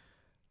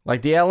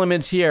 Like the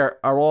elements here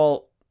are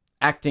all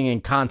acting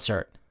in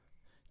concert.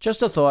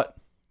 Just a thought.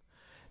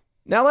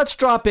 Now let's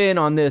drop in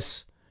on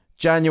this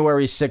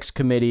January 6th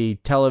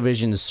committee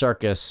television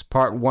circus,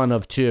 part 1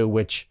 of 2,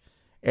 which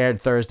aired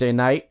Thursday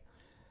night.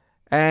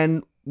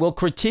 And we'll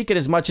critique it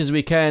as much as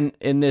we can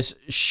in this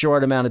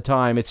short amount of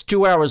time. It's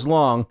 2 hours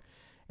long,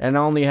 and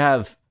I only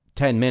have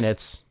 10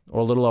 minutes, or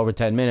a little over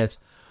 10 minutes.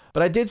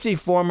 But I did see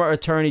former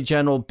Attorney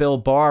General Bill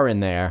Barr in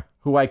there,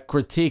 who I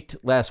critiqued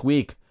last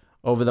week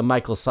over the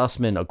Michael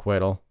Sussman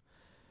acquittal.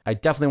 I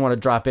definitely want to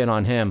drop in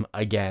on him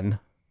again.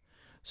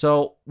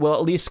 So we'll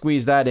at least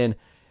squeeze that in.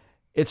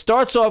 It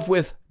starts off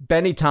with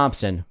Benny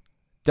Thompson,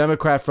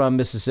 Democrat from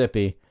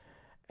Mississippi,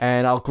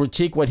 and I'll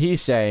critique what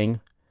he's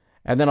saying,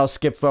 and then I'll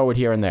skip forward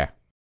here and there.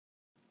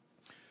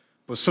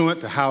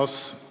 Pursuant to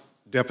House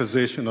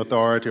Deposition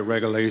Authority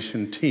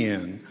Regulation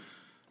 10,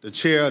 the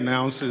chair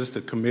announces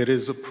the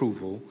committee's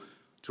approval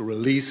to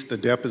release the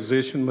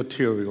deposition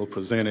material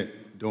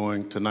presented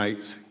during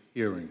tonight's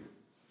hearing.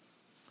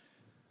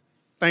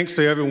 Thanks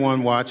to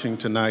everyone watching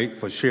tonight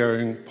for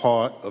sharing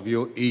part of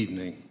your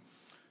evening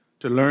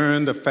to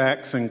learn the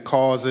facts and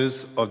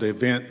causes of the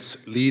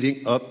events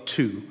leading up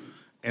to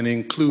and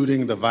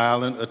including the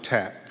violent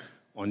attack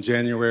on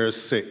January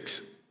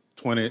 6,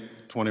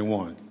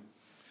 2021.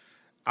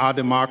 Our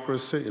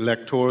democracy,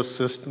 electoral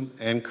system,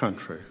 and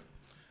country.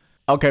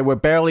 Okay, we're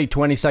barely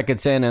 20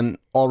 seconds in and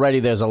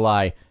already there's a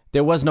lie.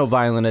 there was no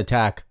violent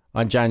attack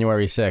on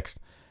January 6th.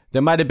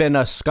 There might have been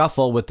a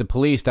scuffle with the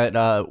police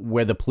that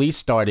where the police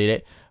started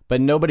it,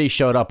 but nobody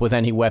showed up with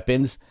any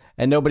weapons,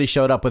 and nobody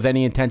showed up with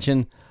any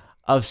intention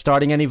of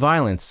starting any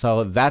violence.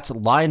 So that's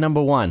lie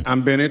number one.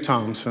 I'm Benny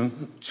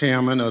Thompson,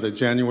 chairman of the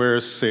January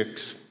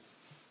 6th,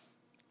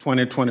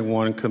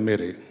 2021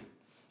 committee.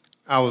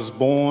 I was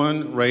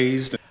born,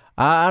 raised...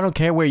 I don't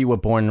care where you were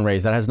born and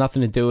raised. That has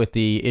nothing to do with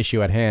the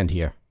issue at hand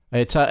here.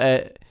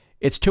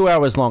 It's 2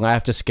 hours long. I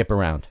have to skip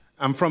around.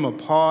 I'm from a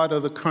part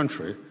of the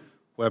country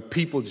where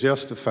people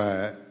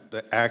justify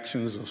the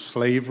actions of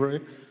slavery,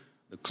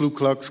 the Ku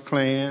Klux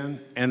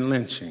Klan, and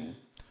lynching.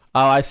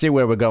 Oh, I see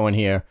where we're going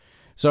here.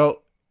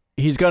 So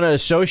he's going to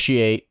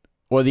associate,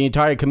 or the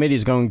entire committee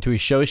is going to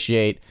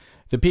associate,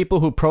 the people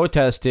who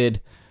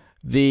protested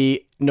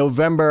the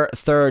November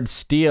 3rd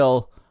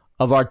steal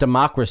of our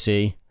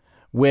democracy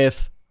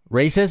with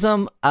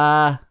racism?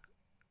 No,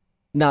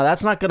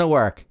 that's not going to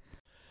work.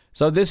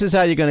 So this is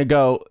how you're going to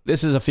go.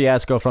 This is a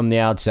fiasco from the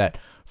outset.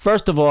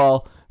 First of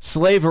all,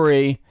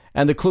 slavery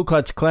and the Ku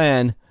Klux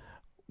Klan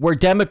were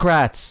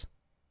Democrats.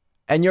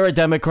 And you're a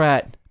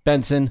Democrat,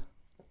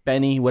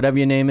 Benny, whatever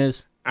your name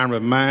is. I'm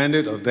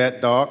reminded of that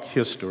dark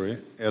history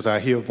as I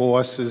hear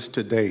voices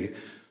today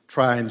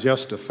try and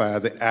justify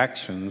the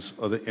actions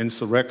of the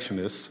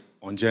insurrectionists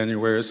on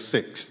January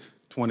 6,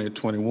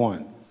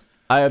 2021.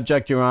 I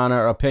object, Your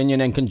Honor.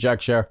 Opinion and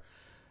conjecture.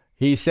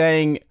 He's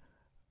saying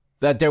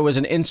that there was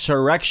an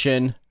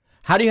insurrection.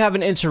 How do you have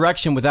an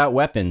insurrection without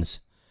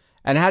weapons?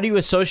 And how do you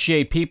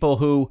associate people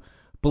who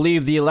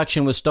believe the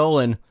election was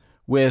stolen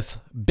with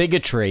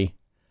bigotry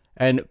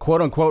and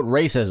quote-unquote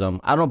racism?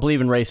 I don't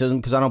believe in racism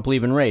because I don't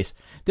believe in race.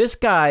 This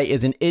guy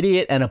is an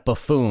idiot and a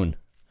buffoon.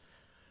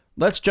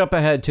 Let's jump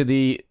ahead to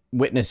the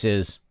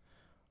witnesses,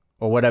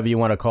 or whatever you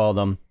want to call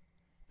them,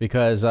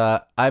 because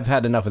I've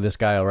had enough of this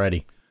guy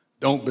already.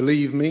 Don't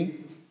believe me?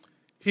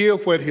 Hear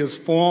what his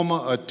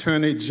former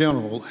attorney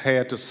general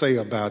had to say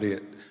about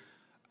it.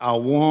 I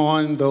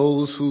warn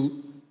those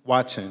who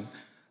watching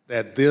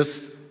that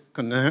this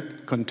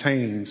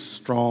contains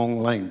strong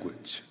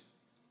language.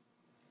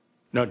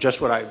 No,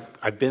 just what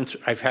I've been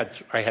through.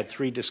 I had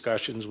 3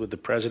 discussions with the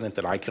president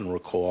that I can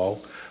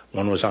recall.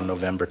 One was on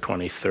November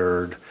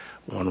 23rd,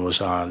 one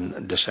was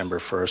on December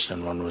 1st,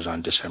 and one was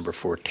on December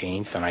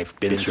 14th. And I've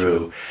been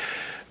through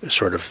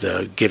sort of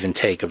the give and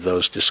take of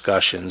those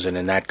discussions. And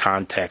in that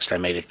context, I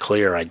made it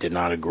clear I did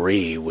not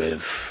agree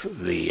with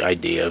the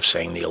idea of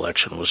saying the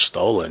election was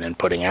stolen and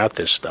putting out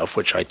this stuff,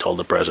 which I told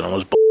the president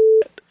was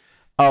bullshit.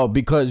 Oh,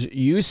 because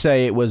you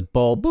say it was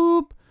bull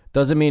boop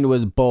doesn't mean it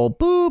was bull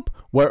boop.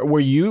 Were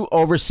you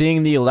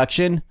overseeing the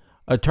election,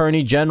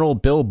 Attorney General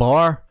Bill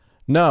Barr?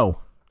 No.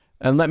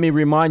 And let me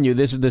remind you,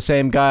 this is the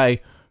same guy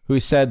who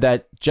said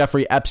that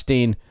Jeffrey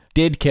Epstein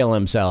did kill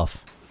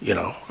himself. You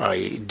know,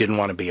 I didn't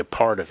want to be a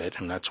part of it,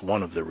 and that's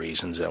one of the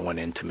reasons that went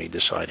into me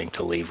deciding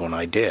to leave when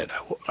I did.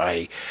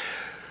 I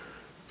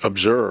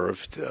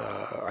observed,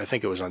 I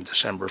think it was on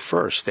December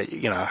 1st, that,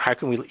 you know,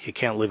 you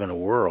can't live in a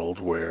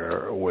world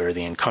where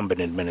the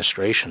incumbent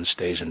administration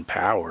stays in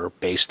power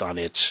based on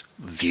its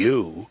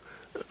view,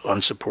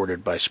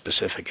 unsupported by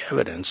specific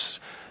evidence,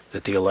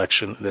 that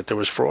there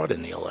was fraud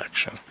in the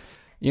election.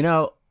 You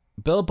know,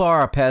 Bill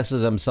Barr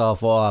passes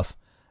himself off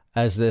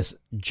as this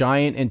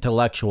giant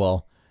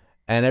intellectual,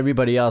 and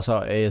everybody else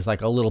is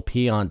like a little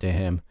peon to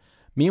him.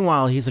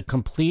 Meanwhile, he's a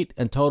complete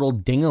and total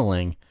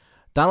ding-a-ling.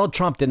 Donald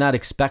Trump did not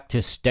expect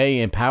to stay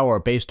in power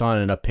based on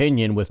an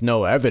opinion with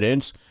no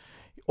evidence.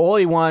 All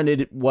he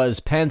wanted was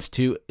Pence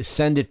to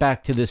send it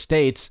back to the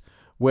states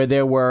where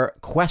there were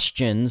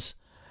questions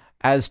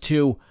as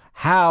to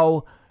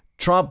how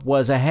Trump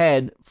was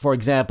ahead, for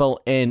example,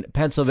 in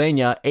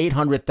Pennsylvania,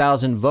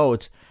 800,000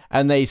 votes,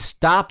 and they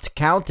stopped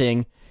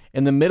counting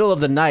in the middle of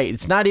the night.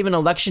 It's not even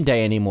election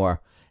day anymore.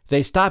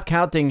 They stopped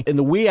counting in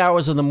the wee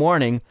hours of the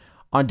morning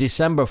on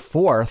December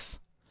 4th.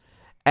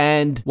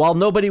 And while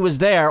nobody was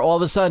there, all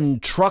of a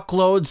sudden,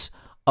 truckloads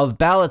of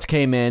ballots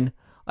came in,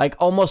 like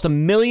almost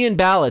 1 million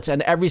ballots,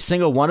 and every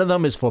single one of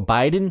them is for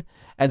Biden,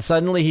 and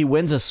suddenly he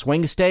wins a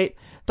swing state.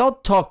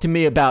 Don't talk to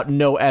me about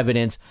no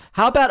evidence.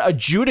 How about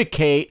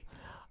adjudicate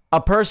a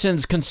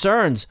person's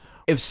concerns?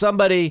 If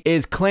somebody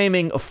is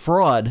claiming a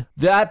fraud,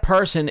 that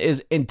person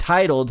is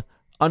entitled,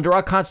 under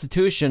our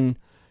Constitution,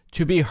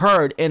 to be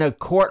heard in a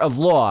court of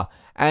law.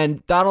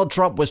 And Donald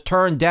Trump was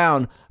turned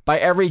down by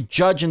every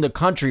judge in the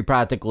country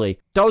practically.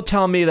 Don't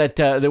tell me that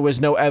there was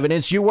no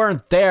evidence. You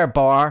weren't there,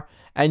 Barr.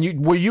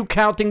 And were you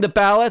counting the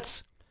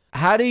ballots?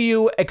 How do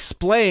you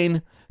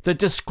explain the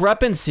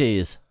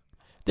discrepancies?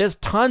 There's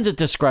tons of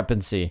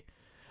discrepancy.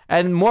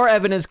 And more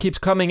evidence keeps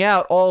coming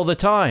out all the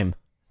time.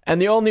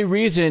 And the only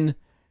reason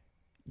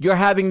you're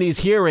having these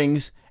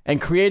hearings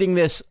and creating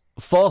this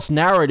false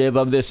narrative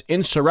of this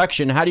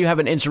insurrection, how do you have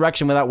an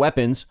insurrection without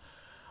weapons,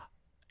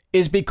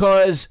 is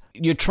because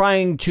you're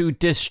trying to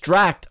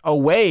distract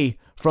away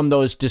from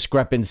those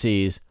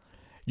discrepancies.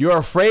 You're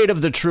afraid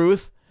of the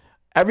truth.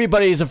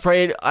 Everybody's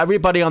afraid.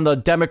 Everybody on the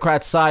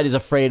Democrat side is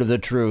afraid of the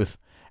truth.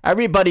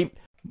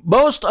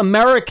 Most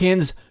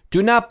Americans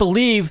do not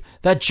believe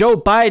that Joe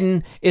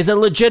Biden is a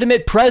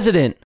legitimate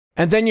president.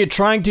 And then you're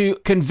trying to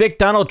convict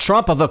Donald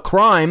Trump of a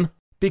crime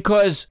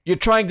because you're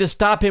trying to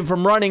stop him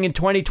from running in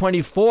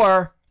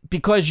 2024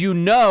 because you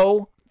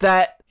know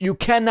that you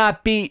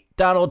cannot beat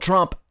Donald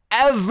Trump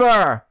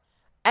ever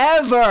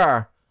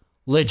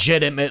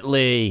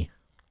legitimately.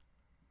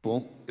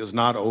 Is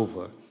not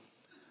over.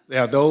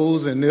 There are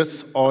those in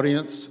this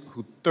audience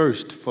who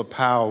thirst for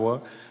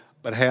power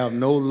but have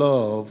no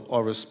love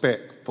or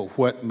respect for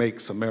what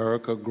makes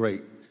America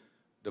great.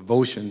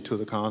 Devotion to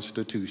the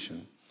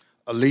Constitution,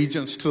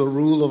 allegiance to the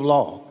rule of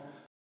law.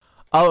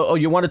 Oh,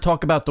 you want to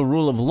talk about the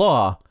rule of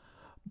law?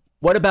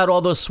 What about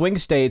all those swing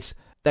states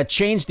that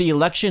changed the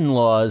election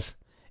laws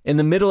in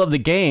the middle of the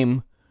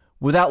game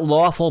without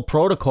lawful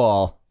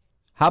protocol?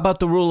 How about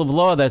the rule of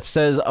law that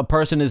says a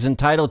person is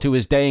entitled to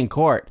his day in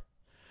court?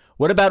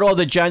 What about all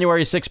the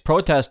January 6th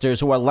protesters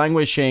who are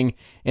languishing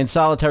in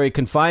solitary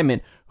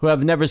confinement, who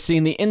have never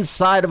seen the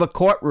inside of a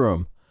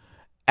courtroom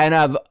and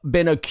have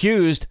been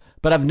accused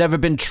but have never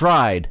been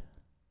tried?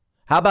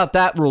 How about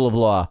that rule of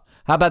law?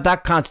 How about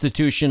that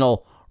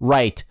constitutional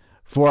right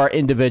for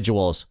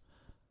individuals?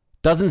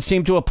 Doesn't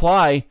seem to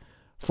apply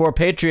for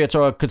patriots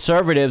or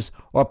conservatives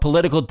or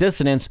political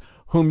dissidents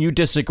whom you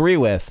disagree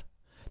with.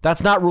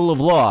 That's not rule of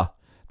law.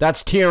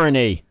 That's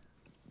tyranny.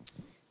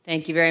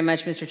 Thank you very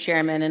much, Mr.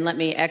 Chairman. And let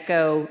me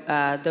echo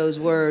those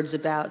words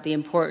about the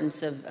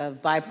importance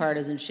of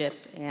bipartisanship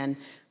and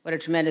what a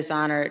tremendous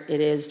honor it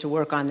is to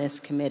work on this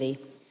committee.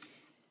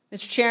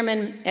 Mr.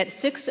 Chairman, at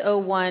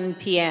 6:01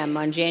 p.m.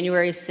 on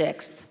January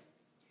 6th,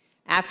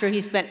 after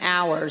he spent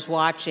hours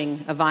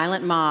watching a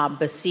violent mob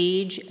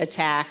besiege,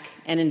 attack,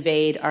 and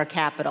invade our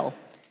Capitol,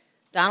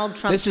 Donald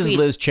Trump This is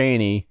Liz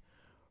Cheney,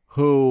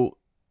 who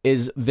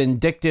is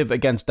vindictive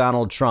against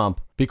Donald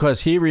Trump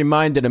because he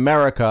reminded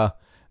America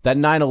that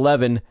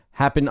 9/11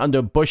 happened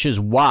under Bush's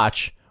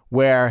watch,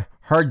 where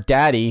her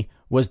daddy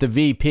was the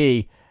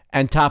VP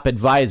and top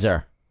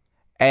advisor.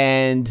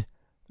 And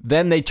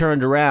then they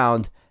turned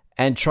around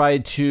and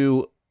tried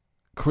to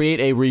create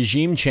a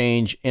regime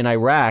change in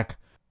Iraq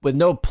with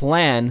no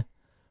plan,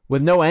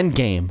 with no end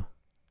game,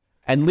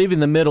 and leaving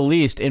the Middle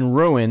East in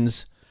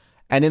ruins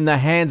and in the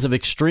hands of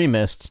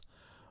extremists,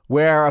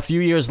 where a few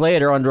years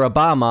later under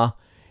Obama,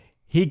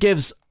 he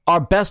gives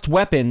our best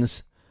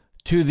weapons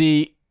to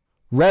the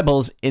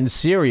rebels in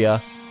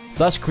Syria,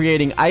 thus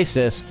creating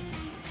ISIS,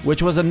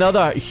 which was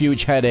another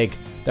huge headache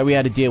that we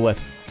had to deal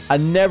with. A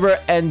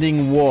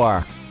never-ending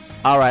war.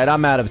 All right,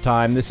 I'm out of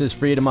time. This is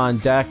Freedom on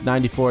Deck,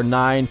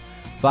 94.9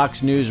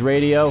 Fox News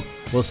Radio.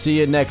 We'll see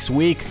you next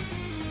week.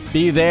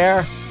 Be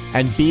there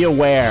and be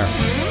aware.